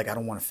 And then you're like, I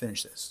don't want to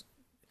finish this.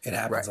 It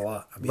happens a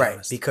lot. I'll be Right.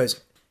 honest. Because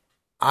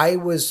I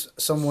was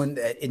someone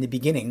that in the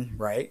beginning,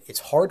 right? It's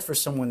hard for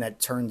someone that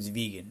turns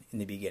vegan in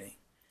the beginning.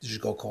 You just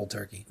go cold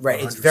turkey.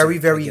 Right. It's 100%. very,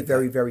 very, I get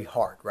very, that. very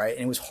hard, right?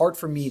 And it was hard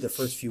for me the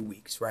first few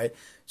weeks, right?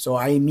 So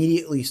I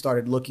immediately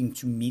started looking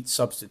to meat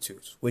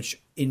substitutes,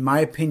 which in my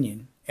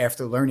opinion,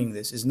 after learning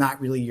this, is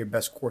not really your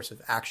best course of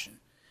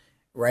action,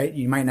 right?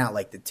 You might not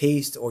like the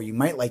taste or you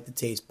might like the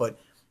taste, but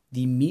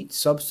the meat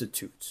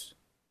substitutes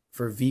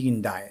for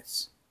vegan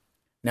diets.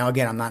 Now,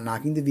 again, I'm not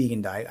knocking the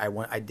vegan diet.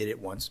 I did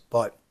it once,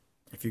 but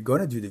if you're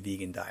going to do the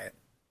vegan diet,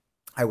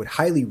 I would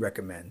highly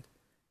recommend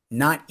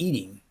not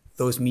eating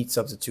those meat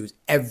substitutes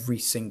every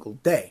single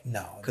day.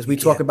 No. Because you we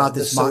talk can't. about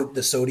the, this.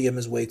 the sodium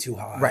is way too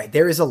high. Right.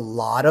 There is a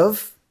lot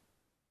of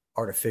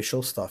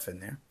artificial stuff in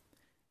there.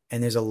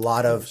 And there's a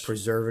lot of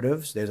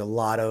preservatives. There's a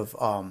lot of,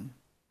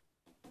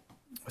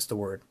 what's the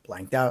word?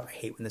 Blanked out. I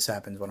hate when this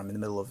happens when I'm in the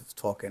middle of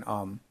talking.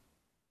 When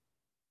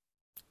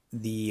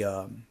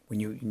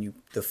you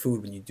the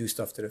food, when you do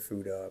stuff to the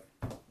food,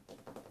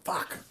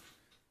 fuck.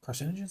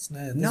 Carcinogens? Nah,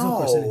 there's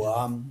No,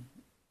 carcinogens.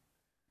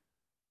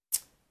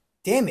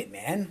 Damn it,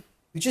 man.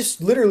 We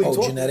just literally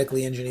talked.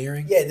 Genetically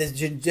engineering? Yeah,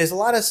 there's a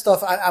lot of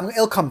stuff.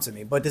 It'll come to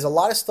me, but there's a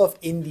lot of stuff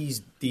in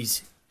these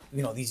these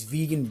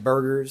vegan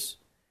burgers,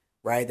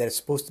 right? That is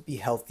supposed to be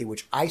healthy,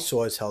 which I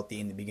saw as healthy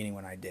in the beginning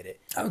when I did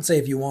it. I would say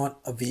if you want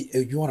a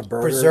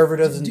burger,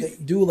 Preservatives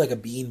and do like a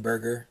bean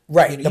burger,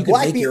 Right. You, The you can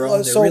black make bean- your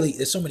own. so-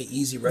 There's so many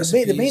easy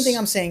recipes. The main thing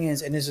I'm saying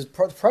is, and this is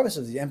the premise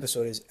of the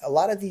episode, is a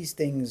lot of these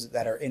things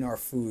that are in our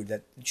food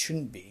that we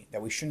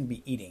shouldn't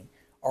be eating,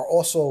 are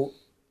also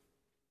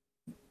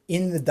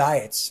in the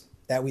diets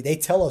that they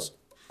tell us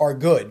are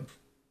good,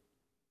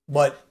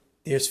 but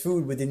there's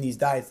food within these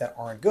diets that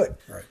aren't good.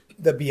 Right.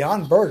 The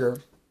Beyond Burger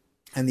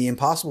and the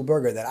Impossible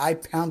Burger that I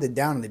pounded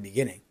down in the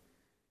beginning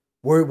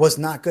was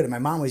not good. And my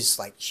mom was just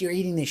like, you're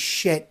eating this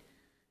shit.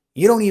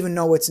 You don't even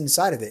know what's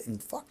inside of it.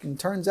 And fucking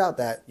turns out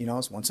that,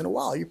 it's once in a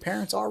while, your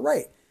parents are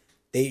right.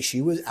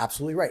 She was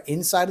absolutely right.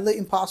 Inside of the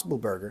Impossible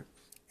Burger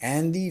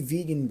and the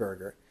vegan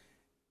burger,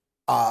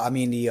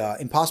 the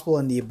Impossible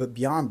and the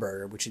Beyond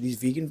Burger, which are these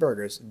vegan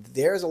burgers,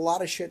 there's a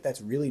lot of shit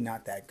that's really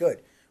not that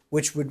good,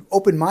 which would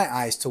open my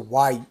eyes to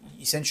why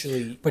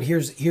essentially. But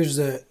here's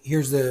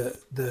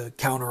the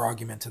counter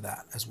argument to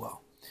that as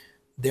well.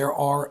 There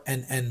are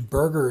and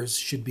burgers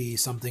should be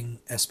something,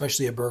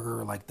 especially a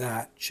burger like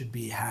that, should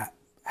be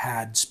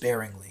had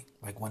sparingly.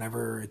 Like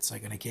whenever it's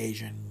like an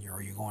occasion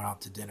or you're going out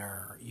to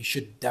dinner, you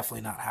should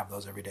definitely not have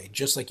those every day.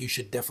 Just like you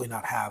should definitely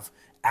not have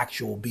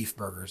actual beef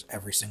burgers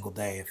every single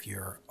day if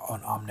you're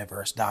on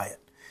omnivorous diet.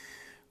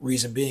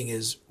 Reason being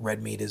is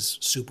red meat is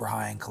super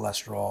high in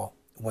cholesterol.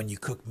 When you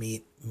cook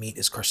meat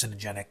is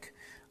carcinogenic.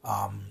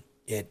 I'm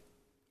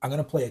going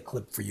to play a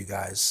clip for you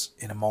guys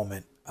in a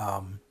moment.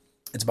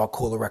 It's about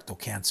colorectal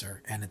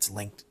cancer and it's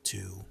linked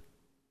to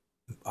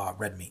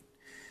red meat.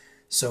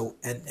 So,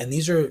 and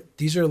these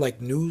are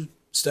like new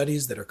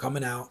studies that are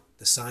coming out.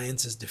 The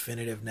science is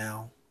definitive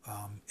now.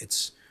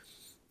 It's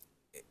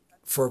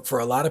for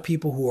a lot of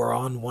people who are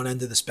on one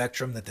end of the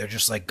spectrum that they're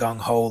just like gung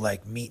ho,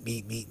 like meat,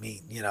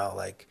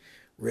 like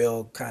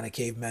real kind of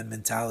caveman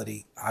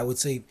mentality. I would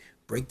say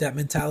break that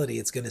mentality.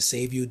 It's going to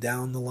save you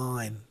down the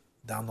long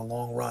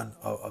run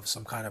of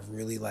some kind of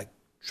really like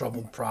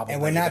troubled problem.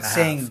 And we're not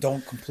saying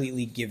don't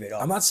completely give it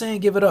up. I'm not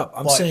saying give it up.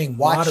 I'm saying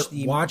watch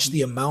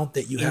the amount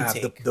that you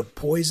intake. have. The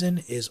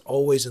poison is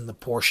always in the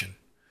portion,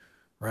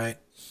 right?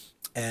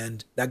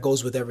 And that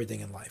goes with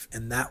everything in life.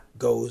 And that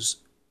goes,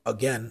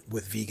 again,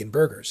 with vegan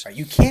burgers. Right.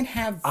 You can't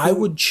have food. I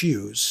would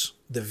choose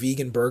the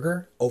vegan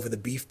burger over the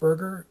beef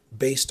burger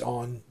based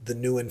on the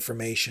new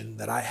information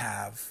that I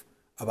have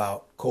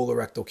about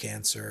colorectal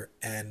cancer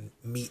and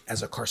meat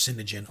as a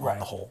carcinogen on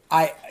the whole.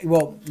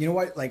 Well, you know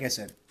what? Like I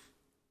said,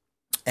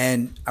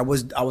 and I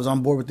was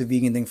on board with the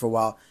vegan thing for a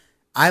while.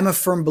 I'm a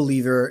firm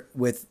believer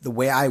with the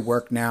way I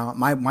work now.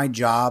 My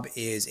job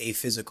is a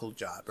physical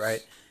job,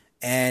 right?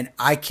 And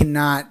I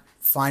cannot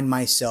find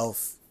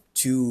myself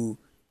to,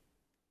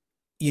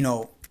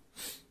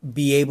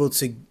 be able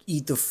to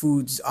eat the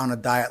foods on a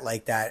diet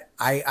like that.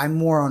 I'm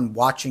more on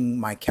watching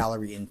my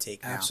calorie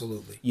intake now.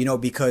 Absolutely.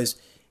 Because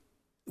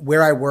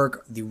where I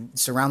work, the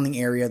surrounding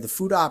area, the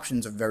food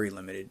options are very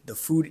limited. The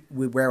food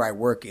where I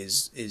work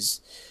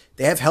is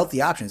they have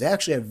healthy options. They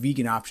actually have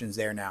vegan options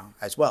there now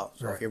as well.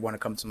 So if you want to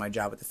come to my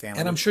job with the family.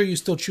 And I'm sure you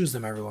still choose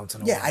them every once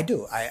in a while. Yeah, I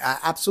do. I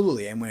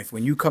absolutely. And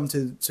when you come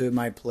to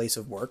my place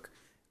of work,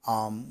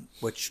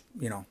 which,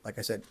 like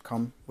I said,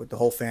 come with the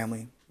whole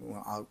family,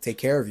 I'll take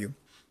care of you.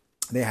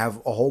 They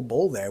have a whole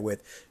bowl there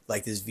with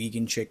like this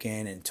vegan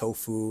chicken and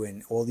tofu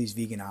and all these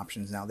vegan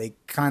options now. They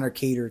kind of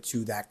cater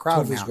to that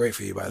crowd. Tofu's now. great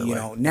for you, by the way.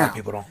 Now a lot of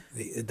people don't.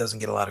 It doesn't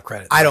get a lot of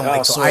credit. I don't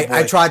like tofu.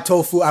 I tried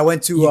tofu. I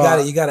went to you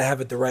got to have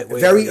it the right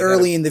way. Very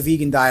early in the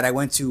vegan diet. I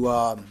went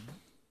to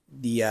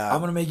I'm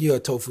gonna make you a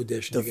tofu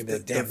dish. And you're gonna be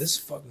like, damn,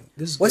 this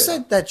is what's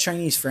good. that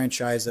Chinese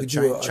franchise? We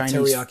do a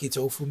teriyaki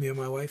tofu. Me and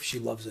my wife, she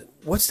loves it.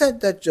 What's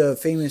that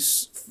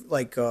famous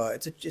like?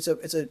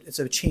 It's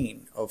a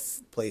chain of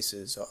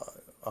places.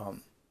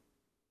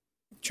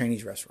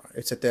 Chinese restaurant.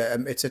 It's at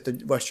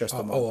the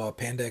Westchester Mall.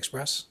 Panda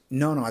Express.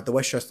 No, at the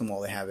Westchester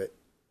Mall they have it.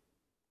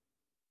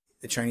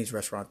 The Chinese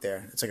restaurant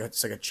there. It's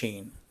like a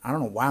chain. I don't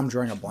know why I'm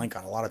drawing a blank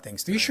on a lot of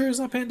things. Are you sure it's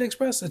not Panda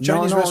Express? The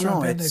Chinese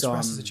restaurant Panda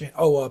Express is a chain.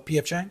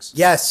 P.F. Chang's?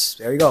 Yes,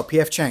 there you go.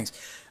 P.F. Chang's.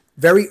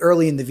 Very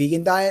early in the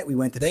vegan diet, we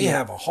went to They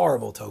have a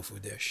horrible tofu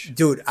dish.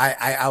 Dude,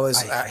 I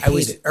was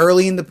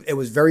early in the it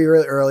was very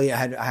early.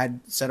 I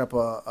had set up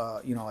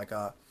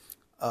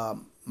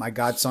my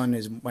godson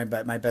is my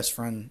best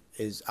friend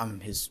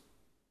I'm his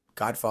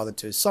godfather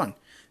to his son.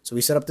 So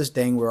we set up this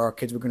thing where our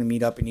kids were going to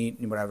meet up and eat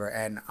and whatever.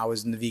 And I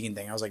was in the vegan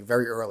thing. I was like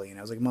very early, and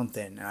I was like a month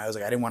in, and I was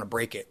like I didn't want to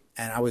break it,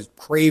 and I was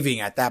craving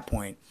at that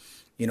point,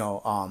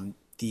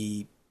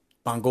 the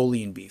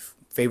Mongolian beef,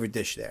 favorite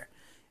dish there,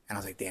 and I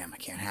was like, damn, I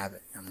can't have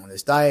it. I'm on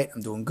this diet.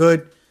 I'm doing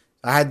good.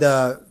 I had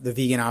the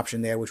vegan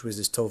option there, which was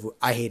this tofu.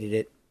 I hated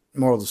it.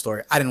 Moral of the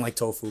story: I didn't like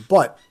tofu,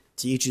 but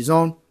to each his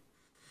own.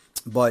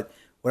 But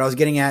what I was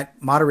getting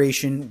at,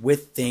 moderation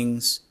with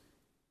things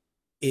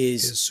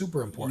is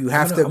super important.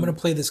 I'm going to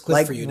play this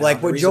clip for you now.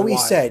 Like what Joey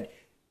said,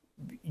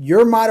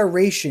 your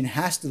moderation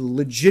has to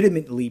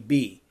legitimately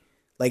be,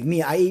 like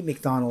me, I eat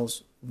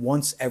McDonald's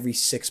once every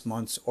 6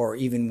 months or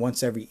even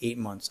once every 8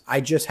 months.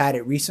 I just had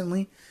it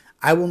recently.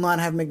 I will not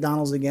have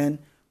McDonald's again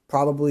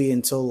probably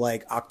until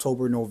like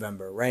October,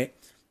 November, right?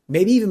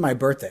 Maybe even my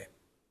birthday.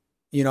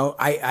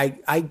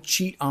 I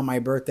cheat on my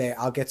birthday.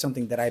 I'll get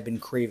something that I've been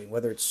craving,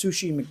 whether it's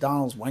sushi,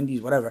 McDonald's,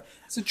 Wendy's, whatever.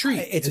 It's a treat.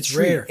 It's a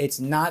treat. Rare. It's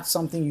not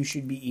something you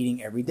should be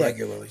eating every day.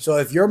 Regularly. So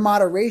if your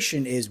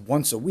moderation is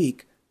once a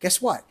week,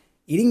 guess what?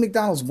 Eating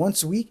McDonald's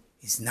once a week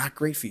is not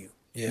great for you.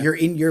 Yeah.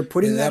 You're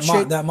putting that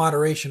shit. That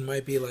moderation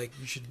might be like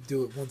you should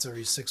do it once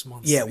every 6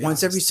 months. Yeah,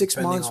 once every 6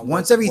 months,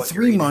 once every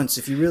 3 months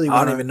if you really want.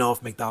 I don't even know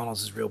if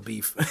McDonald's is real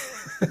beef.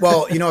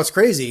 Well, it's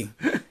crazy.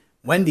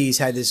 Wendy's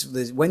had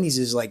this. Wendy's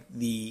is like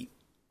they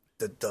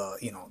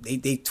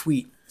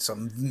tweet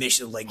some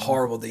mission like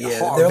horrible.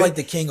 They're like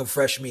the king of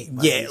fresh meat.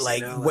 Yeah,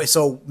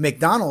 so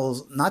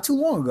McDonald's not too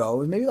long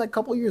ago, maybe like a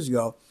couple of years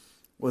ago,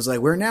 was like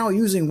we're now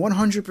using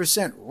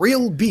 100%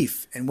 real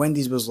beef, and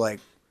Wendy's was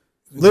like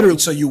literally.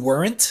 So you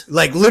weren't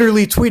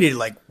literally tweeted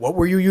like, what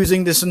were you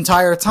using this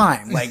entire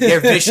time? Like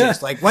they're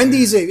vicious. Like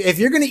Wendy's, if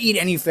you're gonna eat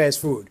any fast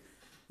food,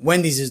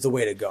 Wendy's is the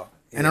way to go.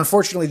 And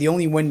unfortunately, the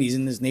only Wendy's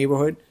in this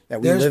neighborhood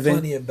that we live in. There's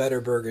plenty of better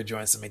burger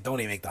joints than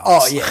don't eat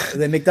McDonald's. Oh yeah,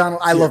 the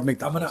McDonald's. I love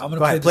McDonald's. I'm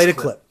gonna play the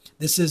clip.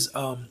 This is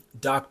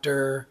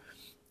Dr.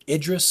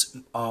 Idris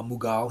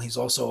Mughal. He's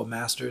also a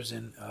master's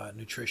in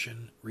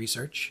nutrition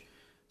research.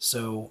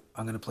 So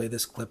I'm gonna play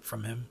this clip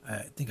from him.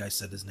 I think I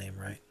said his name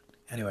right.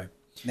 Anyway,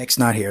 Nick's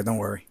not here. Don't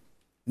worry,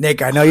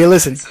 Nick. I know you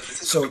listen.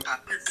 So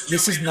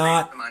this is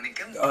not.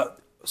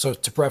 So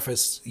to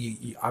preface,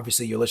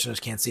 obviously your listeners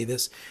can't see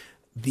this.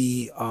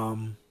 The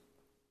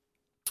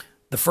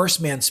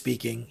first man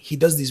speaking, he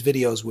does these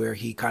videos where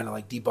he kind of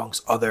like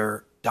debunks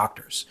other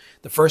doctors.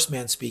 The first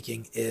man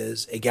speaking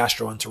is a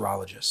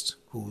gastroenterologist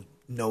who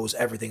knows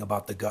everything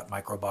about the gut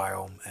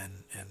microbiome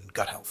and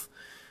gut health.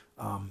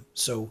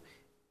 So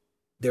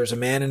there's a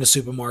man in a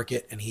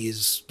supermarket and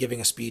he's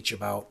giving a speech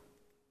about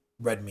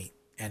red meat.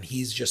 And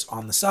he's just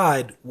on the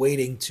side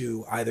waiting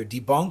to either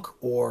debunk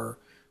or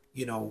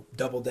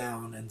double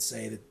down and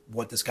say that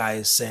what this guy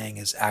is saying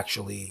is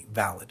actually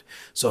valid.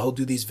 So he'll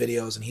do these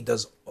videos and he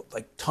does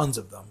like tons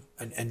of them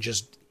and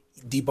just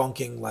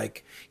debunking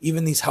like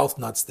even these health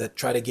nuts that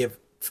try to give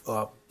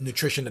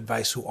nutrition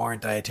advice who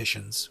aren't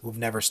dietitians, who've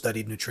never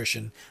studied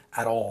nutrition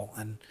at all.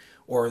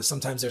 Or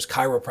sometimes there's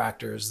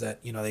chiropractors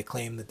that, they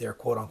claim that they're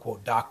quote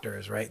unquote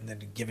doctors, right? And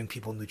then giving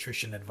people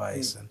nutrition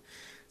advice. And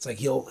it's like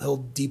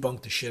he'll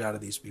debunk the shit out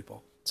of these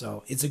people.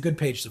 So it's a good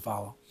page to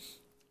follow.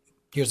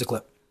 Here's the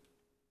clip.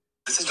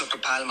 This is Dr.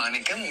 Pal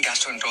Manikam,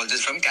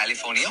 gastroenterologist from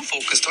California,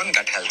 focused on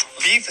gut health.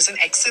 Beef is an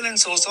excellent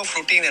source of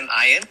protein and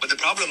iron, but the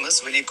problem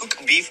is when you cook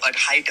beef at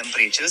high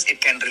temperatures, it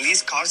can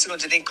release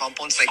carcinogenic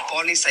compounds like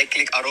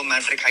polycyclic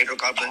aromatic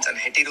hydrocarbons and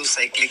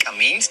heterocyclic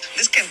amines.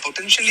 This can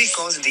potentially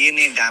cause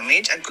DNA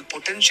damage and could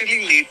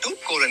potentially lead to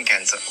colon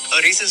cancer.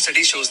 A recent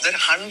study shows that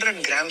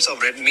 100 grams of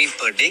red meat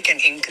per day can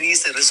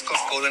increase the risk of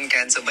colon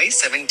cancer by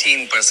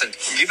 17%.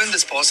 Given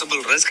this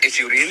possible risk, if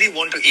you really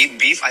want to eat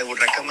beef, I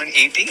would recommend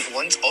eating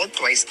once or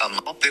twice a month.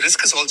 The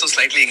risk is also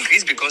slightly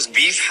increased because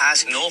beef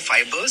has no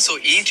fiber, so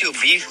eat your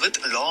beef with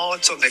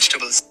lots of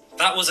vegetables.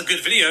 That was a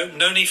good video,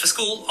 no need for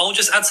school. I'll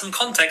just add some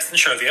context and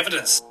show the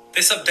evidence.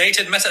 This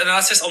updated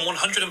meta-analysis on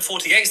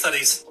 148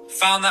 studies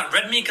found that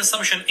red meat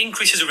consumption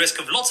increases the risk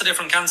of lots of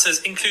different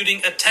cancers,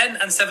 including a 10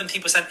 and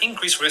 17%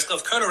 increased risk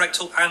of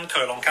colorectal and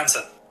colon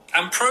cancer.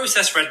 And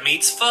processed red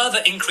meats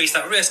further increase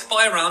that risk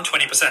by around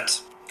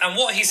 20%. And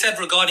what he said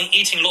regarding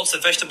eating lots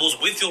of vegetables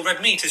with your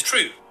red meat is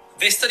true.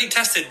 This study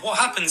tested what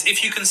happens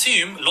if you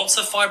consume lots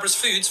of fibrous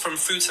foods from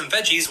fruits and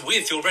veggies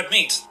with your red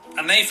meat.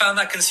 And they found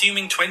that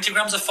consuming 20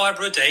 grams of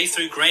fiber a day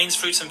through grains,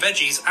 fruits and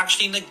veggies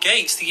actually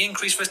negates the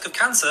increased risk of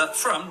cancer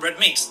from red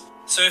meat.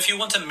 So if you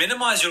want to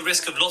minimize your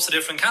risk of lots of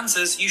different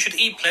cancers, you should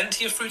eat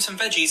plenty of fruits and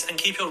veggies and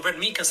keep your red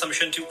meat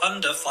consumption to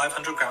under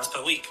 500 grams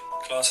per week.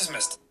 Class is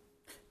missed.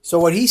 So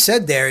what he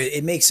said there,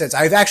 it makes sense.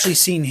 I've actually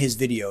seen his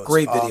videos.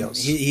 Great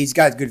videos. He's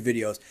got good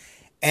videos.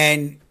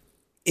 And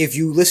if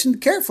you listen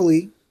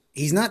carefully,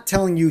 he's not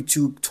telling you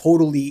to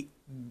totally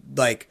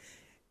like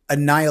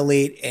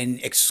annihilate and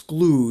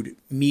exclude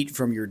meat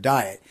from your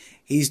diet.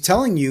 He's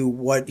telling you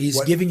what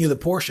giving you the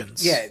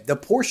portions. Yeah, the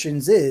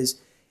portions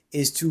is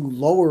to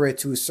lower it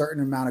to a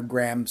certain amount of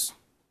grams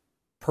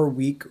per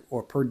week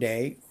or per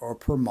day or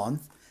per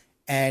month.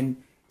 And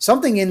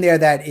something in there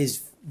that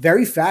is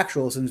very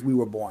factual since we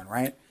were born,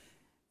 right?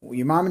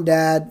 Your mom and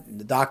dad,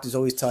 the doctors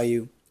always tell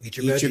you, eat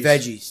your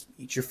veggies,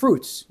 eat your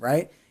fruits,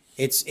 right?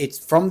 It's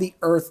from the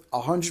earth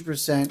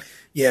 100%.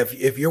 Yeah,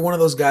 if you're one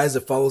of those guys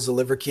that follows the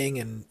Liver King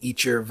and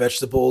eat your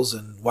vegetables,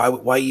 and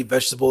why eat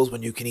vegetables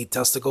when you can eat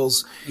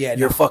testicles? Yeah,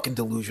 you're fucking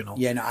delusional.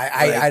 Yeah, no,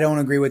 I don't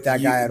agree with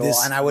that guy at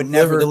all, and I would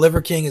never. The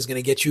Liver King is going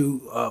to get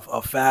you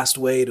a fast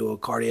way to a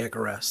cardiac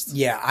arrest.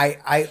 Yeah,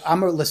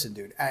 listen,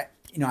 dude.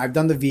 I've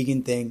done the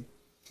vegan thing.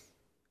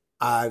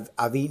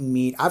 I've eaten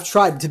meat. I've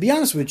tried. To be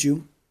honest with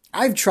you,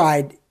 I've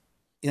tried.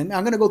 I'm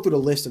going to go through the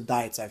list of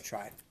diets I've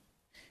tried.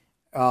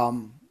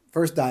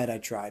 First diet I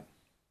tried,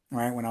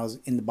 right, when I was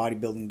in the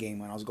bodybuilding game,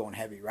 when I was going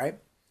heavy, right?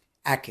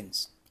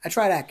 Atkins. I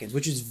tried Atkins,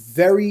 which is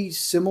very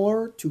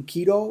similar to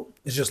keto.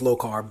 It's just low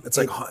carb. It's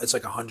like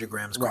 100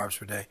 grams carbs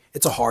per day.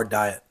 It's a hard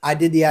diet. I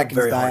did the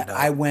Atkins diet.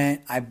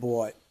 I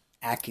bought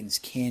Atkins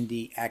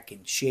candy,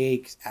 Atkins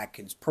shakes,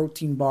 Atkins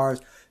protein bars.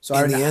 So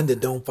in the end, it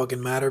don't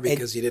fucking matter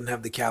because you didn't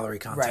have the calorie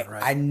content,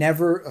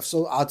 right?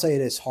 So I'll tell you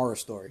this horror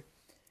story.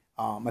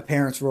 My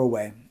parents were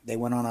away. They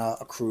went on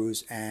a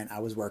cruise, and I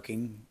was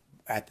working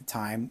at the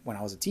time when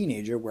I was a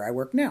teenager where I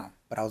work now,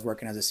 but I was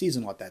working as a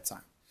seasonal at that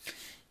time.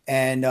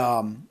 And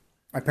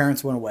my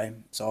parents went away,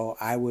 so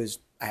I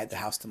had the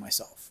house to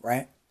myself,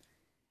 right?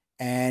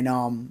 And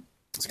I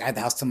had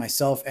the house to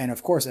myself, and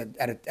of course,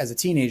 as a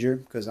teenager,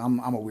 because I'm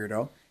a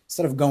weirdo,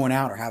 instead of going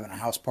out or having a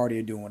house party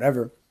or doing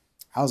whatever,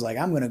 I was like,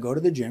 I'm going to go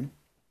to the gym.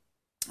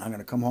 I'm going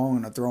to come home,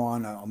 I'm going to throw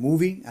on a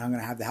movie, and I'm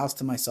going to have the house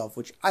to myself,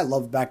 which I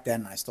loved back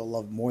then, and I still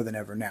love more than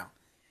ever now.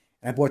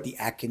 And I bought the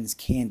Atkins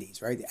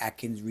candies, right? The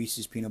Atkins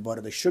Reese's peanut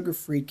butter, the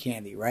sugar-free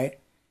candy, right?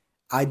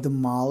 I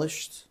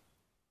demolished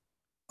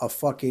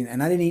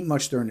and I didn't eat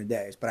much during the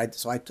days, but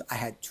I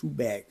had 2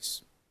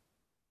 bags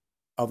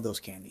of those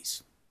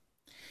candies.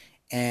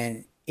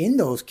 And in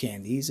those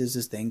candies is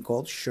this thing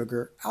called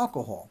sugar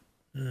alcohol,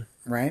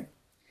 right?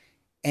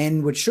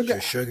 And what sugar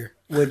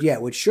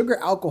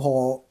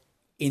alcohol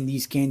in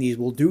these candies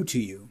will do to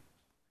you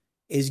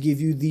is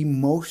give you the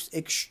most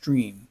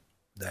extreme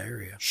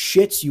diarrhea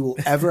shits you will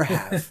ever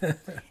have.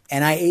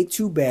 And I ate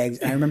 2 bags,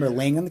 and I remember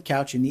laying on the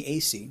couch in the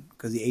AC,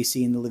 because the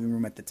AC in the living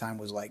room at the time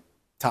was like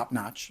top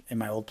notch in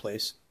my old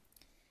place.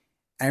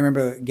 I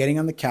remember getting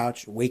on the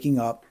couch, waking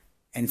up,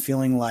 and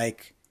feeling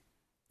like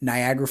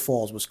Niagara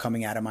Falls was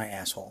coming out of my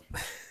asshole.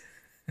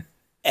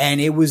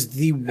 And it was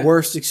the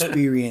worst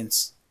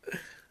experience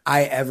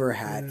I ever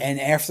had. And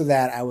after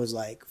that, I was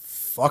like,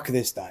 fuck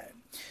this diet.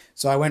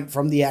 So I went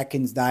from the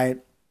Atkins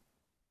diet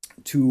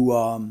to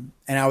and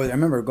I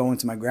remember going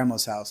to my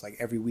grandma's house like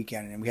every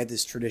weekend, and we had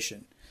this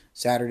tradition.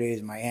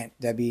 Saturdays, my Aunt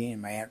Debbie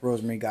and my Aunt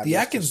Rosemary got the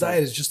Atkins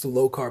diet is just a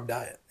low carb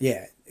diet.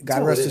 Yeah,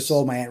 God rest her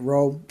soul. My Aunt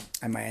Ro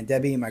and my Aunt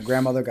Debbie and my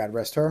grandmother, God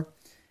rest her.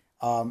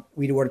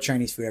 We'd order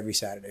Chinese food every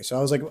Saturday. So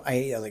I was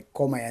like,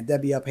 called my Aunt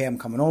Debbie up. Hey, I'm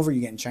coming over.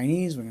 You getting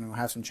Chinese? We're gonna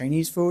have some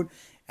Chinese food.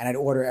 And I'd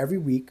order every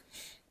week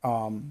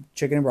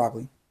chicken and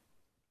broccoli,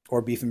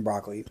 or beef and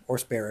broccoli, or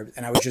spare ribs,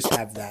 and I would just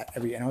have that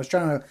and I was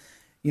trying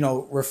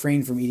to,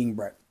 refrain from eating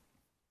bread.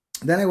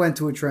 Then I went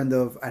to a trend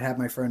of, I'd have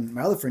my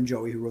other friend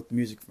Joey, who wrote the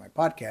music for my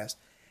podcast.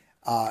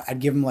 I'd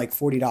give him like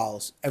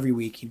 $40 every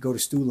week. He'd go to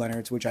Stu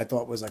Leonard's, which I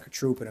thought was like a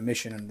troop and a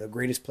mission and the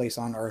greatest place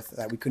on earth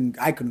that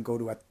I couldn't go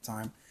to at the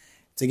time,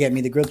 to get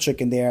me the grilled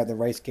chicken there, the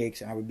rice cakes,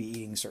 and I would be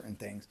eating certain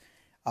things.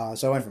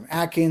 So I went from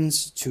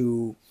Atkins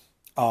to,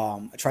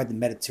 I tried the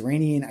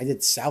Mediterranean. I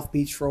did South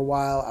Beach for a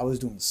while. I was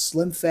doing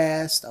Slim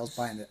Fast.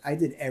 I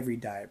did every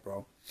diet,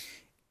 bro.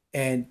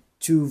 And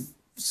to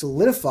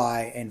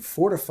solidify and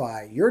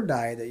fortify your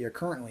diet that you're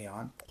currently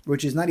on,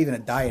 which is not even a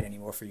diet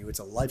anymore for you, it's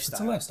a lifestyle.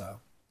 It's a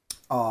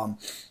lifestyle.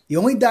 The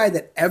only diet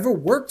that ever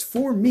worked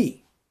for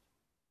me,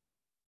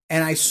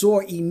 and I saw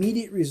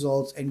immediate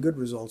results and good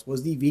results,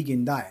 was the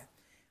vegan diet.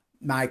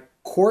 My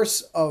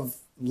course of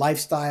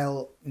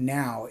lifestyle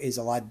now is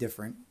a lot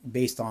different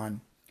based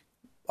on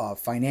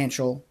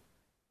financial,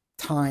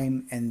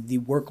 time, and the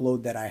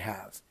workload that I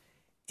have.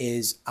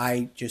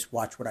 I just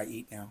watch what I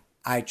eat now.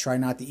 I try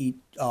not to eat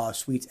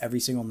sweets every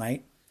single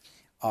night.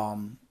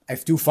 I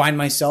do find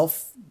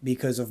myself,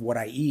 because of what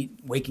I eat,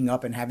 waking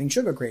up and having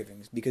sugar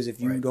cravings. Because if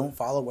you don't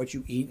follow what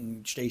you eat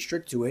and stay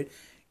strict to it,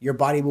 your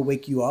body will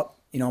wake you up.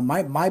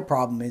 My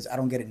problem is I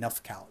don't get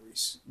enough calories.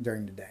 calories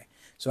during the day.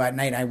 So at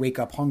night I wake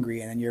up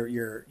hungry, and then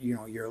your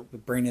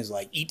brain is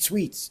like, eat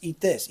sweets,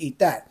 eat this, eat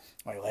that.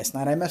 Like last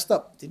night I messed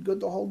up, did good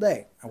the whole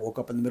day. I woke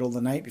up in the middle of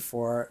the night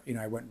before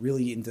I went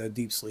really into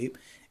deep sleep,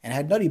 and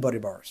had Nutty Buddy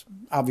bars.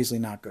 Obviously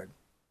not good.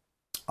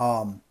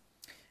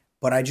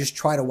 But I just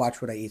try to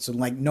watch what I eat. So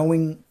like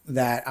knowing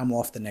that I'm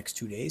off the next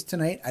 2 days,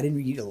 tonight I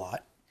didn't eat a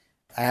lot.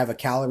 I have a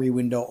calorie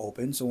window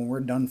open, so when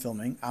we're done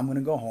filming, I'm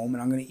gonna go home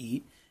and I'm gonna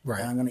eat. Right.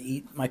 And I'm gonna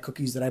eat my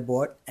cookies that I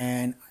bought,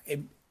 and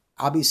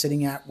I'll be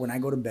sitting at, when I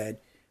go to bed,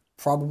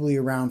 probably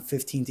around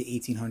 15 to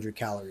 1800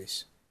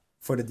 calories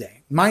for the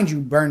day. Mind you,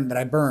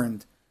 I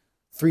burned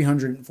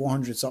 300,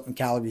 400 something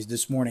calories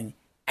this morning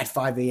at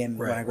 5 a.m.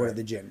 when I go to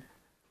the gym,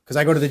 because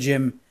I go to the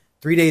gym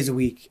 3 days a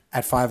week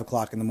at 5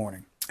 o'clock in the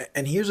morning.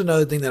 And here's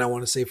another thing that I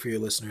want to say for your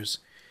listeners: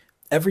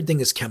 everything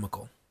is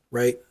chemical,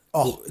 right?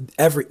 Oh,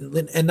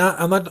 I'm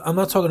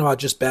not talking about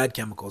just bad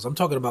chemicals. I'm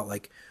talking about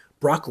like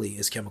broccoli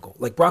is chemical,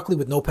 like broccoli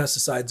with no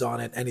pesticides on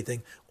it,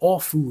 anything. All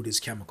food is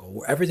chemical,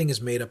 where everything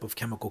is made up of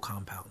chemical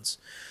compounds.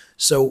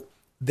 So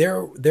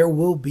there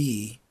will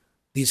be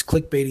these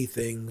clickbaity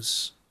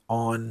things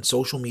on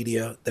social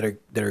media that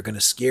are going to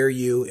scare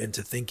you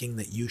into thinking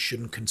that you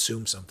shouldn't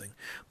consume something.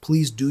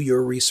 Please do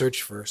your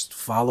research first.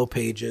 Follow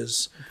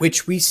pages.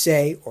 Which we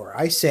say, or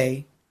I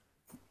say,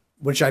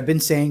 which I've been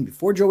saying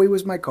before Joey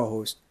was my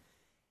co-host,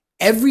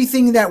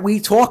 everything that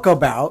we talk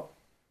about,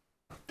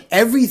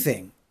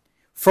 everything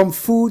from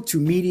food to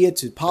media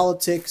to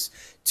politics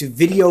to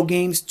video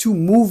games to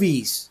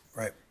movies,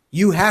 Right.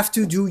 you have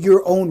to do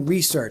your own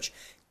research.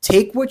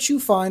 Take what you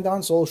find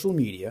on social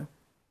media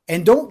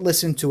and don't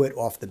listen to it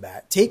off the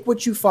bat. Take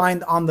what you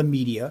find on the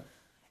media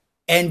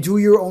and do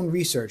your own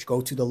research.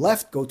 Go to the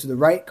left, go to the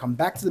right, come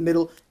back to the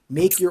middle,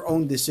 make your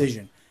own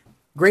decision.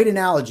 Great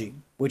analogy,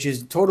 which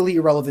is totally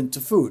irrelevant to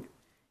food.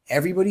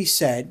 Everybody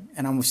said,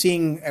 and I'm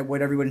seeing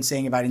what everyone's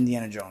saying about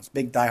Indiana Jones.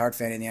 Big diehard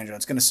fan of Indiana Jones.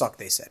 It's going to suck,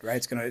 they said, right?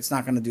 It's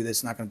not going to do this,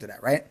 it's not going to do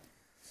that, right?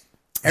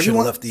 Should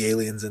have left the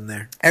aliens in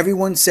there.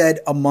 Everyone said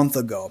a month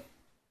ago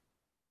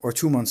or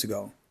 2 months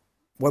ago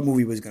what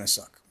movie was going to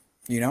suck,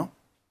 I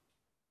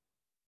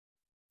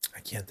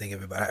can't think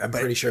of it, but I'm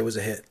pretty sure it was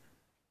a hit.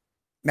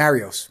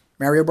 Mario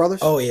Brothers.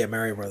 Oh yeah,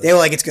 Mario Brothers. They were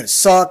like, it's going to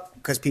suck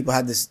because people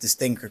had this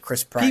thing for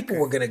Chris Pratt. People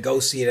were going to go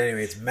see it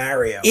anyway. It's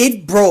Mario.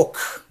 It broke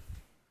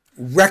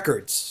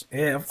records.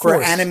 Yeah, of for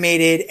course.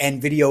 animated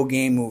and video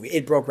game movie.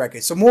 It broke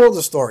records. So moral of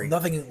the story.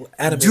 Nothing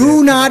animated.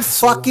 Do not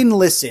fucking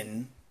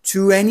listen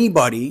to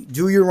anybody.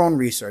 Do your own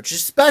research,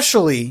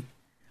 especially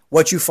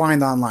what you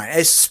find online,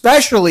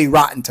 especially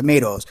Rotten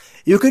Tomatoes.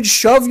 You could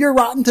shove your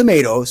Rotten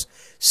Tomatoes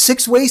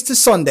 6 ways to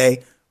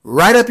Sunday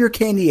right up your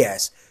candy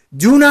ass.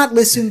 Do not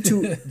listen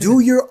to, do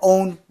your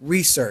own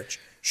research.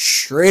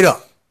 Straight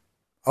up.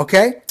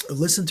 Okay?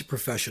 Listen to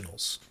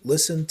professionals.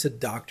 Listen to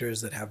doctors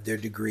that have their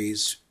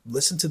degrees.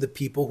 Listen to the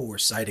people who are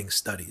citing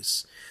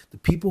studies. The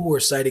people who are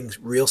citing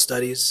real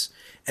studies.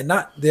 And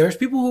there's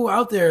people who are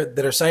out there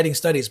that are citing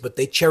studies, but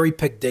they cherry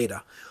pick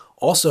data.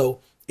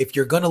 Also, if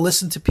you're going to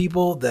listen to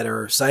people that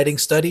are citing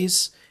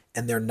studies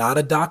and they're not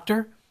a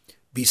doctor,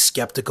 be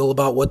skeptical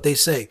about what they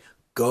say.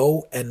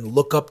 Go and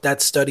look up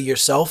that study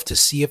yourself to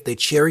see if they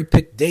cherry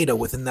pick data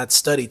within that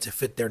study to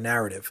fit their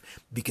narrative.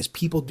 Because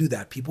people do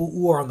that. People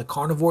who are on the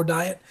carnivore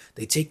diet,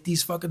 they take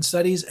these fucking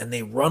studies and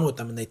they run with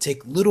them, and they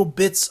take little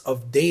bits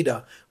of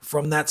data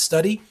from that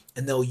study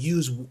and they'll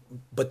use,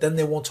 but then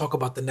they won't talk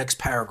about the next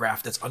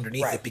paragraph that's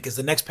underneath it, because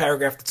the next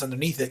paragraph that's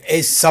underneath it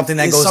is something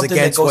that goes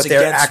against what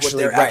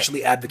they're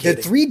actually advocating.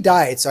 The 3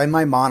 diets on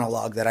my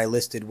monologue that I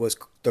listed was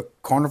the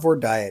carnivore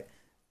diet,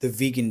 the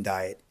vegan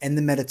diet, and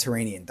the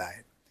Mediterranean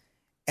diet.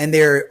 And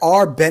there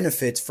are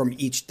benefits from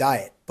each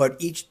diet, but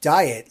each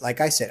diet,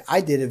 like I said, I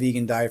did a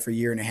vegan diet for a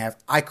year and a half.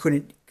 I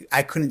couldn't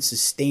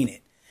sustain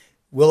it.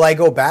 Will I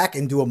go back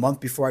and do a month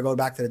before I go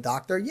back to the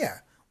doctor? Yeah.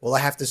 Will I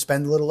have to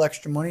spend a little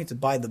extra money to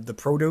buy the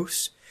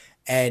produce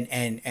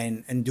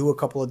and do a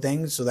couple of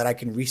things so that I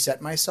can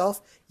reset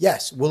myself?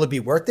 Yes. Will it be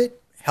worth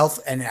it?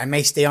 Health, and I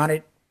may stay on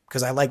it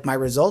because I like my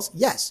results?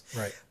 Yes.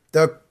 Right.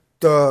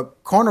 The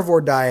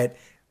carnivore diet,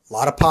 a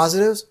lot of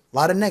positives, a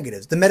lot of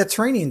negatives. The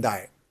Mediterranean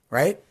diet,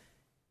 right?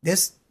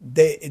 The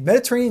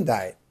Mediterranean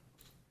diet,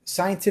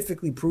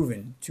 scientifically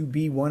proven to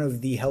be one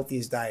of the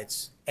healthiest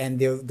diets, and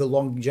the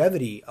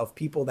longevity of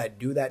people that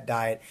do that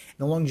diet, and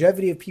the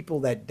longevity of people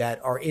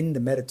that are in the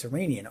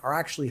Mediterranean are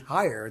actually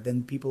higher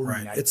than people in the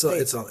United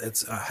States.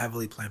 It's a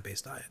heavily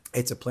plant-based diet.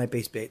 It's a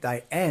plant-based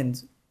diet,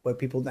 and what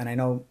people, and I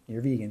know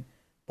you're vegan,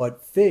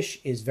 but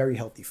fish is very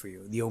healthy for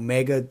you. The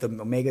omega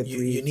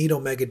 3. You need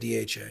omega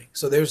DHA.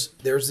 So there's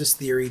this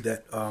theory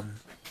that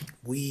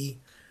we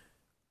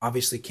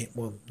obviously can't,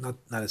 well,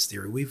 not as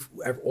theory.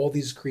 All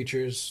these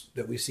creatures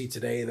that we see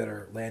today that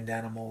are land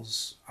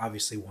animals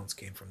obviously once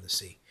came from the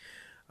sea.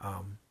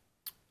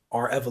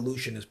 Our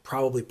evolution is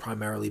probably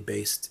primarily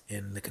based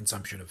in the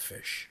consumption of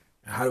fish.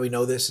 And how do we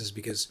know this? Is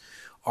because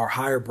our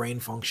higher brain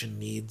function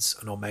needs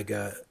an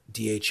omega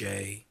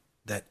DHA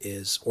that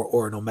is,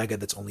 or an omega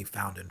that's only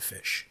found in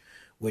fish,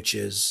 which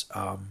is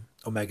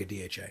omega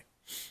DHA.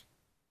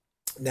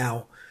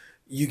 Now,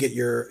 you get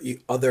your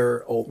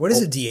other. What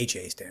does the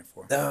DHA stand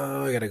for?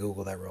 Oh, I gotta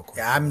Google that real quick.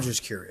 Yeah, I'm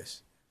just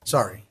curious.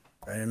 Sorry,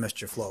 I didn't mess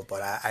your flow,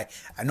 but I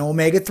know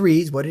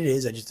omega-3s, what it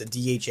is. I just the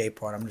DHA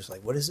part. I'm just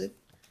like, what is it?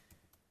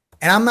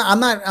 And I'm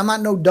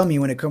not no dummy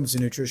when it comes to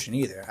nutrition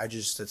either.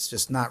 It's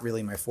just not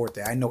really my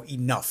forte. I know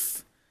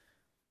enough.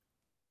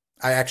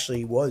 I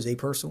actually was a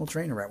personal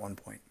trainer at one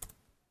point,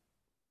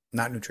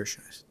 not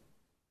nutritionist.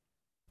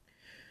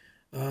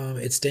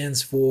 It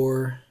stands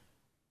for.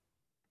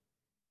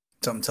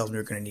 Something tells me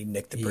we're gonna need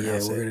Nick to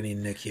pronounce it. Yeah, we're gonna need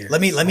Nick here. Let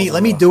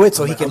me do it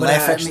so he can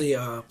laugh at me.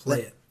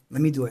 Play it.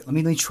 Let me do it. Let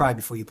me try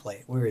before you play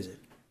it. Where is it?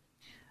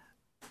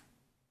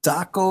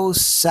 Taco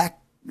sac.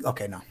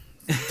 Okay, no.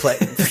 Play.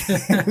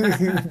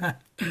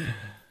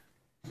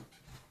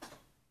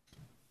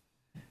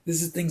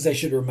 This is things I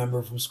should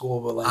remember from school,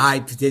 but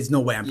like there's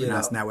no way I'm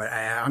pronouncing that way.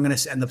 I'm gonna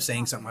end up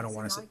saying something I don't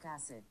want to say.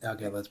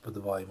 Okay, let's put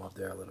the volume up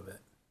there a little bit.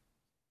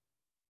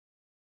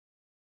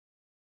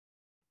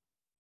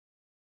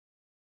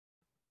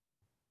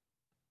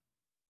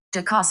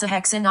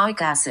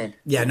 Docosahexaenoic acid.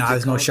 Yeah, no,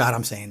 there's no shot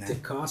I'm saying that.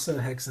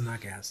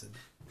 Docosahexaenoic acid.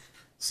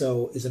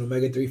 So is an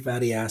omega-3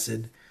 fatty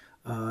acid,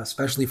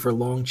 especially for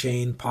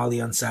long-chain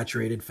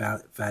polyunsaturated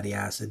fatty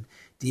acid.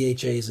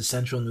 DHA is an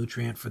essential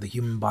nutrient for the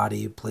human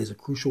body. It plays a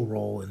crucial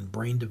role in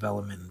brain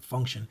development and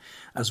function,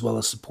 as well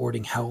as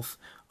supporting health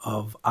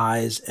of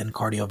eyes and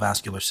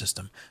cardiovascular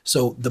system.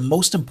 So the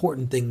most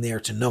important thing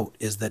there to note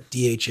is that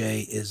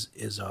DHA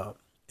is a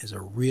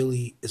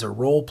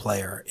role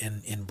player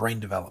in brain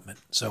development.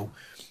 So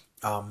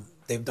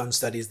they've done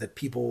studies that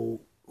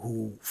people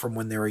who from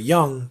when they were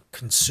young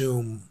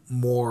consume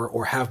more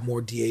or have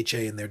more DHA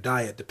in their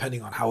diet,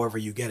 depending on however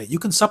you get it. You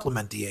can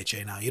supplement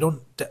DHA now. You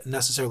don't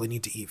necessarily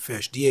need to eat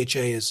fish.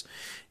 DHA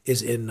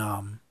is in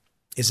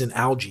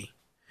algae,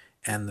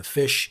 and the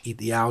fish eat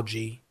the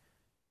algae,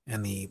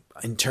 and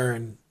in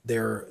turn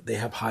they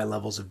have high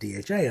levels of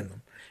DHA in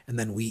them. And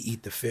then we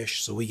eat the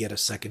fish, so we get a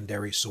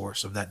secondary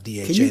source of that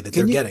DHA that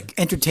they're getting.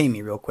 Entertain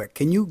me real quick.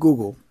 Can you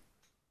Google?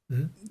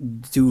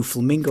 Do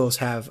flamingos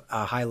have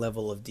a high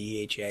level of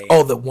DHA?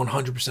 Oh, the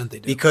 100% they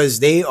do.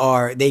 Because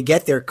they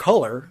get their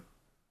color.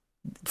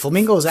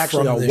 Flamingos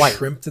actually from are the white.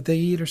 Shrimp that they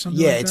eat or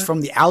something. Yeah, like it's that?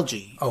 from the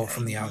algae. Oh,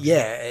 from the algae.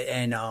 Yeah,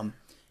 and I'm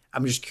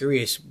just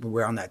curious.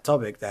 We're on that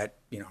topic that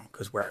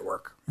because we're at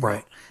work,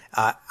 right?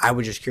 I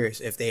was just curious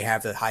if they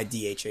have the high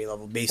DHA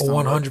level based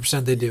on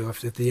 100% they do.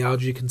 If the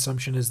algae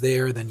consumption is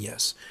there, then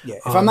yes. Yeah,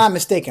 if I'm not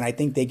mistaken, I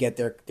think they get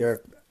their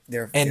color.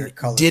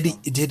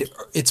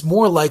 It's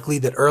more likely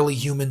that early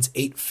humans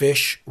ate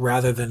fish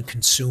rather than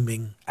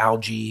consuming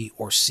algae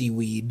or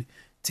seaweed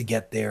to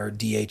get their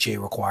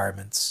DHA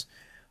requirements.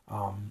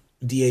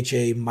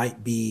 DHA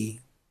might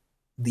be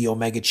the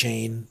omega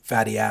chain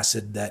fatty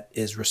acid that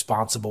is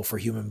responsible for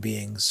human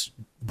beings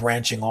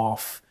branching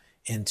off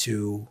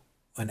into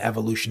an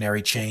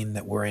evolutionary chain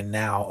that we're in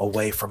now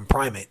away from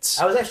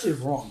primates. I was actually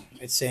wrong.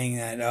 It's saying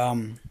that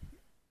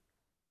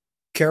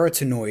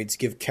carotenoids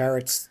give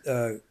carrots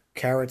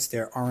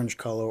their orange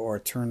color or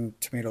turn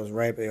tomatoes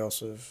ripe. They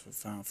also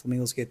found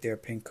flamingos get their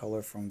pink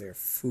color from their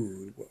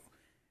food.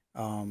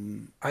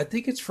 I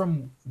think it's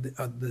from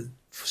the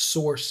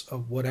source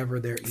of whatever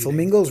they're eating.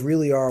 Flamingos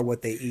really are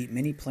what they eat.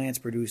 Many plants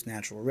produce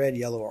natural red,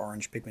 yellow, or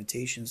orange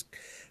pigmentations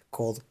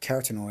called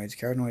carotenoids.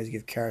 Carotenoids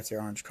give carrots their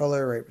orange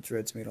color, right? With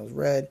red tomatoes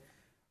red.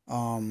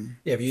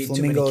 If you eat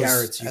too many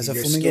carrots, your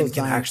skin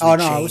can actually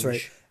change. I was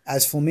right.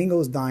 As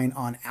flamingos dine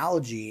on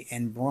algae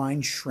and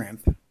brine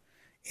shrimp,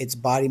 its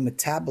body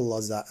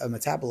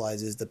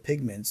metabolizes the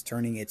pigments,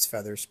 turning its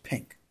feathers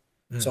pink.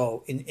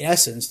 So, in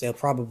essence, they'll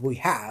probably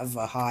have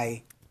a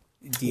high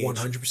DHA.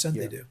 100%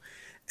 they do.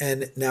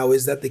 And now,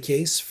 is that the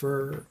case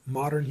for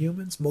modern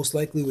humans? Most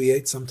likely we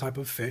ate some type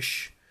of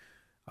fish,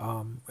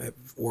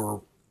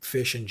 or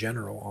fish in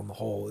general on the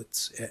whole.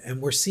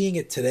 And we're seeing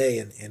it today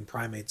in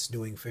primates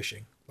doing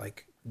fishing,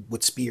 like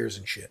with spears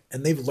and shit.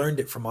 And they've learned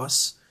it from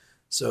us.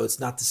 So it's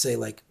not to say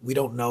like we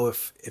don't know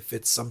if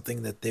it's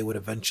something that they would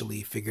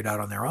eventually figured out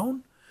on their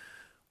own,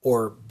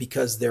 or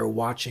because they're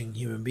watching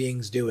human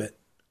beings do it,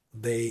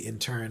 they in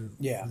turn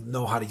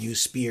know how to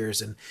use spears.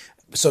 And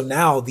so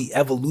now the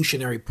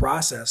evolutionary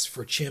process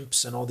for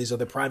chimps and all these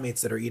other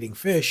primates that are eating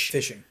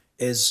fishing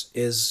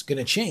is going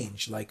to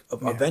change. Like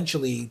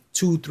eventually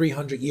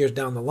 200-300 years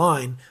down the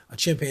line, a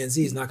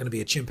chimpanzee is not going to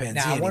be a chimpanzee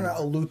now, anymore. I want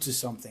to allude to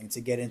something to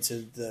get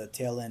into the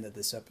tail end of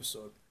this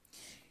episode.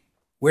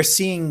 We're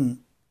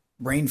seeing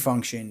brain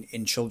function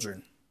in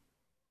children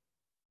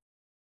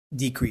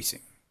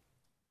decreasing,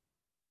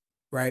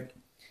 right?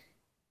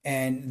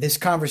 And this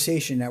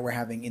conversation that we're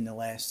having in the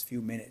last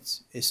few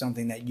minutes is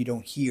something that you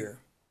don't hear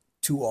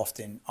too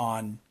often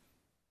on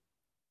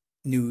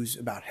news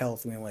about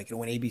health. I mean, like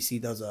when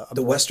ABC does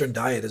the Western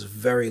diet is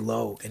very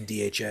low in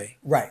DHA.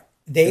 Right.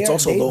 It's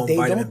also low in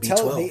vitamin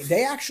B12.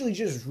 They actually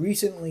just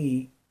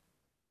recently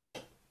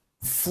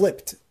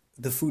flipped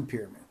the food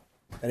pyramid,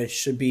 that it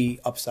should be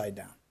upside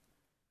down.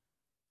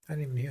 I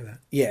didn't even hear that.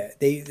 Yeah,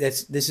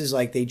 this is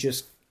like they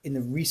just in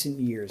the recent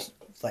years,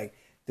 like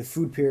the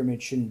food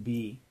pyramid shouldn't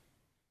be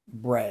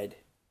bread,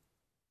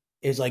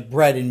 is like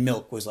bread and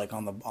milk was like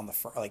on the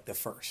like the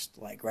first,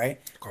 like, right?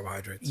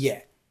 Carbohydrates.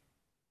 Yeah.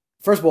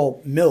 First of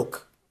all,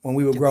 milk when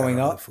we were growing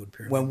out of up, the food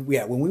pyramid.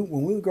 when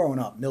we were growing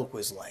up, milk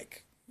was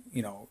like,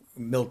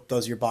 milk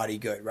does your body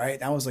good, right?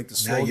 That was like the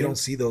Now slogan. you don't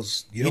see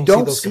those. You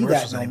don't those see that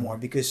commercials no anymore. more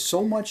because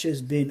so much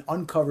has been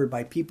uncovered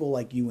by people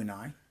like you and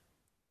I,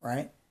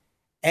 right?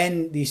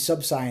 And these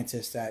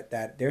sub-scientists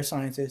that they're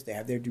scientists, they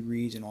have their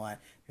degrees and all that.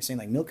 They're saying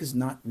like milk is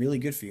not really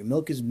good for you.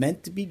 Milk is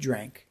meant to be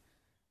drank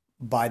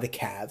by the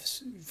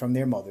calves from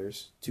their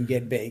mothers to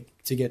get big,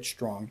 to get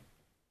strong.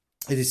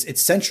 It is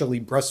essentially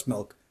breast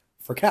milk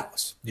for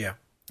cows. Yeah.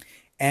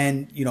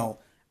 And,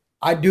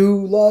 I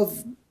do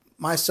love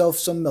myself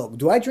some milk.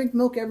 Do I drink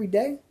milk every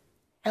day?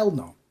 Hell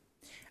no.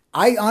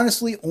 I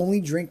honestly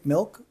only drink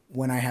milk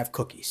when I have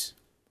cookies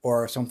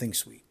or something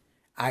sweet.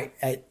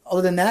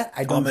 Other than that,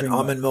 I don't drink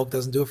almond milk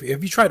doesn't do it for you.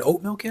 Have you tried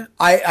oat milk yet?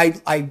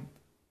 I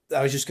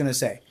was just gonna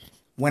say,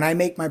 when I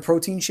make my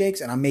protein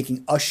shakes and I'm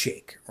making a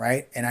shake,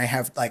 right? And I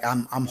have like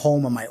I'm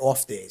home on my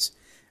off days,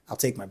 I'll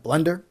take my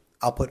blender,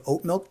 I'll put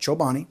oat milk,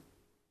 Chobani,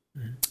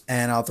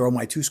 and I'll throw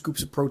my 2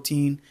 scoops of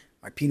protein,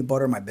 my peanut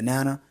butter, my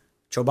banana,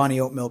 Chobani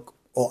oat milk.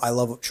 Oh, I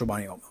love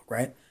Chobani oat milk,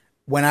 right?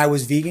 When I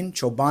was vegan,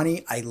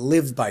 Chobani, I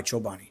lived by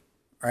Chobani,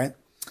 right?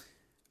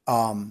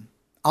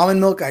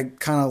 Almond milk, I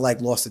kind of like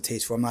lost the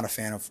taste for. I'm not a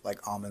fan of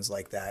like almonds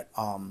like that.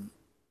 As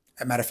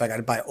a matter of fact,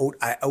 I'd buy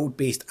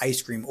oat-based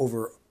ice cream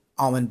over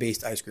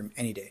almond-based ice cream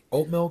any day.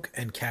 Oat milk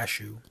and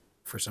cashew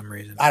for some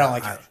reason. I don't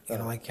like cashew. You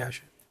don't like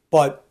cashew?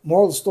 But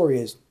moral of the story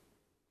is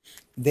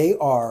they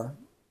are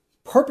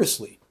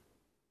purposely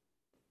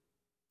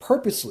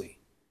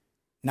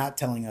not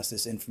telling us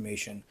this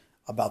information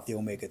about the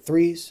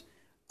omega-3s,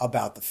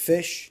 about the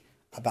fish,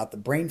 about the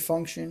brain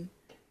function.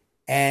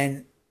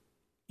 And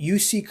you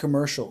see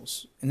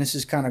commercials, and this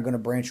is kind of going to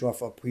branch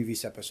off a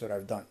previous episode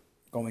I've done,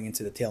 going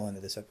into the tail end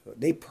of this episode.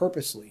 They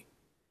purposely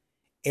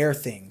air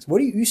things. What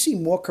do you see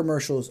more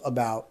commercials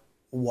about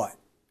what,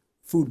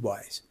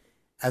 food-wise,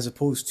 as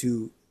opposed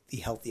to the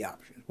healthy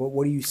options?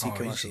 What do you see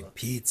commercials? You see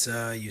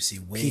pizza, you see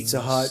wings,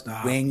 Pizza Hut,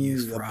 stop,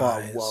 wings,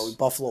 fries,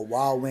 Buffalo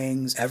Wild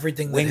Wings,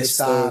 everything that hits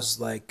those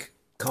like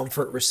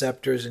comfort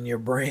receptors in your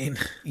brain.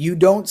 You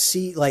don't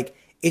see like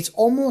it's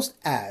almost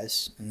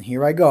as, and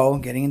here I go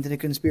getting into the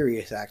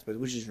conspiracy aspect,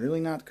 which is really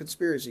not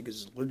conspiracy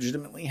because it's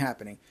legitimately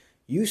happening.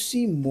 You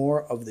see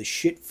more of the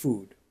shit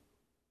food.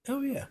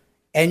 Oh yeah,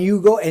 and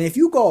you go, and if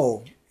you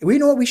go, we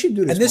know what we should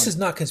do. And this is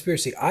not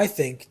conspiracy. I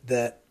think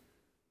that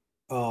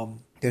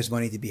there's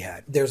money to be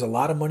had. There's a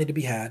lot of money to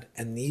be had,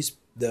 and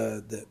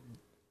the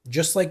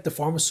just like the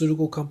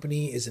pharmaceutical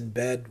company is in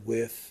bed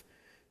with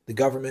the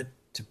government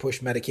to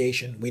push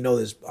medication. We know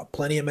there's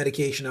plenty of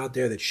medication out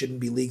there that shouldn't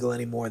be legal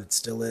anymore that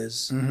still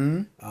is.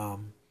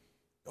 Mm-hmm.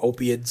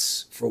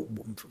 Opiates for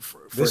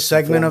this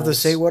segment of the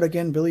Say What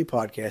Again Billy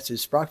podcast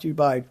is brought to you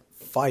by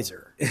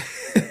Pfizer.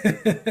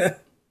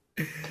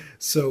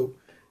 So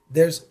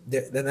then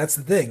that's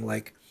the thing,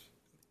 like,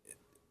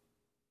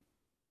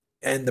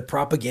 and the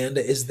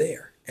propaganda is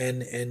there.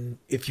 And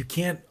if you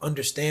can't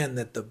understand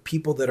that the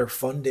people that are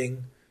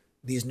funding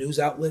these news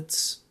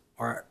outlets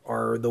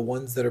are the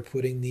ones that are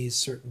putting these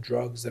certain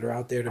drugs that are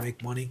out there to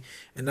make money,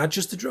 and not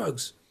just the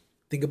drugs.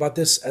 Think about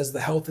this as the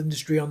health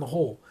industry on the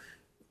whole.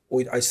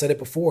 I said it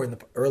before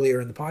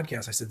earlier in the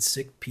podcast. I said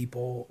sick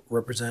people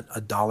represent a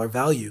dollar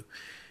value.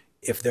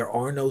 If there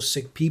are no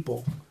sick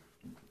people,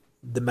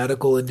 the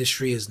medical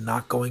industry is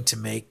not going to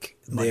make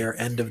their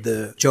end of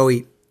the...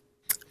 Joey,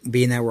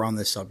 being that we're on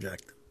this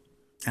subject,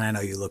 and I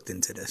know you looked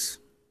into this,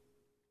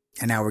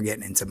 and now we're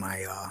getting into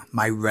my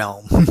my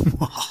realm.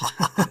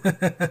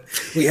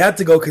 We had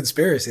to go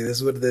conspiracy. This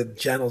is what the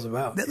channel's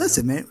about.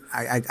 Listen, man,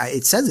 I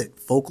it says it.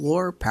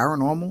 Folklore,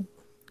 paranormal,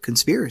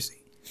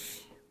 conspiracy.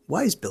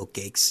 Why is Bill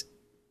Gates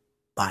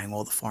buying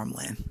all the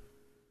farmland?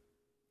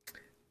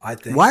 I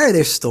think. Why are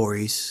there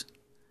stories?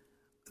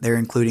 They're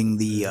including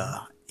the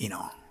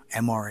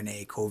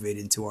mRNA COVID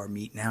into our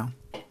meat now.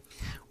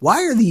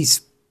 Why are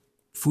these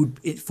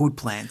food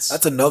plants?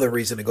 That's another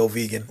reason to go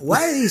vegan.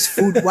 Why are these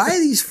food?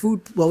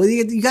 Well,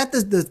 you got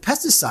the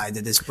pesticide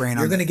that they're spraying on.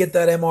 You're going to get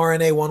that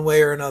mRNA one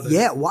way or another.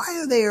 Yeah. Why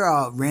are there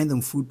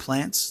random food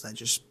plants that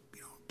just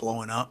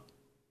blowing up?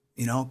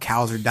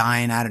 Cows are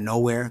dying out of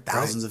nowhere.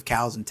 Thousands of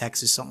cows in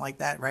Texas, something like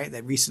that, right?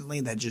 That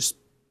recently that just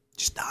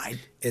died.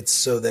 It's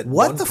so that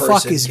what one the person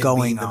fuck is can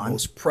going be the on?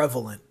 most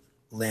prevalent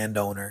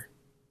landowner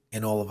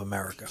in all of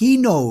America. He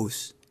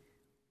knows,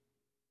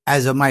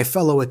 as my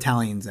fellow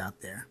Italians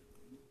out there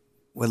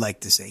would like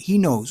to say, he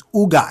knows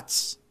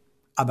ugats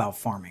about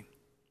farming.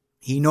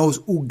 He knows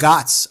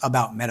ugats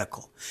about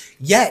medical.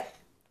 Yet,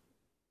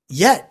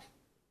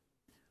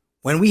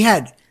 when we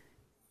had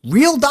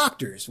real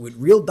doctors with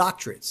real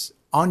doctorates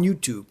on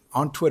YouTube,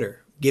 on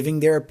Twitter,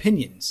 giving their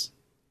opinions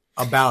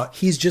about...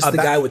 He's just the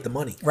guy with the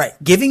money. Right.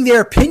 Giving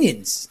their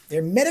opinions,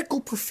 their medical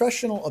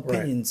professional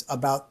opinions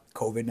about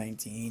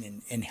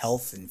COVID-19 and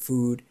health and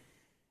food.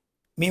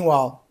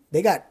 Meanwhile,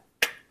 they got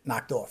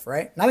knocked off,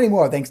 right? Not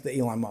anymore, thanks to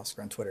Elon Musk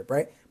on Twitter,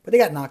 right? But they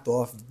got knocked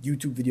off,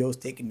 YouTube videos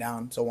taken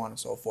down, so on and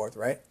so forth,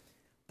 right?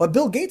 But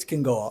Bill Gates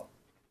can go up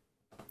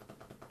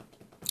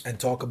and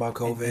talk about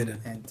COVID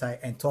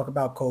and talk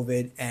about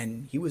COVID,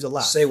 and he was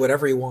allowed. say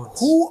whatever he wants.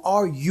 Who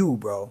are you,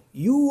 bro?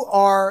 You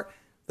are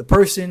the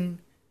person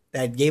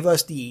that gave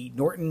us the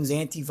Norton's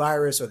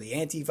antivirus or the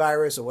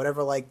antivirus or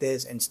whatever like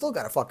this, and still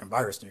got a fucking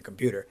virus in your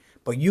computer.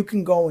 But you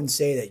can go and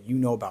say that you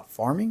know about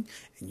farming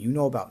and you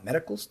know about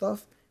medical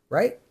stuff,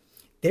 right?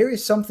 There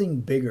is something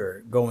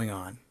bigger going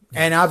on.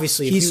 And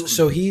obviously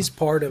he's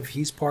part of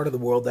the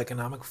World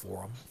Economic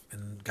Forum,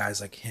 and guys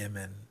like him,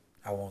 and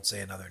I won't say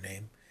another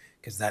name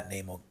because that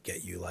name will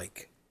get you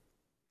like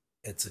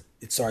it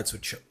starts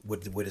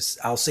with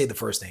I'll say the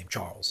first name,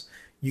 Charles.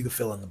 You can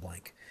fill in the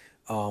blank.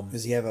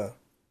 does he have a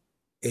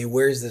He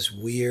wears this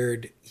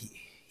weird.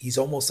 He's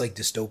almost like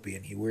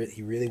dystopian. He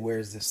really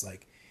wears this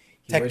like.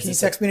 Can you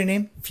text me the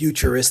name?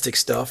 Futuristic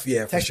stuff.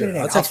 Yeah, Text for me sure. the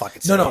name. I'll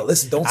fucking say No, it.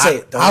 listen. Don't say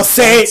it. I'll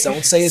say it.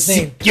 Don't say his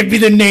name. Give me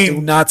the Do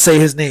name. not say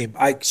his name.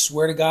 I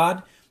swear to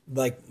God.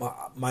 Like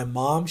my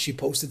mom, she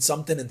posted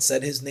something and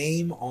said his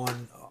name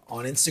on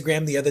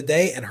Instagram the other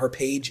day, and her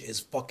page is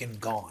fucking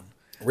gone.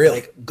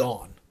 Really? Like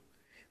gone.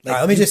 All right,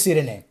 let me just see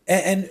the name.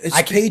 And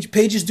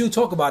pages do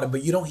talk about him,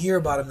 but you don't hear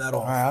about him that often.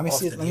 All right, let me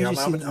see. Let me just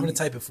see. I'm going to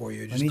type it for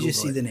you. Let me just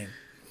see Google the it. name.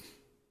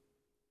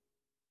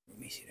 Let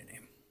me see the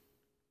name.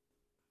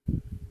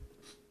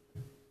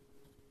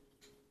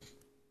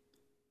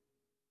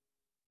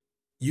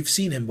 You've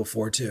seen him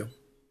before too.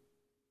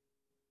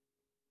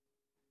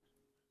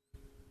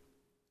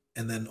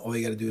 And then all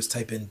you got to do is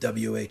type in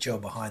WHO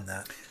behind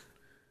that.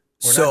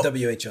 Or not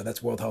WHO,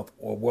 that's World Health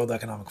or World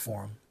Economic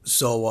Forum.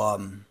 So,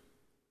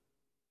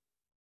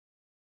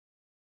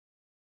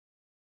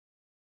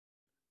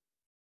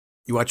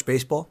 you watch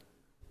baseball?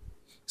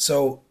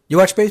 So You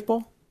watch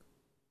baseball?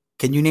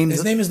 Can you name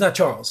his name is not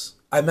Charles.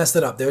 I messed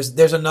it up.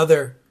 There's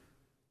another.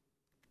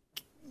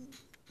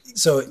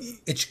 So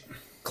it's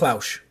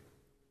Klaus.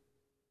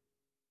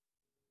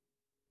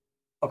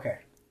 Okay.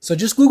 So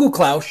just Google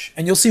Klaus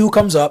and you'll see who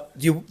comes up.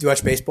 Do you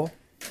watch baseball?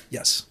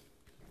 Yes.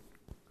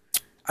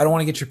 I don't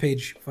want to get your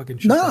page fucking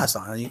shut No, down. that's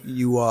not.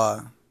 You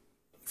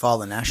follow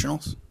the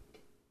Nationals?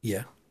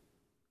 Yeah.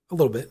 A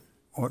little bit.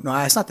 Or no,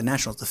 it's not the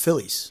Nationals. The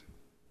Phillies.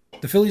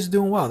 The Phillies are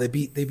doing well. They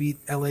beat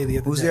LA the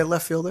other Who's day. their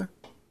left fielder?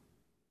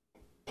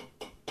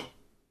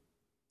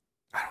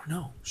 I don't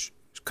know.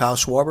 Kyle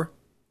Schwarber.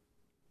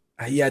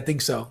 Yeah, I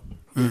think so.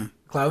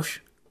 Klaus?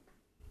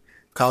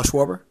 Kyle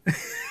Schwarber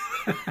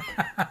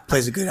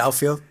plays a good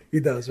outfield. He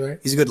does, right?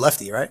 He's a good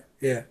lefty, right?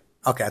 Yeah.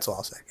 Okay, that's all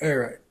I'll say. All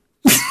right.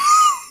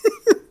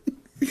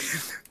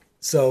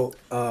 So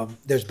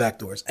there's back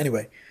doors.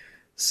 Anyway,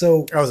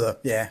 so That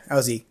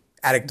was the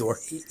attic door.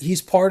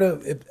 he's part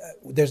of.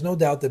 There's no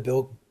doubt that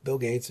Bill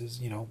Gates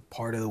is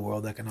part of the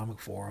World Economic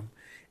Forum,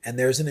 and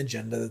there's an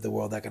agenda that the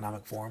World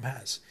Economic Forum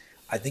has.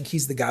 I think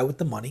he's the guy with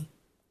the money,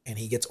 and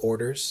he gets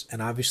orders,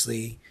 and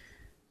obviously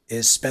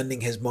is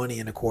spending his money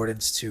in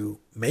accordance to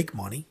make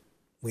money.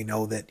 We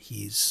know that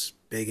he's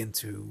big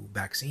into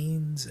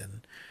vaccines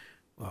and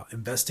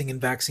investing in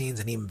vaccines,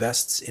 and he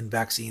invests in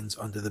vaccines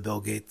under the Bill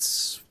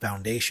Gates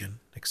Foundation,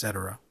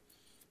 etc.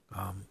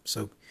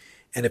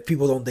 And if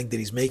people don't think that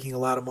he's making a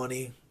lot of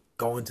money,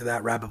 go into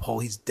that rabbit hole.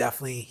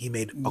 He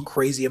made a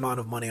crazy amount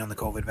of money on the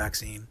COVID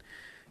vaccine.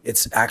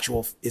 It's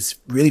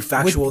really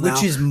factual now.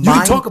 Which is you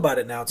can talk about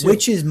it now too.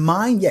 Which is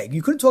mine. Yeah,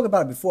 you couldn't talk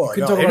about it before.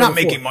 They're not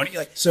making money.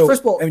 Like, so,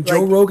 first of all, and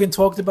Joe Rogan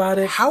talked about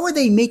it. How are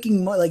they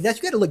making money? Like, that's,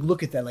 you got to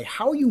look at that. Like,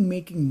 how are you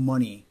making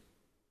money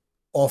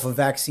off a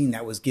vaccine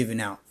that was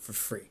given out for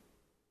free?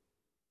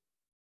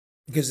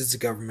 Because it's a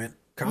government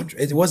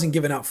contract. It wasn't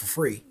given out for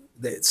free.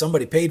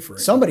 Somebody paid for it.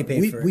 Somebody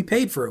paid for it. We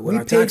paid for it with We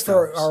our paid tax for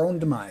dollars. our own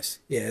demise.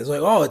 Yeah, it's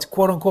like, oh, it's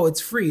quote unquote,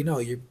 it's free. No,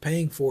 you're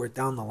paying for it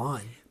down the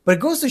line. But it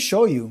goes to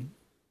show you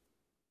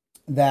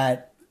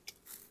that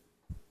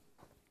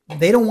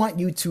they don't want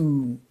you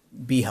to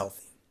be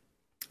healthy.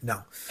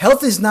 No.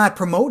 Health is not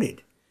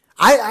promoted.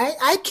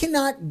 I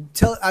cannot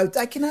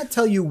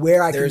tell you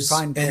where I can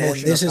find promotion. And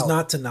this of is health.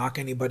 not to knock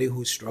anybody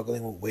who's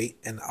struggling with weight.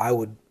 And I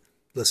would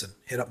listen,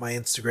 hit up my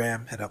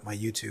Instagram, hit up my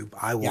YouTube.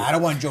 I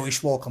don't want Joey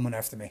Schwall coming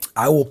after me.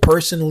 I will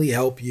personally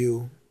help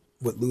you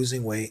with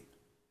losing weight.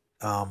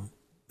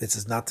 This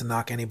is not to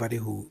knock anybody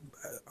who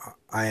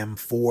I am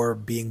for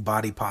being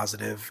body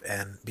positive,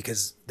 and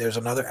because there's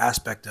another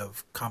aspect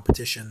of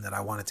competition that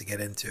I wanted to get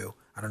into.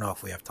 I don't know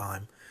if we have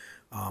time,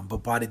 but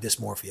body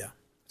dysmorphia.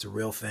 It's a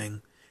real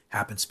thing.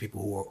 Happens to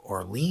people who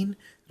are lean.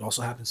 It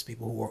also happens to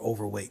people who are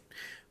overweight.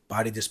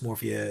 Body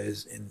dysmorphia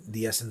is in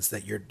the essence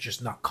that you're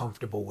just not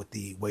comfortable with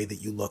the way that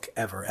you look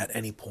ever at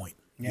any point.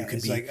 Yeah, You can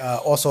it's be like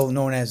also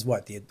known as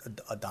what, the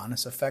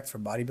Adonis effect for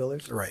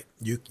bodybuilders. right.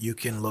 You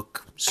can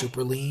look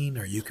super lean,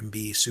 or you can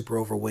be super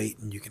overweight,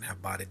 and you can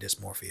have body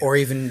dysmorphia. Or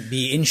even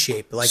be in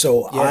shape. Like,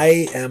 So yeah. I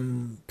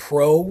am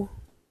pro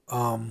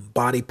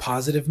body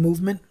positive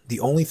movement.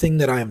 The only thing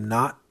that I am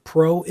not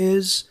pro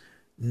is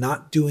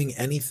not doing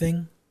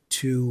anything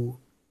to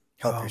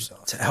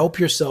help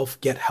yourself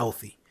get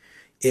healthy.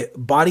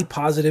 Body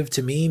positive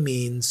to me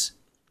means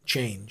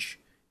change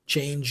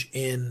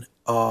in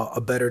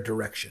a better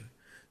direction.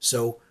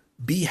 So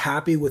be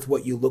happy with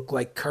what you look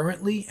like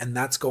currently, and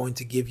that's going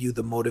to give you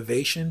the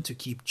motivation to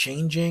keep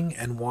changing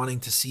and wanting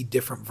to see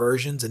different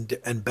versions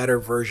and better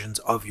versions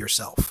of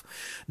yourself.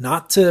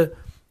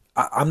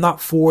 I'm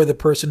not for the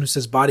person who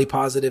says body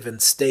positive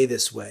and stay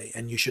this way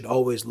and you should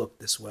always look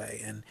this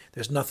way and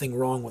there's nothing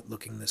wrong with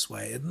looking this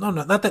way. No,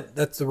 not that,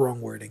 that's the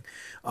wrong wording.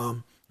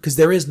 Because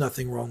there is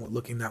nothing wrong with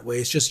looking that way.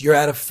 It's just you're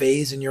at a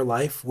phase in your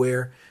life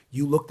where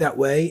you look that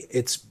way.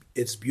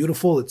 It's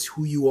beautiful. It's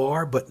who you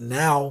are. But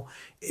now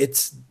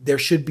there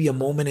should be a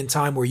moment in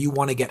time where you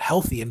want to get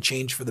healthy and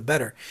change for the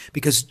better.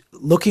 Because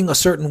looking a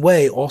certain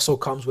way also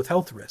comes with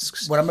health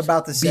risks. What I'm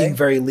about to say, being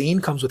very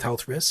lean comes with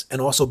health risks, and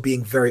also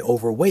being very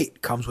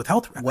overweight comes with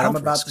health risks. What I'm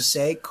about to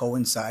say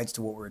coincides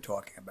to what we were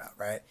talking about,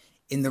 right?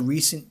 In the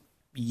recent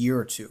year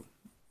or two,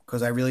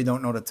 because I really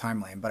don't know the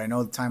timeline, but I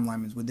know the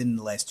timeline is within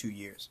the last 2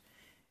 years.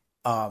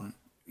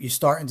 You're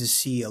starting to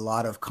see a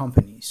lot of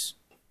companies,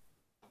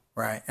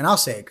 right? And I'll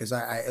say it because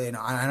I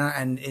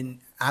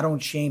don't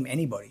shame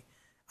anybody.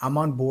 I'm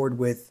on board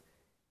with,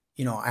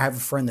 I have a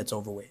friend that's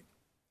overweight,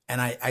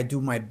 and I do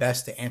my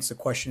best to answer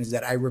questions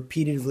that I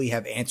repeatedly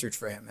have answered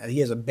for him. He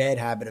has a bad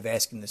habit of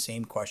asking the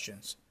same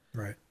questions,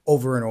 right,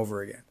 over and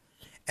over again,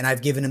 and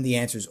I've given him the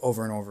answers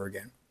over and over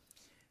again.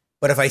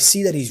 But if I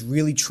see that he's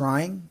really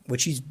trying,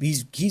 which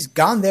he's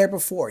gone there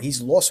before,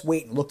 he's lost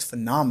weight and looked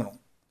phenomenal,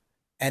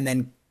 and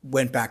then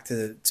went back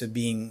to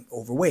being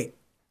overweight.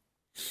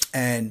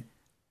 And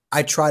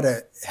I try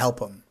to help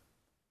him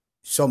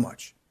so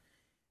much.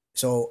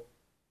 So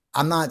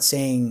I'm not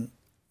saying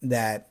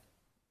that,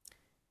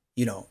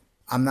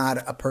 I'm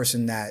not a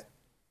person that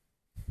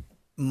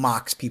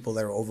mocks people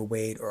that are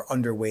overweight or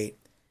underweight.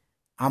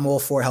 I'm all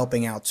for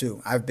helping out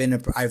too. I've been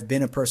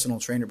a personal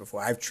trainer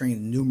before. I've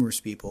trained numerous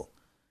people.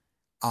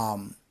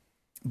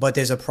 But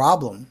there's a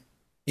problem.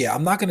 Yeah,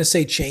 I'm not going to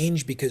say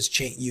change because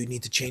you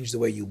need to change the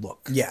way you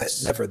look.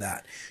 Yes. Never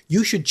that.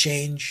 You should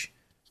change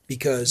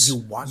because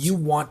you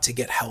want to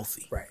get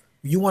healthy. Right.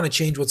 You want to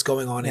change what's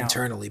going on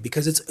internally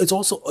because it's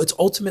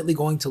ultimately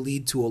going to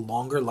lead to a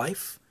longer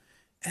life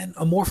and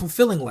a more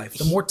fulfilling life.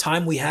 The more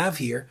time we have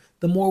here,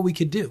 the more we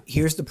could do.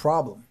 Here's the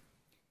problem.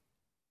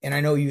 And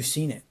I know you've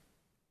seen it.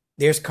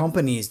 There's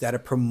companies that are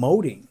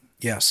promoting.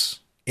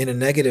 Yes. In a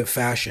negative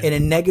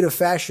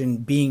fashion.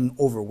 Being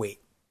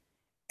overweight.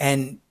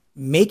 And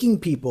making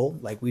people,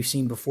 like we've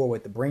seen before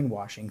with the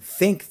brainwashing,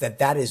 think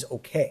that is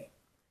okay.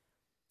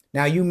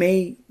 Now,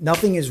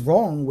 nothing is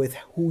wrong with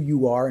who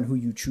you are and who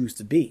you choose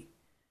to be.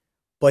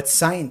 But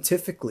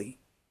scientifically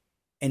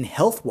and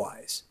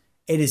health-wise,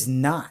 it is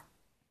not.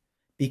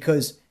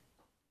 Because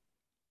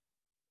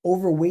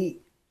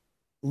overweight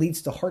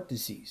leads to heart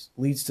disease,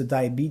 leads to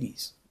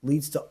diabetes,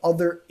 leads to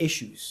other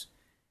issues.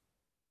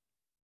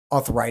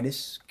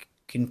 Arthritis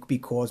can be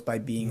caused by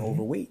being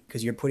overweight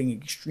because you're putting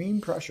extreme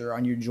pressure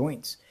on your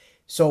joints.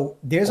 So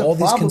there's all a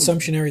problem. These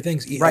consumptionary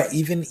things, right?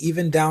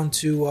 Even down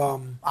to.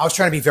 I was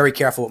trying to be very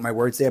careful with my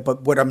words there,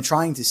 but what I'm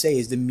trying to say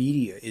is the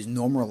media is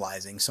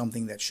normalizing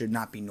something that should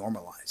not be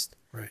normalized,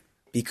 right?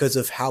 Because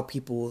of how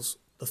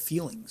the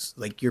feelings,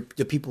 like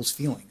the people's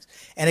feelings.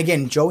 And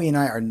again, Joey and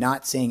I are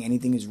not saying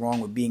anything is wrong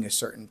with being a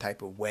certain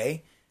type of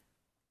way.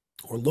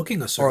 Or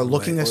looking a certain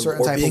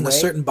type being of way, a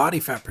certain body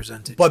fat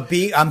percentage. But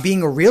I'm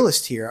being a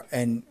realist here,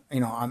 and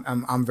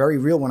I'm very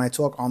real when I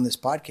talk on this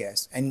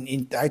podcast,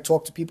 and I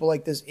talk to people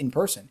like this in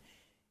person.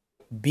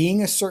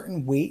 Being a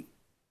certain weight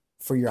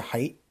for your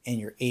height and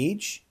your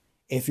age,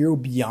 if you're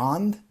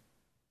beyond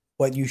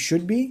what you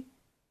should be,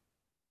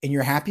 and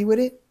you're happy with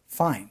it,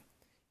 fine.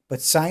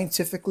 But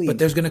scientifically,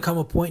 there's going to come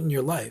a point in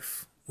your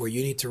life where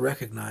you need to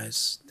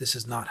recognize this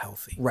is not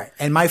healthy. Right.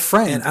 And my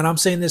friend... And I'm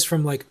saying this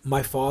from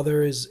my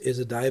father is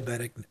a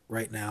diabetic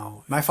right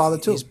now. My father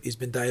too. He's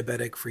been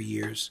diabetic for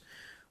years.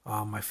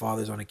 My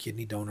father's on a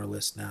kidney donor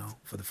list now.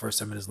 For the first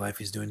time in his life,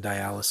 he's doing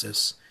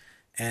dialysis.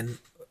 And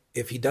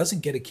if he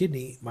doesn't get a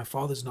kidney, my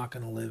father's not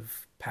going to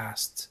live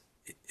past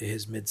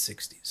his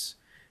mid-60s.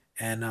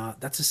 And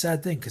that's a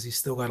sad thing because he's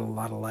still got a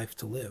lot of life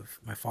to live.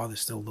 My father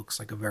still looks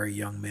like a very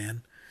young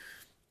man.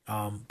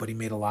 But he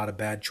made a lot of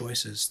bad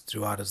choices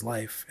throughout his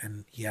life,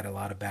 and he had a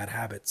lot of bad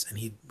habits, and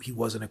he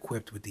wasn't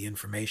equipped with the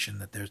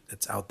information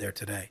that's out there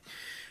today.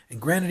 And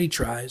granted, he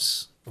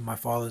tries, but my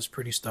father's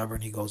pretty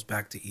stubborn. He goes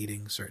back to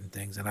eating certain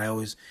things, and I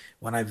always,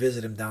 when I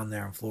visit him down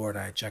there in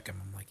Florida, I check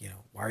him. I'm like,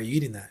 why are you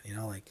eating that?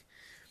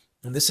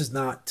 And this is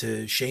not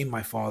to shame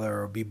my father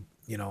or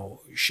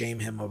shame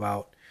him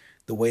about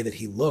the way that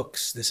he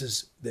looks.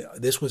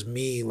 This was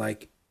me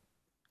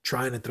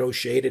trying to throw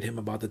shade at him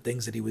about the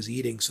things that he was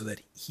eating so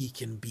that he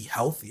can be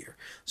healthier,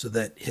 so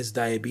that his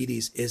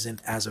diabetes isn't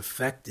as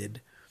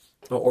affected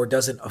or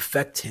doesn't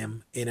affect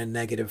him in a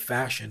negative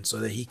fashion, so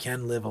that he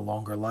can live a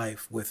longer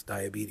life with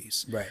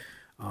diabetes. Right.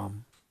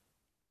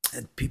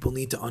 And people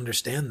need to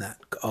understand that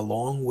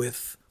along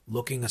with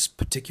looking a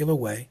particular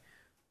way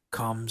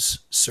comes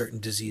certain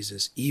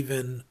diseases.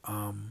 Even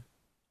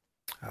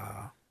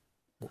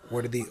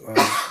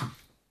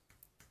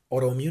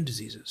autoimmune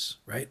diseases,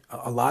 right?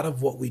 A lot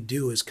of what we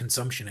do is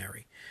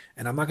consumptionary.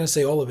 And I'm not going to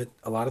say all of it.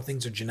 A lot of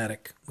things are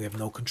genetic. We have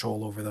no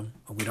control over them.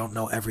 We don't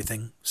know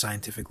everything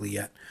scientifically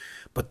yet.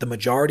 But the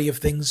majority of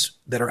things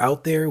that are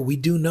out there, we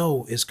do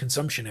know is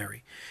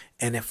consumptionary.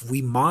 And if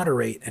we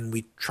moderate and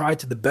we try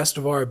to the best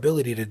of our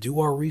ability to do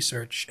our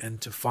research and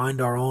to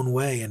find our own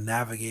way in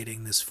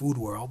navigating this food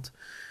world,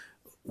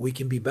 we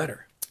can be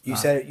better. You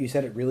said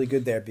it really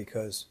good there,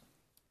 because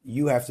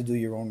you have to do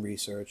your own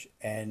research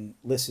and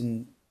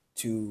listen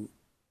to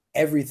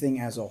everything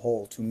as a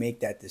whole to make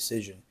that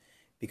decision.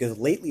 Because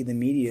lately the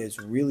media is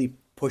really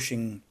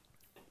pushing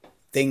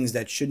things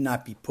that should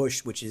not be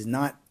pushed, which is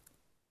not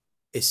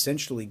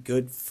essentially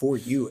good for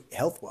you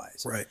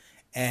health-wise. Right.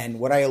 And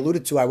what I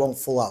alluded to, I won't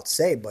full out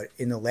say, but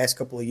in the last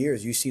couple of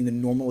years, you've seen the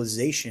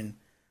normalization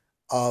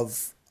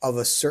of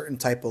a certain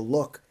type of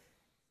look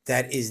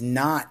that is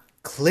not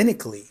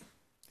clinically,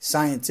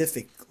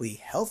 scientifically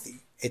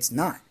healthy. It's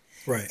not.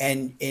 Right.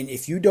 And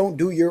if you don't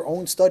do your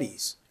own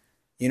studies,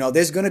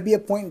 there's going to be a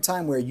point in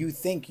time where you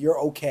think you're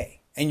okay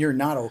and you're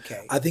not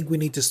okay. I think we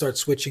need to start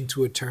switching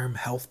to a term,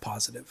 health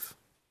positive.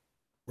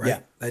 Right? Yeah.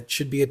 That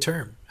should be a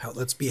term.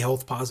 Let's be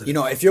health positive.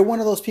 If you're one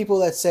of those people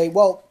that say,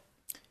 well,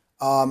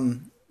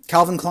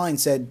 Calvin Klein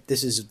said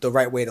this is the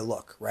right way to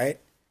look, right?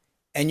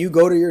 And you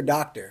go to your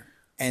doctor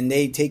and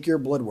they take your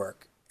blood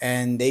work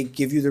and they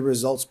give you the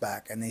results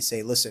back and they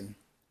say, listen,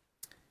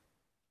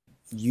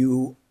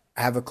 you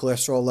have a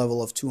cholesterol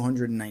level of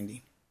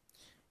 290.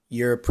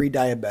 You're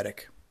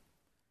pre-diabetic.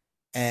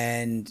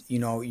 And,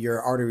 your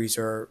arteries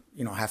are,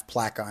 have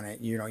plaque on it.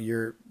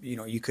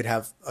 You could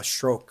have a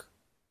stroke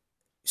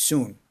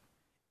soon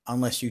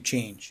unless you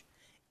change.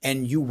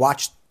 And you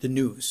watch the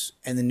news,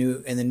 and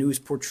the news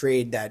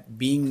portrayed that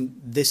being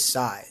this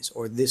size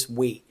or this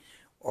weight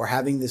or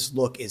having this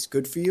look is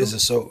good for you.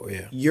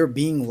 Yeah. You're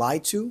being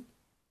lied to,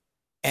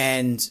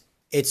 and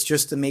it's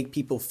just to make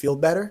people feel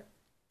better,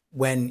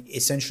 when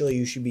essentially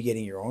you should be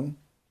getting your own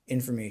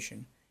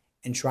information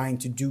and trying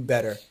to do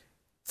better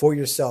for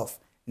yourself,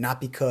 not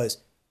because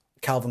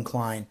Calvin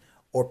Klein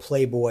or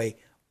Playboy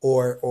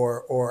or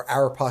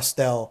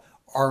Aeropostale,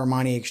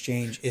 Armani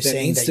Exchange is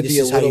saying that this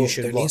is how you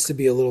should look. There needs to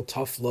be a little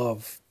tough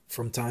love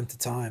from time to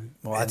time.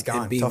 Well, that's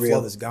gone. Tough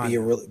love is gone.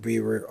 Be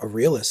a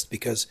realist,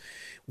 because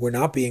we're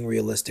not being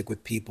realistic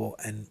with people,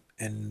 and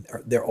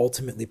they're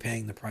ultimately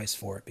paying the price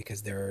for it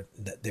because they're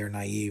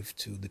naive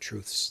to the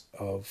truths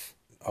of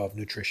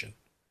nutrition.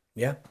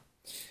 Yeah.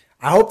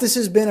 I hope this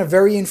has been a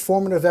very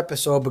informative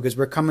episode, because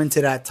we're coming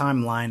to that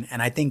timeline,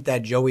 and I think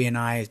that Joey and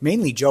I,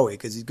 mainly Joey,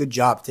 because he's a good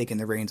job taking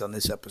the reins on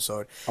this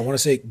episode. I want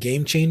to say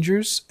Game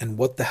Changers and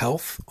What the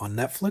Health on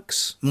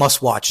Netflix.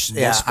 Must watch.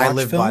 I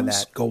live by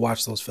that. Go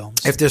watch those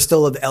films. If they're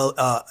still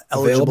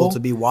eligible to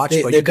be watched.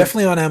 They're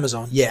definitely on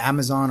Amazon. Yeah,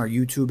 Amazon or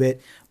YouTube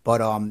it. But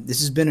this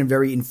has been a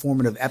very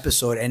informative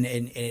episode, and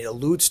it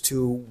alludes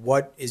to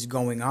what is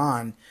going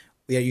on.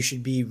 Yeah, you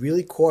should be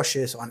really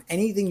cautious on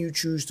anything you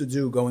choose to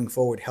do going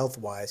forward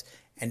health-wise,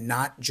 and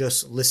not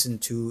just listen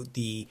to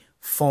the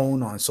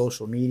phone on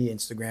social media,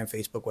 Instagram,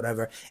 Facebook,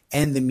 whatever,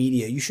 and the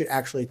media. You should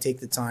actually take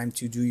the time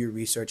to do your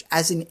research.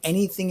 As in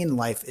anything in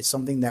life, it's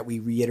something that we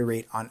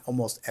reiterate on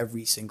almost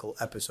every single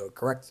episode.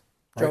 Correct,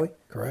 Joey? Right.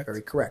 Correct.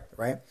 Very correct,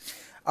 right?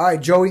 All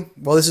right, Joey.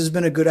 Well, this has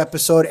been a good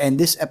episode, and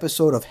this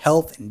episode of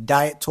Health and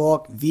Diet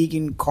Talk,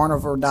 vegan,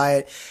 carnivore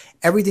diet,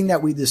 everything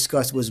that we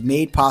discussed was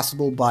made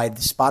possible by the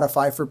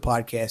Spotify for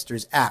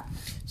Podcasters app.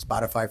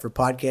 Spotify for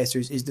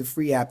Podcasters is the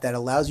free app that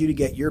allows you to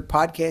get your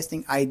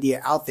podcasting idea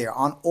out there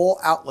on all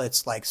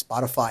outlets like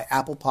Spotify,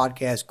 Apple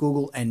Podcasts,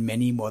 Google, and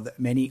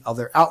many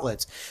other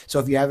outlets. So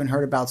if you haven't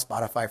heard about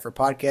Spotify for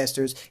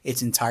Podcasters,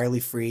 it's entirely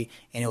free,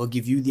 and it will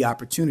give you the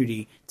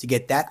opportunity to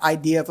get that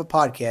idea of a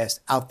podcast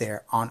out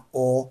there on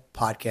all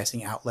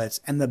podcasting outlets.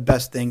 And the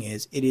best thing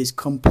is, it is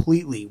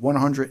completely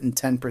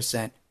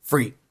 110%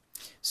 free.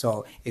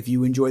 So if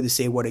you enjoy the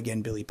Say What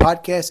Again Billy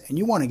podcast and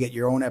you want to get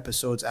your own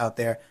episodes out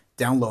there,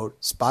 download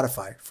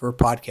Spotify for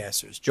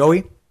Podcasters.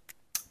 Joey?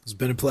 It's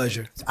been a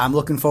pleasure. I'm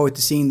looking forward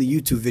to seeing the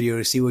YouTube video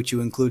to see what you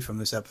include from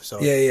this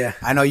episode. Yeah.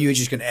 I know you're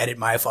just going to edit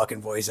my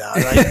fucking voice out.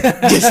 Like,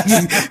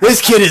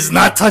 this kid is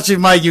not touching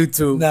my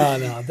YouTube. No,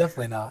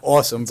 definitely not.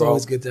 Awesome, bro. It's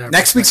always good to have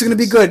Next week's going to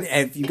be good.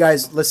 And if you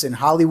guys listen,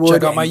 Hollywood.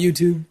 Check out my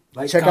YouTube.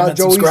 Check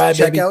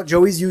out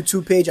Joey's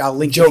YouTube page. I'll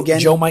link it again.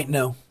 Joe might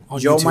know.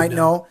 Joe might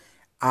know.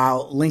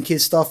 I'll link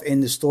his stuff in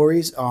the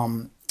stories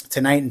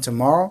tonight and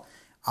tomorrow.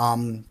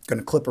 I'm going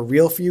to clip a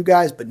reel for you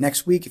guys. But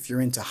next week, if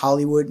you're into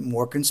Hollywood,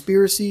 more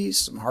conspiracies,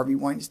 some Harvey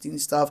Weinstein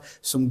stuff,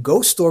 some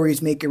ghost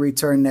stories make a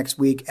return next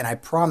week. And I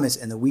promise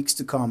in the weeks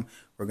to come,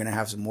 we're going to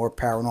have some more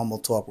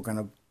paranormal talk. We're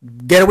going to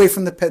get away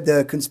from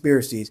the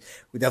conspiracies.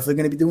 We're definitely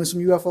going to be doing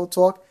some UFO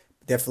talk.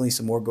 Definitely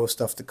some more ghost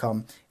stuff to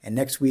come. And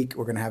next week,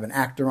 we're going to have an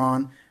actor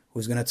on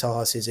who's going to tell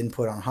us his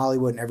input on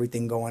Hollywood and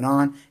everything going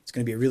on. It's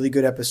going to be a really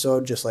good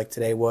episode, just like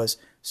today was.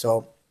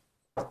 So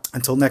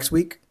until next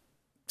week,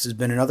 this has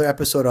been another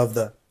episode of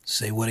the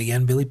Say What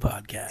Again Billy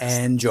podcast.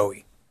 And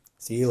Joey.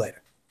 See you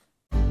later.